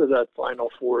get into that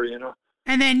Final Four.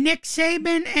 And then Nick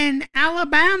Saban and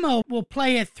Alabama will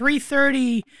play at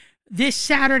 3:30 this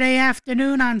Saturday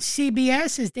afternoon on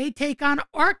CBS as they take on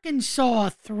Arkansas,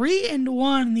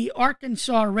 3-1, the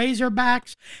Arkansas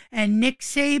Razorbacks. And Nick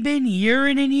Saban, year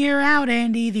in and year out,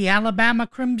 Andy, the Alabama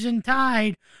Crimson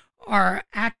Tide are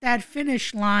at that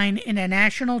finish line in a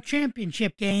national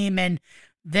championship game, and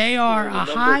they are a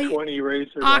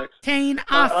high-octane offense.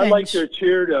 I like their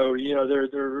cheer, though.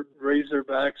 They're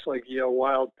Razorbacks like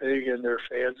Wild Pig, and their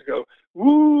fans go,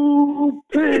 "Woo,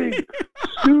 Pig,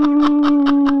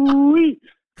 sweet."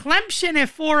 Clemson at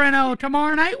 4-0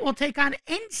 tomorrow night will take on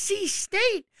NC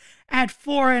State at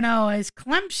 4-0 as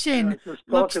Clemson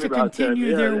looks to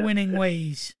continue their winning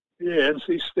ways. Yeah,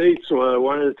 NC State's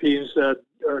one of the teams that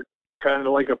are kind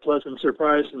of like a pleasant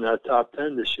surprise in that top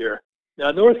 10 this year. Now,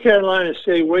 North Carolina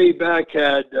State way back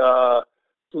had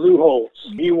Lou Holtz.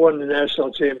 He won the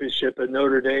national championship at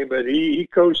Notre Dame, but he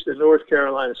coached at North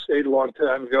Carolina State a long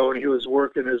time ago, and he was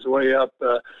working his way up.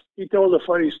 He told a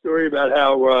funny story about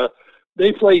how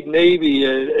they played Navy,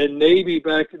 and Navy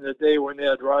back in the day when they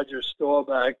had Roger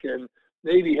Staubach, and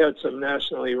Navy had some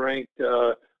nationally ranked.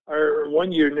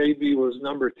 One year Navy was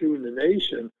number 2 in the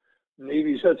nation.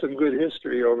 Navy's had some good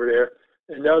history over there.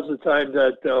 And that was the time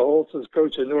that Holtz was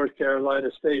coach at North Carolina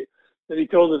State. And he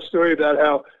told a story about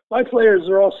how my players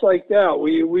are all psyched out.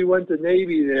 We went to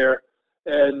Navy there,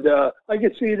 and I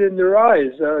could see it in their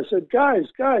eyes. I said,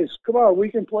 guys, come on, we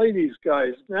can play these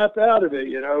guys. Snap out of it,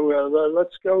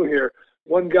 let's go here.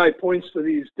 One guy points to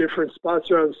these different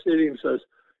spots around the city and says,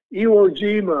 Iwo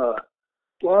Jima,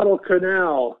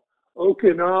 Guadalcanal,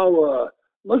 Okinawa.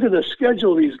 Look at the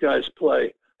schedule these guys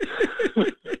play.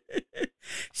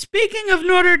 Speaking of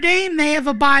Notre Dame, they have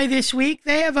a bye this week.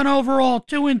 They have an overall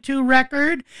 2-2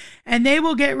 record, and they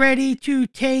will get ready to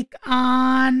take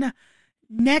on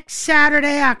next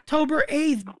Saturday, October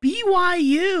 8th,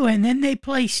 BYU, and then they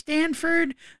play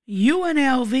Stanford,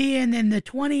 UNLV, and then the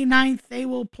 29th they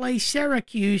will play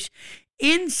Syracuse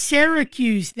in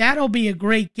Syracuse. That'll be a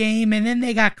great game. And then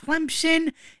they got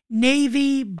Clemson,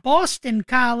 Navy, Boston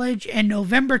College, and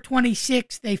November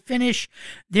 26th, they finish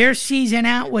their season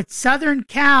out with Southern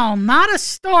Cal. Not a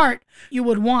start you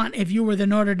would want if you were the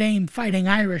Notre Dame Fighting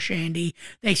Irish, Andy.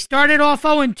 They started off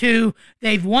 0-2.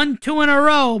 They've won 2 in a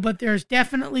row, but there's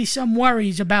definitely some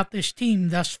worries about this team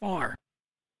thus far.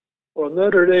 Well,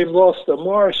 Notre Dame lost to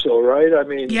Marshall, right? I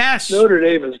mean, yes. Notre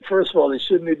Dame is, first of all, they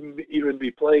shouldn't even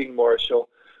be playing Marshall.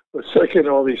 But second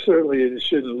of all, they certainly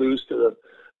shouldn't lose to them.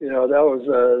 That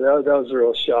was a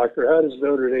real shocker. How does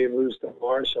Notre Dame lose to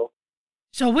Marshall?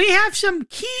 So we have some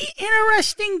key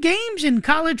interesting games in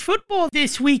college football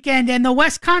this weekend, and the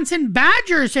Wisconsin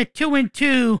Badgers at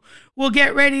 2-2 will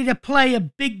get ready to play a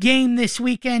big game this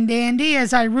weekend, Andy,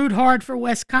 as I root hard for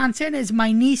Wisconsin, as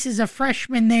my niece is a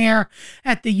freshman there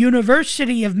at the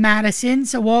University of Madison.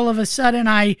 So all of a sudden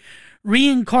I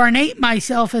reincarnate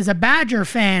myself as a Badger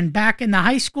fan. Back in the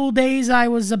high school days, I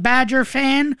was a Badger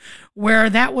fan, where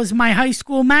that was my high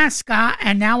school mascot,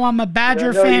 and now I'm a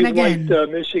Badger fan again.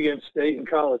 Liked, Michigan State in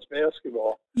college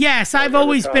basketball. Yes, I've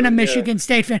always been a Michigan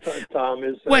State fan. Tom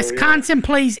is. Wisconsin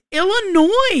plays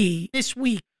Illinois this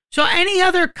week. So any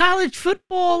other college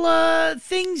football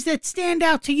things that stand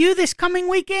out to you this coming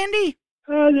week, Andy?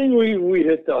 I think we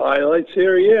hit the highlights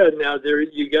here. Yeah, now there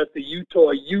you got the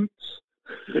Utah Utes,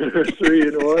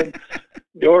 3-1.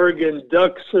 The Oregon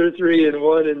Ducks are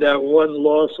 3-1, and that one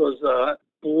loss was a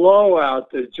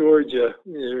blowout to Georgia.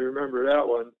 You remember that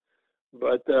one?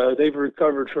 But they've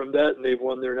recovered from that, and they've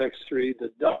won their next three.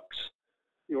 The Ducks,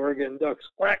 the Oregon Ducks,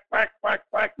 quack, quack, quack,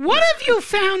 quack. What have you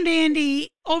found,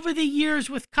 Andy, over the years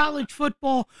with college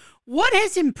football? What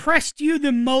has impressed you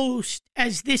the most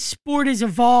as this sport has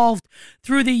evolved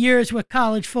through the years with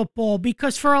college football?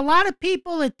 Because for a lot of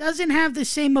people, it doesn't have the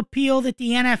same appeal that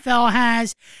the NFL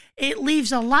has. It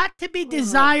leaves a lot to be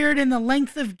desired in the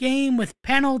length of game with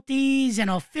penalties and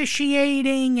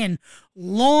officiating and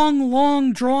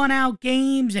long, drawn-out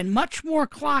games and much more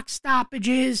clock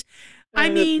stoppages.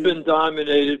 It's been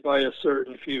dominated by a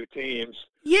certain few teams.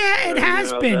 Yeah, it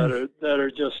has been. That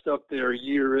are just up there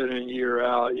year in and year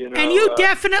out. And you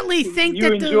definitely think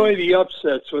you enjoy the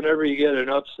upsets. Whenever you get an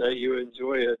upset, you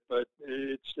enjoy it. But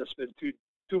it's just been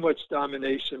too much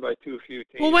domination by too few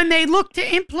teams. Well, when they look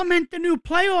to implement the new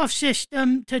playoff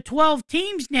system to 12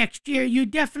 teams next year, you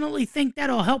definitely think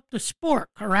that'll help the sport,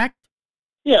 correct?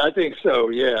 Yeah, I think so,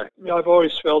 yeah. I've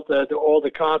always felt that all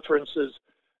the conferences,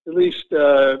 at least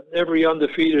every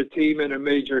undefeated team in a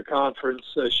major conference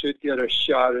should get a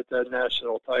shot at that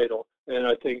national title. And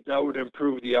I think that would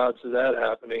improve the odds of that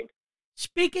happening.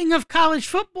 Speaking of college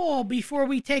football, before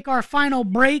we take our final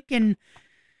break and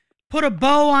put a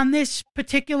bow on this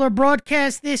particular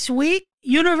broadcast this week,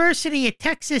 University of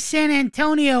Texas San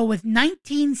Antonio, with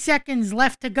 19 seconds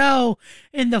left to go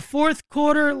in the fourth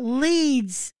quarter,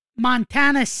 leads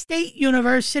Montana State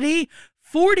University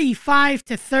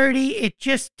 45-30. It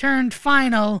just turned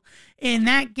final in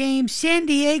that game. San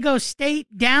Diego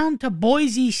State down to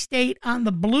Boise State on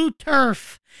the blue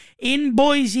turf in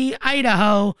Boise,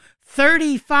 Idaho,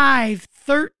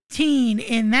 35-13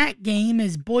 in that game,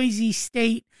 as Boise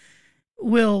State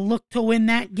will look to win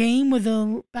that game with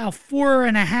about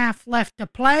 4.5 left to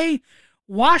play.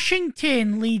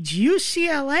 Washington leads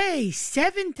UCLA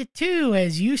 7-2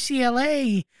 as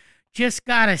UCLA just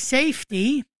got a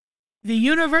safety. The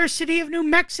University of New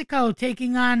Mexico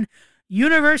taking on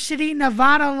University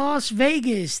Nevada, Las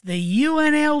Vegas, the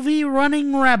UNLV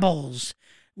Running Rebels.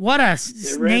 What a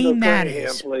name that is. Randall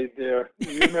Cunningham played there.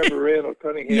 You remember Randall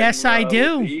Cunningham? Yes, I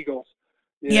do. With the Eagles.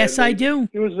 Yeah, yes, I do.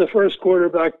 He was the first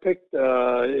quarterback picked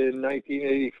in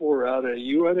 1984 out of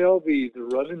UNLV, the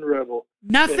Running Rebel.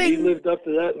 Nothing. And he lived up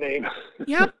to that name.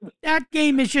 Yep, that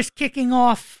game is just kicking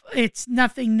off. It's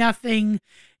 0-0.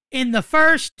 In the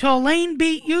first, Tulane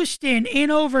beat Houston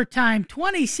in overtime,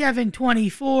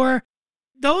 27-24.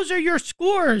 Those are your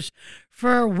scores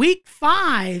for Week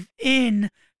 5 in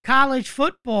college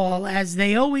football, as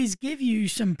they always give you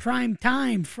some prime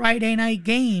time Friday night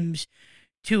games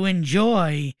to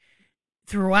enjoy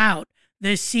throughout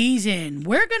the season.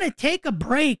 We're going to take a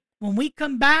break. When we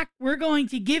come back, we're going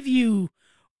to give you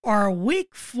our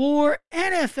Week 4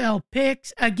 NFL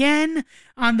picks. Again,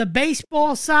 on the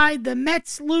baseball side, the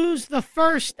Mets lose the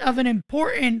first of an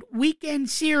important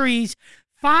weekend series,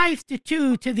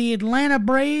 5-2 to the Atlanta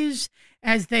Braves,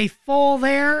 as they fall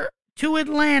there to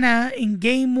Atlanta in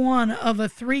Game 1 of a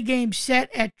 3-game set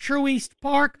at Truist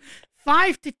Park.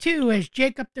 5-2 as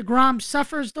Jacob deGrom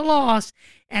suffers the loss,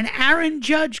 and Aaron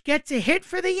Judge gets a hit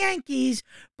for the Yankees,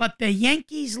 but the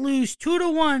Yankees lose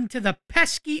 2-1 to the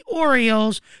pesky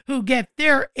Orioles, who get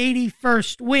their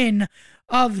 81st win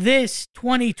of this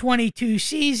 2022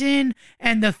 season,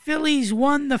 and the Phillies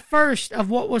won the first of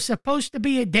what was supposed to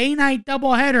be a day-night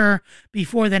doubleheader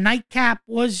before the nightcap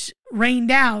was rained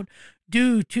out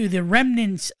due to the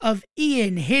remnants of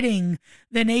Ian hitting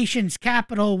the nation's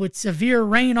capital with severe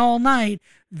rain all night.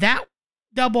 That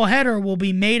doubleheader will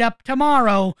be made up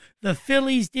tomorrow. The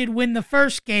Phillies did win the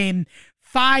first game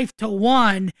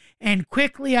 5-1. And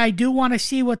quickly, I do want to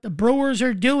see what the Brewers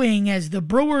are doing, as the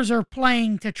Brewers are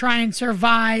playing to try and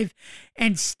survive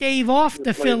and stave off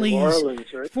the Phillies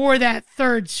Marlins, right? for that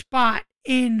third spot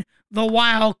in the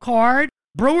wild card.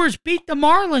 Brewers beat the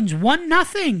Marlins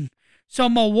 1-0. So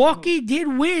Milwaukee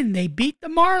did win. They beat the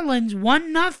Marlins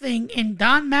 1-0 in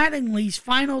Don Mattingly's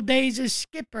final days as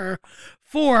skipper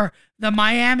for the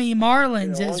Miami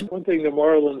Marlins. One thing the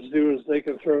Marlins do is they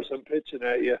can throw some pitching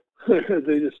at you.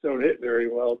 They just don't hit very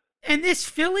well. And this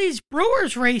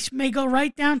Phillies-Brewers race may go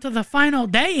right down to the final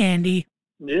day, Andy.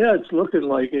 Yeah, it's looking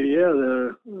like it.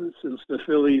 Yeah, since the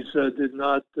Phillies did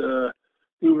not do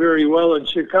very well in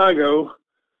Chicago,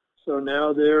 so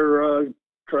now they're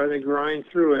trying to grind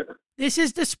through it. This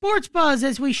is the Sports Buzz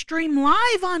as we stream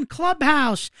live on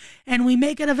Clubhouse and we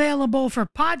make it available for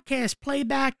podcast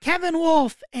playback. Kevin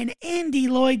Wolf and Andy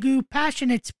Loigu,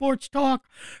 passionate sports talk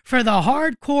for the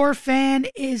hardcore fan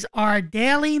is our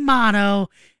daily motto,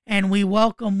 and we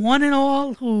welcome one and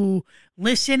all who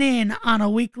listen in on a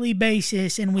weekly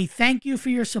basis, and we thank you for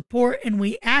your support, and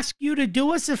we ask you to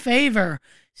do us a favor.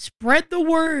 Spread the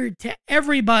word to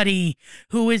everybody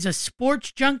who is a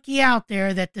sports junkie out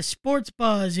there that the Sports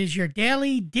Buzz is your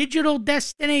daily digital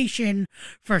destination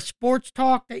for sports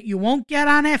talk that you won't get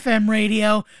on FM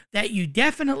radio, that you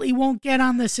definitely won't get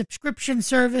on the subscription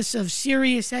service of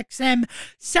SiriusXM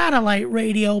satellite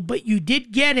radio, but you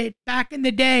did get it back in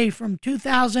the day from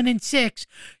 2006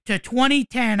 to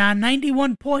 2010 on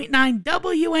 91.9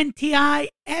 WNTI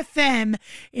FM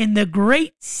in the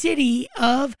great city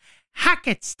of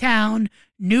Hackettstown,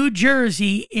 New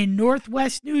Jersey, in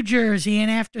Northwest New Jersey.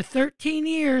 And after 13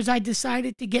 years, I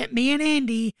decided to get me and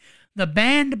Andy, the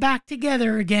band, back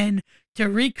together again to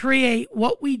recreate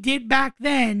what we did back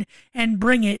then and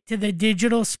bring it to the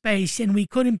digital space. And we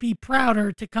couldn't be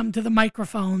prouder to come to the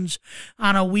microphones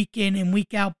on a week in and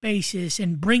week out basis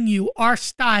and bring you our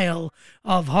style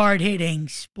of hard-hitting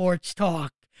sports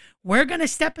talk. We're going to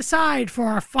step aside for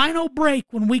our final break.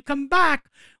 When we come back,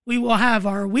 we will have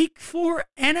our Week 4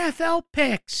 NFL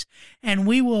picks, and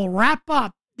we will wrap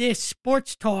up this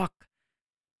sports talk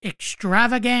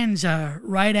extravaganza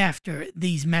right after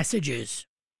these messages.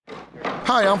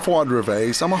 Hi, I'm Fuad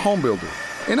Reves. I'm a home builder,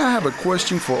 and I have a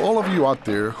question for all of you out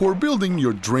there who are building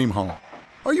your dream home.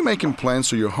 Are you making plans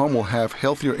so your home will have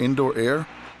healthier indoor air?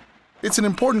 It's an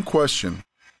important question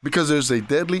because there's a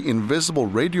deadly invisible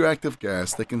radioactive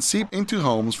gas that can seep into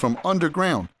homes from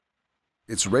underground.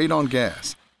 It's radon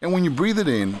gas. And when you breathe it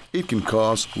in, it can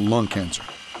cause lung cancer.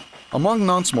 Among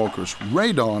non-smokers,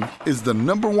 radon is the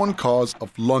 #1 cause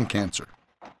of lung cancer.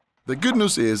 The good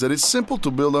news is that it's simple to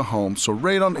build a home, so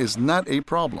radon is not a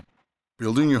problem.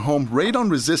 Building your home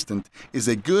radon-resistant is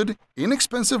a good,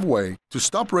 inexpensive way to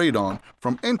stop radon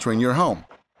from entering your home.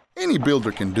 Any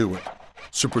builder can do it.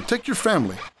 So protect your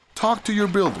family. Talk to your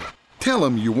builder. Tell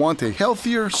them you want a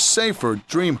healthier, safer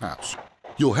dream house.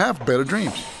 You'll have better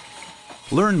dreams.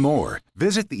 Learn more.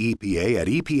 Visit the EPA at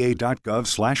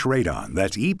epa.gov/radon.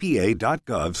 That's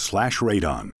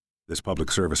epa.gov/radon. This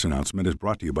public service announcement is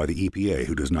brought to you by the EPA,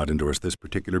 who does not endorse this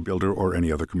particular builder or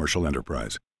any other commercial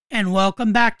enterprise. And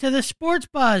welcome back to the Sports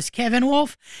Buzz, Kevin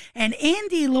Wolf and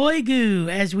Andy Loigu,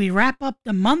 as we wrap up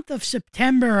the month of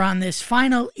September on this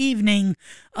final evening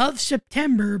of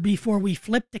September before we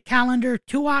flip the calendar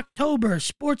to October.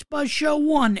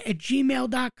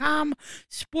 SportsBuzzShow1@gmail.com.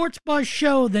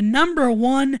 SportsBuzzShow, the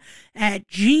 #1 at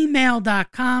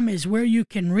gmail.com is where you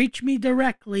can reach me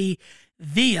directly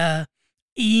via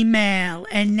email.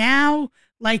 And now,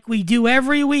 like we do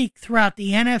every week throughout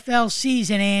the NFL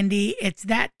season, Andy, it's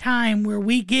that time where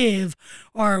we give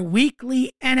our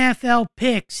weekly NFL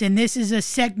picks, and this is a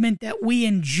segment that we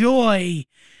enjoy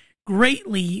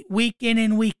greatly week in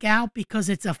and week out because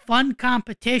it's a fun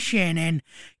competition. And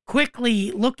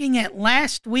quickly looking at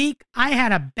last week, I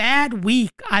had a bad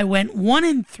week. I went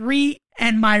 1-3,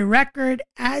 and my record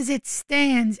as it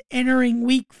stands entering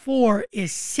week 4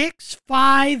 is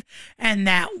 6-5, and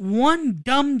that one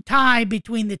dumb tie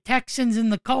between the Texans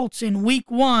and the Colts in week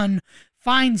 1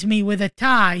 finds me with a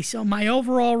tie. So my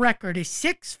overall record is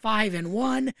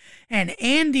 6-5-1, and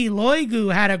Andy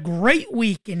Loigu had a great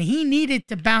week, and he needed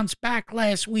to bounce back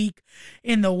last week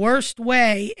in the worst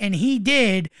way, and he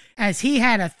did, as he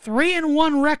had a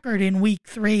 3-1 record in week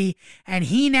 3, and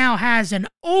he now has an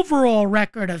overall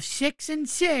record of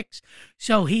 6-6,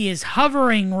 so he is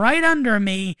hovering right under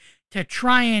me to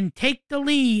try and take the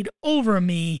lead over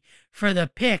me for the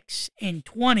picks in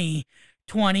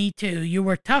 2022. You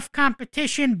were tough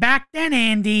competition back then,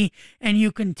 Andy, and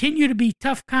you continue to be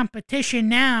tough competition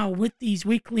now with these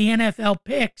weekly NFL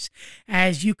picks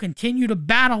as you continue to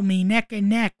battle me neck and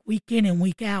neck week in and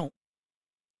week out.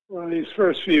 Well, these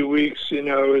first few weeks,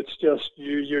 it's just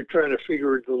you're trying to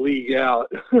figure the league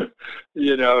out.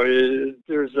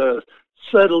 There's a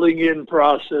settling in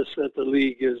process that the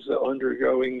league is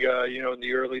undergoing, in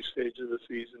the early stage of the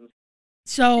season.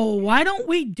 So why don't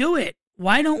we do it?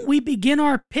 Why don't we begin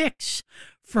our picks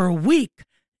for week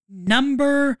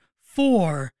number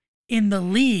 4 in the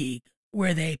league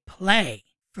where they play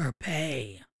for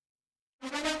pay?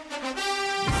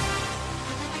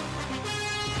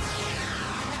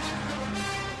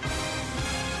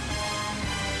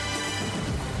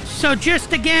 So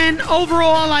just again,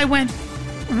 overall, I went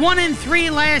 1-3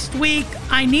 last week.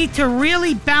 I need to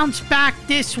really bounce back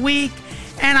this week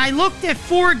and I looked at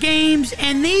 4 games,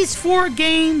 and these 4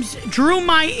 games drew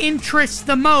my interest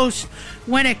the most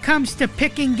when it comes to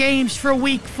picking games for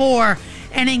week 4.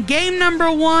 And in game number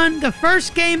 1, the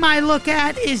first game I look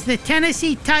at is the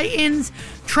Tennessee Titans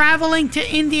traveling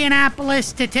to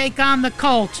Indianapolis to take on the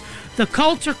Colts. The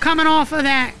Colts are coming off of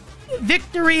that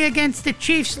victory against the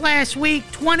Chiefs last week,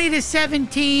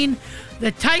 20-17.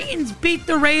 The Titans beat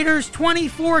the Raiders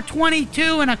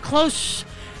 24-22 in a close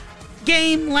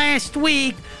game last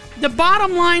week. The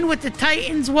bottom line with the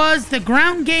Titans was the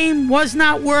ground game was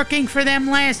not working for them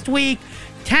last week.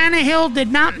 Tannehill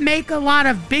did not make a lot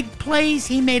of big plays.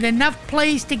 He made enough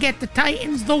plays to get the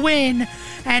Titans the win.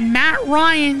 And Matt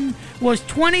Ryan was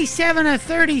 27 of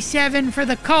 37 for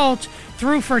the Colts,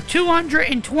 threw for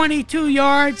 222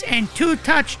 yards and 2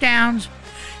 touchdowns.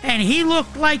 And he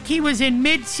looked like he was in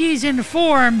mid-season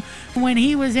form when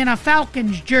he was in a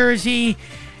Falcons jersey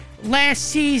last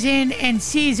season and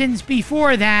seasons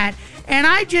before that. And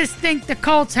I just think the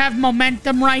Colts have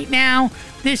momentum right now.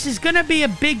 This is going to be a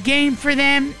big game for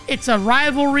them. It's a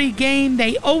rivalry game.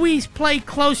 They always play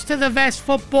close to the vest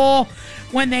football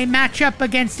when they match up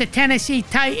against the Tennessee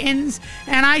Titans.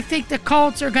 And I think the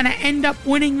Colts are going to end up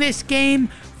winning this game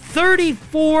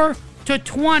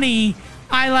 34-20.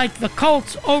 I like the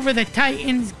Colts over the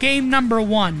Titans, game number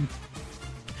 1.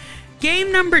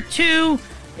 Game number 2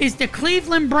 is the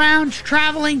Cleveland Browns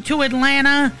traveling to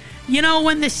Atlanta. You know,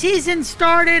 when the season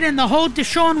started and the whole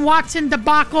Deshaun Watson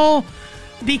debacle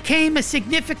became a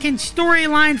significant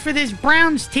storyline for this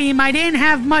Browns team, I didn't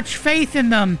have much faith in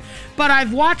them. But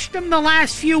I've watched them the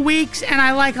last few weeks, and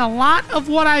I like a lot of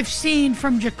what I've seen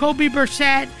from Jacoby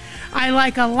Brissett. I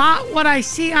like a lot what I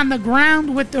see on the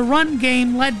ground with the run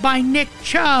game led by Nick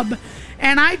Chubb.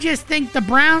 And I just think the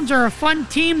Browns are a fun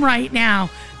team right now.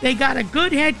 They got a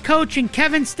good head coach in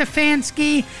Kevin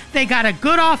Stefanski. They got a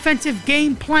good offensive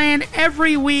game plan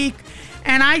every week.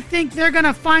 And I think they're going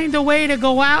to find a way to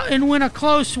go out and win a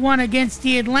close one against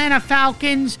the Atlanta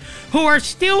Falcons, who are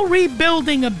still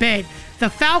rebuilding a bit. The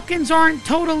Falcons aren't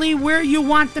totally where you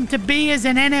want them to be as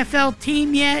an NFL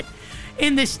team yet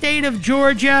in the state of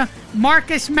Georgia.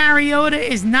 Marcus Mariota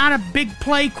is not a big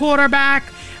play quarterback.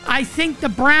 I think the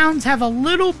Browns have a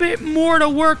little bit more to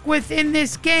work with in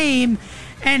this game.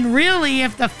 And really,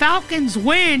 if the Falcons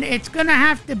win, it's going to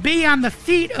have to be on the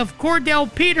feet of Cordell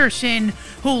Peterson,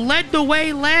 who led the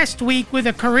way last week with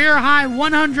a career-high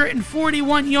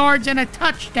 141 yards and a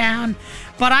touchdown.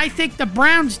 But I think the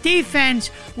Browns'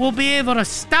 defense will be able to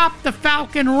stop the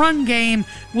Falcon run game,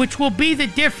 which will be the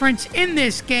difference in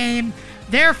this game.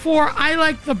 Therefore, I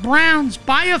like the Browns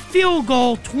by a field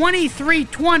goal,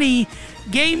 23-20,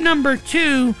 game number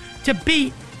 2, to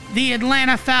beat the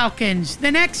Atlanta Falcons.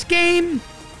 The next game,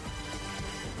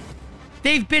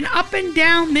 they've been up and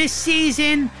down this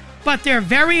season, but they're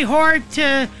very hard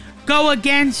to go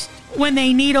against when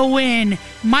they need a win.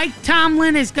 Mike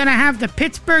Tomlin is going to have the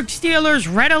Pittsburgh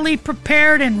Steelers readily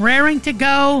prepared and raring to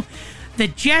go. The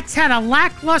Jets had a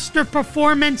lackluster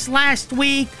performance last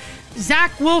week.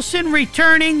 Zach Wilson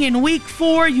returning in week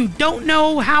 4. You don't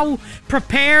know how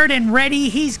prepared and ready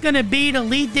he's going to be to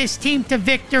lead this team to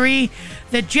victory.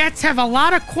 The Jets have a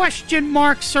lot of question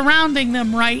marks surrounding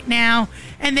them right now,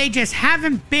 and they just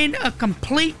haven't been a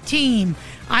complete team.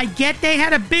 I get they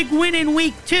had a big win in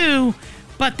week 2,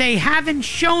 but they haven't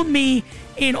shown me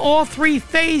in all 3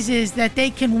 phases that they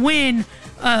can win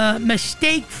a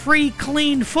mistake-free,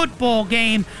 clean football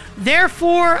game.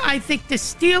 Therefore, I think the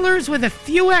Steelers, with a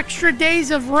few extra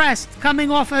days of rest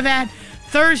coming off of that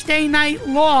Thursday night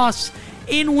loss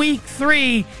in week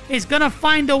 3, is going to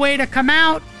find a way to come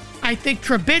out. I think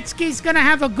Trubisky's going to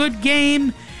have a good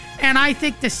game, and I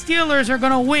think the Steelers are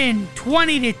going to win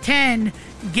 20-10,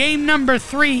 game number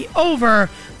 3 over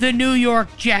the New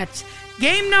York Jets.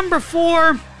 Game number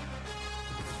 4,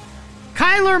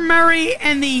 Kyler Murray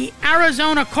and the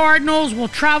Arizona Cardinals will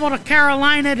travel to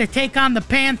Carolina to take on the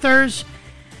Panthers.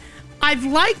 I've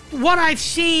liked what I've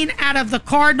seen out of the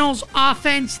Cardinals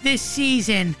offense this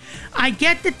season. I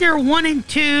get that they're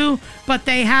 1-2, but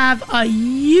they have a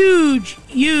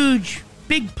huge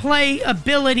big play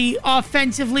ability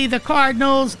offensively, the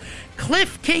Cardinals.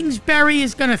 Cliff Kingsbury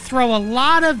is going to throw a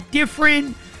lot of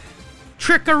different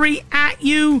trickery at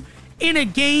you in a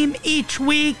game each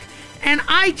week. And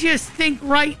I just think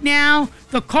right now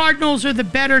the Cardinals are the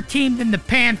better team than the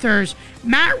Panthers.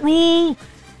 Matt Rule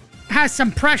has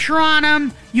some pressure on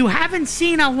him. You haven't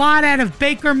seen a lot out of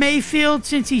Baker Mayfield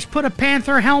since he's put a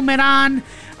Panther helmet on.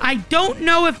 I don't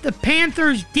know if the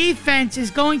Panthers' defense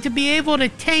is going to be able to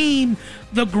tame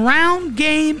the ground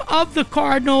game of the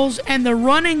Cardinals and the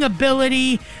running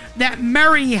ability that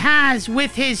Murray has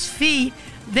with his feet.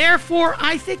 Therefore,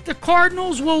 I think the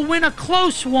Cardinals will win a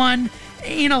close one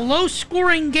in a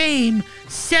low-scoring game,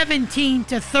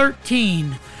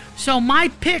 17-13. So my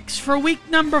picks for week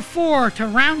number 4 to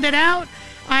round it out,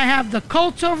 I have the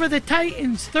Colts over the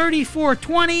Titans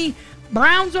 34-20,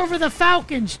 Browns over the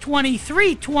Falcons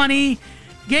 23-20.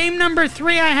 Game number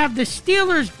 3, I have the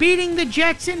Steelers beating the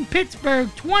Jets in Pittsburgh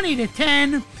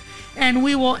 20-10. And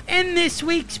we will end this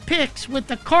week's picks with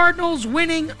the Cardinals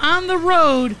winning on the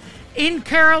road in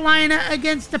Carolina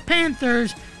against the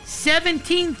Panthers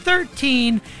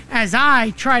 17-13 as I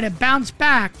try to bounce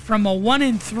back from a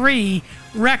 1-3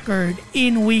 record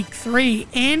in week 3.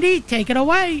 Andy, take it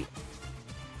away.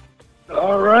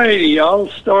 All righty. I'll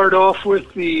start off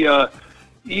with the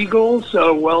Eagles,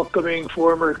 welcoming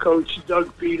former coach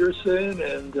Doug Peterson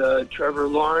and Trevor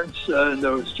Lawrence and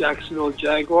those Jacksonville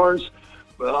Jaguars.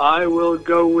 Well, I will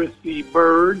go with the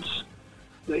Birds,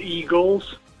 the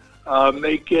Eagles,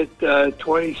 make it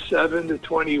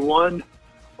 27-21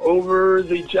 over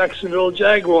the Jacksonville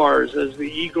Jaguars as the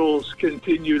Eagles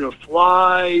continue to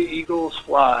fly. Eagles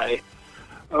fly.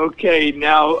 Okay,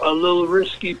 now a little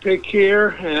risky pick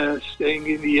here, staying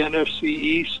in the NFC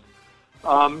East.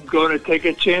 I'm going to take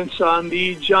a chance on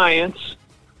the Giants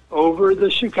over the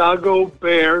Chicago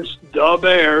Bears, the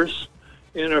Bears,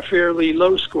 in a fairly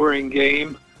low-scoring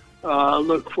game.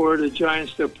 Look for the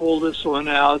Giants to pull this one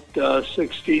out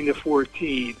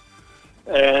 16-14.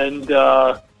 And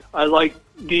I like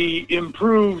the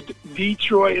improved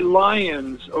Detroit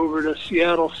Lions over the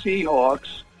Seattle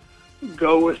Seahawks.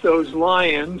 Go with those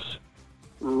Lions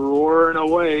roaring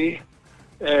away.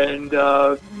 And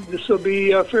this will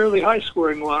be a fairly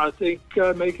high-scoring one. I think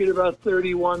make it about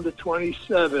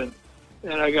 31-27.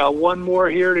 And I got one more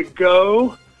here to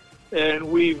go.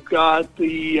 And we've got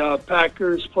the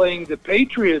Packers playing the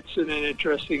Patriots in an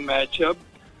interesting matchup.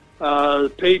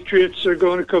 The Patriots are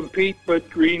going to compete, but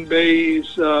Green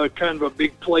Bay's kind of a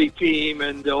big play team,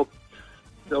 and they'll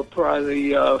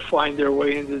probably find their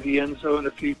way into the end zone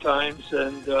a few times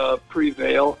and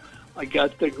prevail. I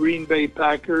got the Green Bay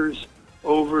Packers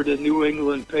over the New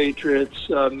England Patriots.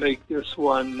 Make this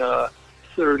one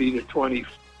 30-21.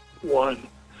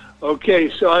 Okay,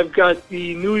 so I've got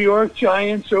the New York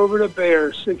Giants over the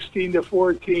Bears,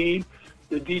 16-14.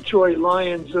 The Detroit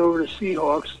Lions over the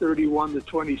Seahawks,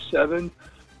 31-27.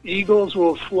 Eagles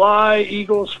will fly.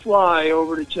 Eagles fly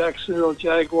over the Jacksonville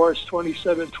Jaguars,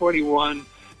 27-21.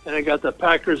 And I got the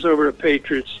Packers over the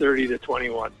Patriots,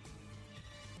 30-21.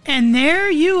 And there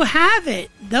you have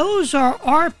it. Those are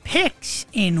our picks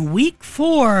in Week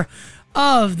 4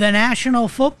 of the National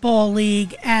Football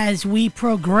League. As we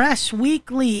progress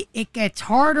weekly, it gets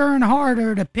harder and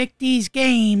harder to pick these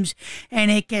games, and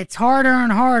it gets harder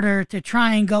and harder to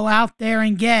try and go out there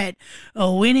and get a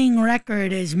winning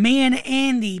record, as me and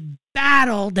Andy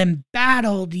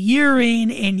battled year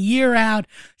in and year out,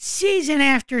 season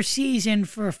after season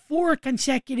for 4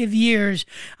 consecutive years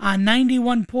on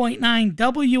 91.9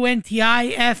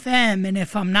 WNTI FM. And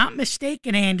if I'm not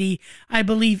mistaken, Andy, I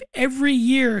believe every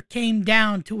year came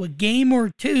down to a game or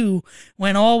two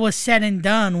when all was said and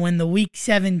done, when the Week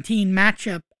 17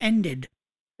 matchup ended.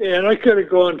 Yeah, and I could have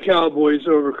gone Cowboys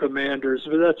over Commanders,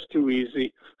 but that's too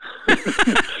easy.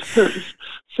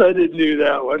 So I didn't do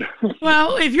that one.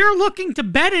 Well, if you're looking to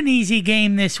bet an easy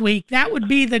game this week, that would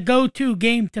be the go-to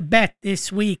game to bet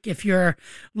this week if you're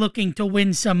looking to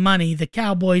win some money, the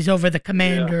Cowboys over the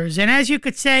Commanders. Yeah. And as you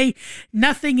could say,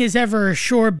 nothing is ever a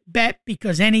sure bet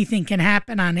because anything can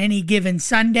happen on any given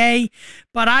Sunday.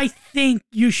 But I think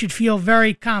you should feel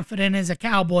very confident as a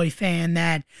Cowboy fan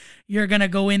that you're going to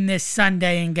go in this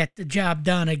Sunday and get the job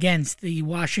done against the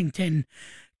Washington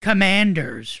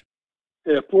Commanders.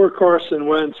 Yeah, poor Carson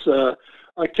Wentz. I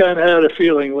kind of had a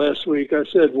feeling last week. I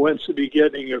said Wentz would be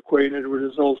getting acquainted with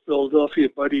his old Philadelphia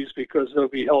buddies because they'll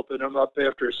be helping him up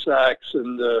after sacks,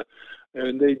 and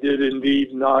they did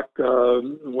indeed knock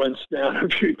Wentz down a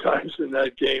few times in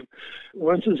that game.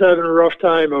 Wentz is having a rough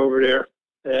time over there,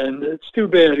 and it's too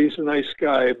bad. He's a nice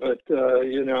guy, but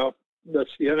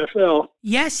that's the NFL.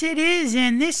 Yes, it is.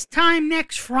 And this time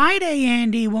next Friday,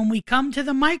 Andy, when we come to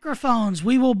the microphones,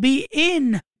 we will be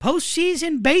in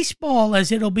postseason baseball,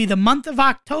 as it'll be the month of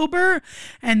October,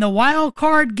 and the wild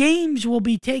card games will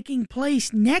be taking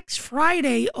place next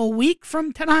Friday, a week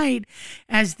from tonight,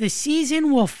 as the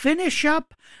season will finish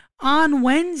up on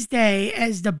Wednesday,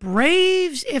 as the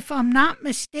Braves, if I'm not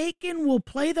mistaken, will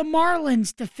play the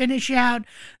Marlins to finish out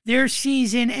their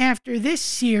season after this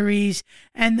series,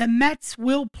 and the Mets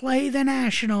will play the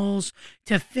Nationals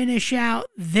to finish out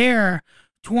their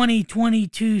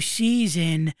 2022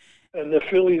 season. And the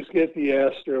Phillies get the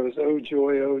Astros. Oh,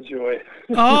 joy, oh, joy.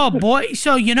 Oh, boy.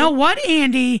 So you know what,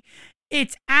 Andy?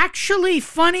 It's actually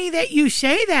funny that you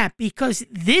say that, because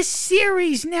this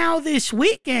series now this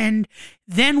weekend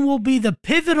then will be the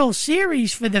pivotal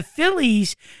series for the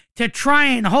Phillies to try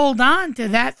and hold on to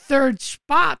that third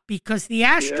spot, because the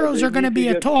Astros are going to be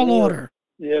a tall order.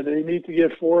 Yeah, they need to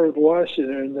get 4 with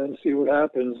Washington and then see what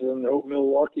happens, and hope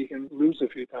Milwaukee can lose a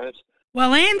few times.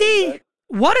 Well, Andy,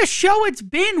 what a show it's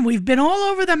been. We've been all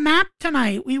over the map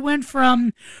tonight. We went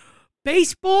from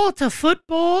baseball to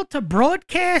football to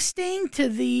broadcasting to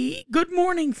the Good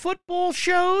Morning Football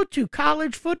show to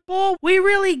college football. We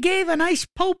really gave a nice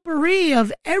potpourri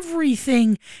of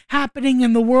everything happening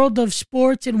in the world of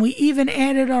sports, and we even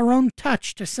added our own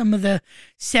touch to some of the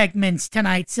segments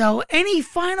tonight. So any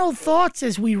final thoughts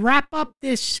as we wrap up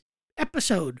this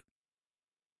episode?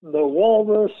 The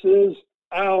walrus is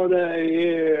out of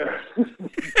here.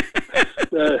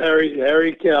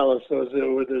 Harry Callis was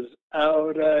it with his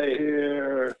out of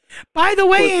here. By the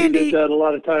way, Andy, he did that a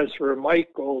lot of times for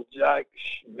Michael Jack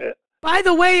Schmidt. By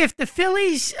the way, if the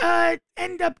Phillies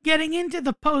end up getting into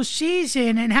the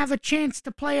postseason and have a chance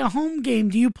to play a home game,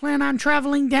 do you plan on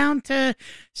traveling down to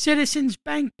Citizens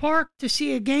Bank Park to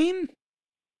see a game?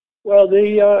 Well,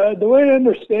 the way I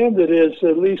understand it is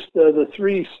at least the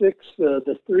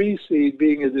 3 seed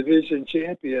being a division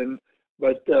champion,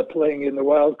 but playing in the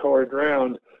wild card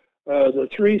round. The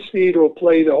 3 seed will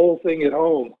play the whole thing at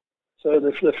home. So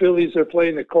if the Phillies are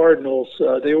playing the Cardinals,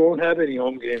 they won't have any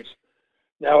home games.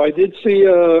 Now, I did see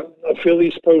a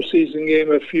Phillies postseason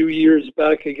game a few years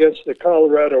back against the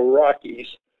Colorado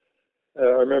Rockies. I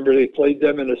remember they played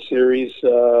them in a series.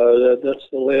 That's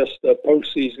the last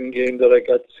postseason game that I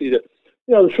got to see.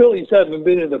 The Phillies haven't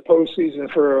been in the postseason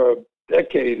for a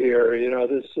decade here.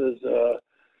 This is,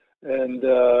 and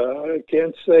I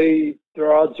can't say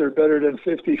their odds are better than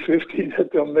 50-50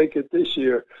 that they'll make it this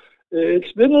year.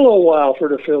 It's been a little while for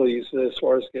the Phillies as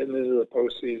far as getting into the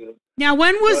postseason. Now,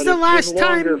 when was the last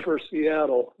time? Longer for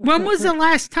Seattle. When was the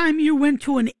last time you went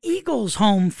to an Eagles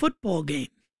home football game?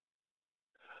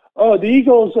 Oh, the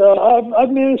Eagles,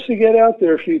 I've managed to get out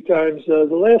there a few times. The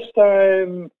last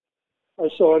time I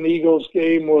saw an Eagles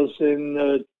game was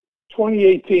in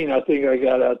 2018. I think I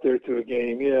got out there to a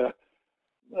game, yeah.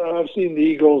 I've seen the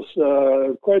Eagles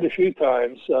quite a few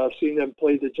times. I've seen them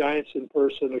play the Giants in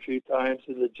person a few times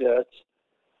and the Jets.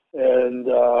 And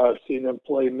I've seen them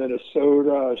play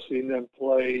Minnesota. I've seen them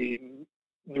play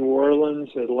New Orleans,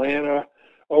 Atlanta.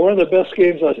 One of the best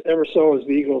games I ever saw was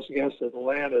the Eagles against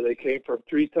Atlanta. They came from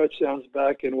 3 touchdowns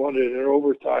back and won it in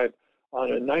overtime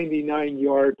on a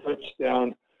 99-yard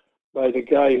touchdown by the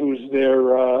guy who's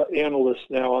their analyst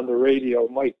now on the radio,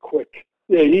 Mike Quick.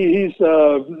 Yeah, he's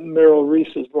Merrill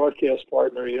Reese's broadcast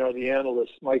partner, the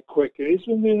analyst, Mike Quick. And he's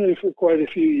been in there for quite a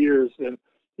few years, and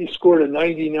he scored a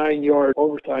 99-yard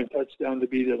overtime touchdown to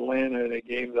beat Atlanta in a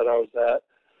game that I was at.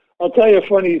 I'll tell you a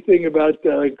funny thing about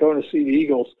going to see the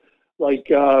Eagles.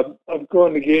 Like, I've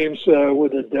gone to games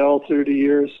with Adele through the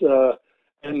years,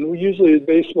 and usually at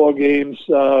baseball games,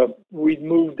 we'd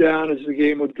move down as the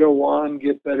game would go on,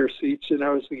 get better seats, and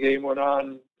as the game went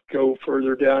on, go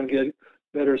further down, get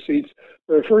better seats.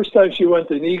 But the first time she went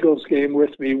to an Eagles game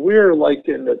with me, we were like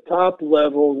in the top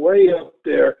level, way up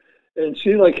there, and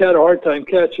she like had a hard time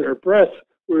catching her breath.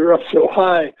 We were up so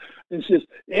high, and she says,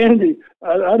 "Andy,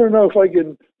 I don't know if I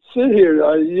can sit here."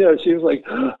 She was like,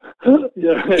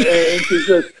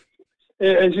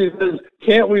 and she says,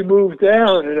 "Can't we move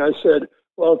down?" And I said,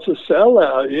 "Well, it's a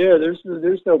sellout. Yeah,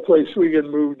 there's no place we can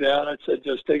move down." I said,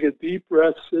 "Just take a deep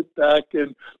breath, sit back."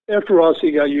 And after a while,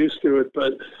 she got used to it.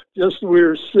 But just we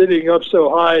were sitting up so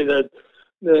high that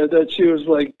she was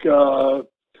like the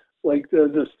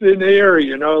thin air,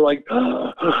 like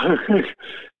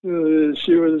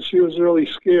she was really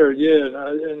scared. Yeah,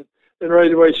 and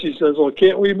right away she says, "Well,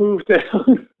 can't we move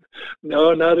down?"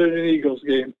 No, not at an Eagles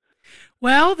game.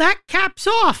 Well, that caps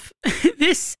off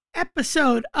this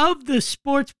episode of the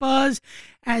Sports Buzz,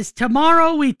 as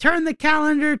tomorrow we turn the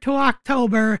calendar to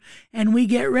October and we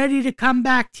get ready to come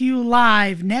back to you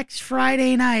live next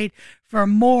Friday night for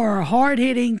more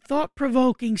hard-hitting,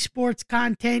 thought-provoking sports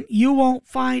content you won't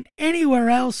find anywhere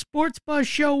else.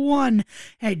 SportsBuzzShow1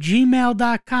 at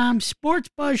gmail.com.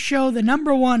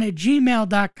 SportsBuzzShow, 1 at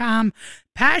gmail.com.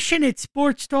 Passionate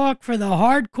sports talk for the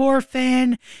hardcore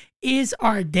fan is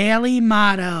our daily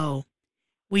motto.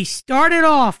 We started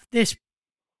off this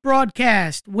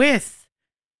broadcast with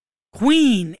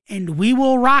Queen and We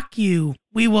Will Rock You.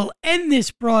 We will end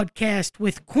this broadcast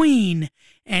with Queen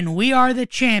and We Are the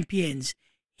Champions.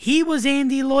 He was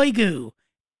Andy Loigu.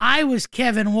 I was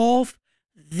Kevin Wolf.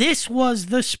 This was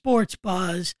the Sports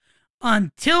Buzz.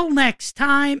 Until next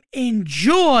time,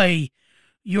 enjoy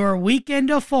your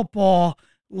weekend of football.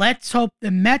 Let's hope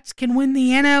the Mets can win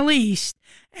the NL East,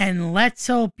 and let's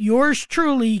hope yours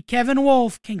truly, Kevin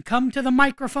Wolf, can come to the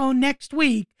microphone next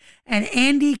week, and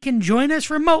Andy can join us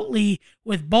remotely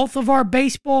with both of our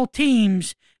baseball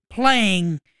teams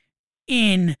playing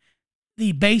in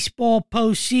the baseball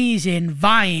postseason,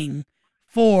 vying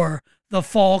for the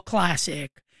Fall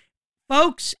Classic.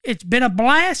 Folks, it's been a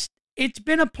blast. It's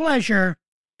been a pleasure.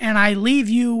 And I leave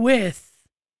you with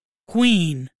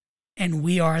Queen and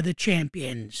We Are the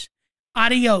Champions.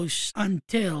 Adios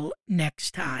until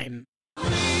next time.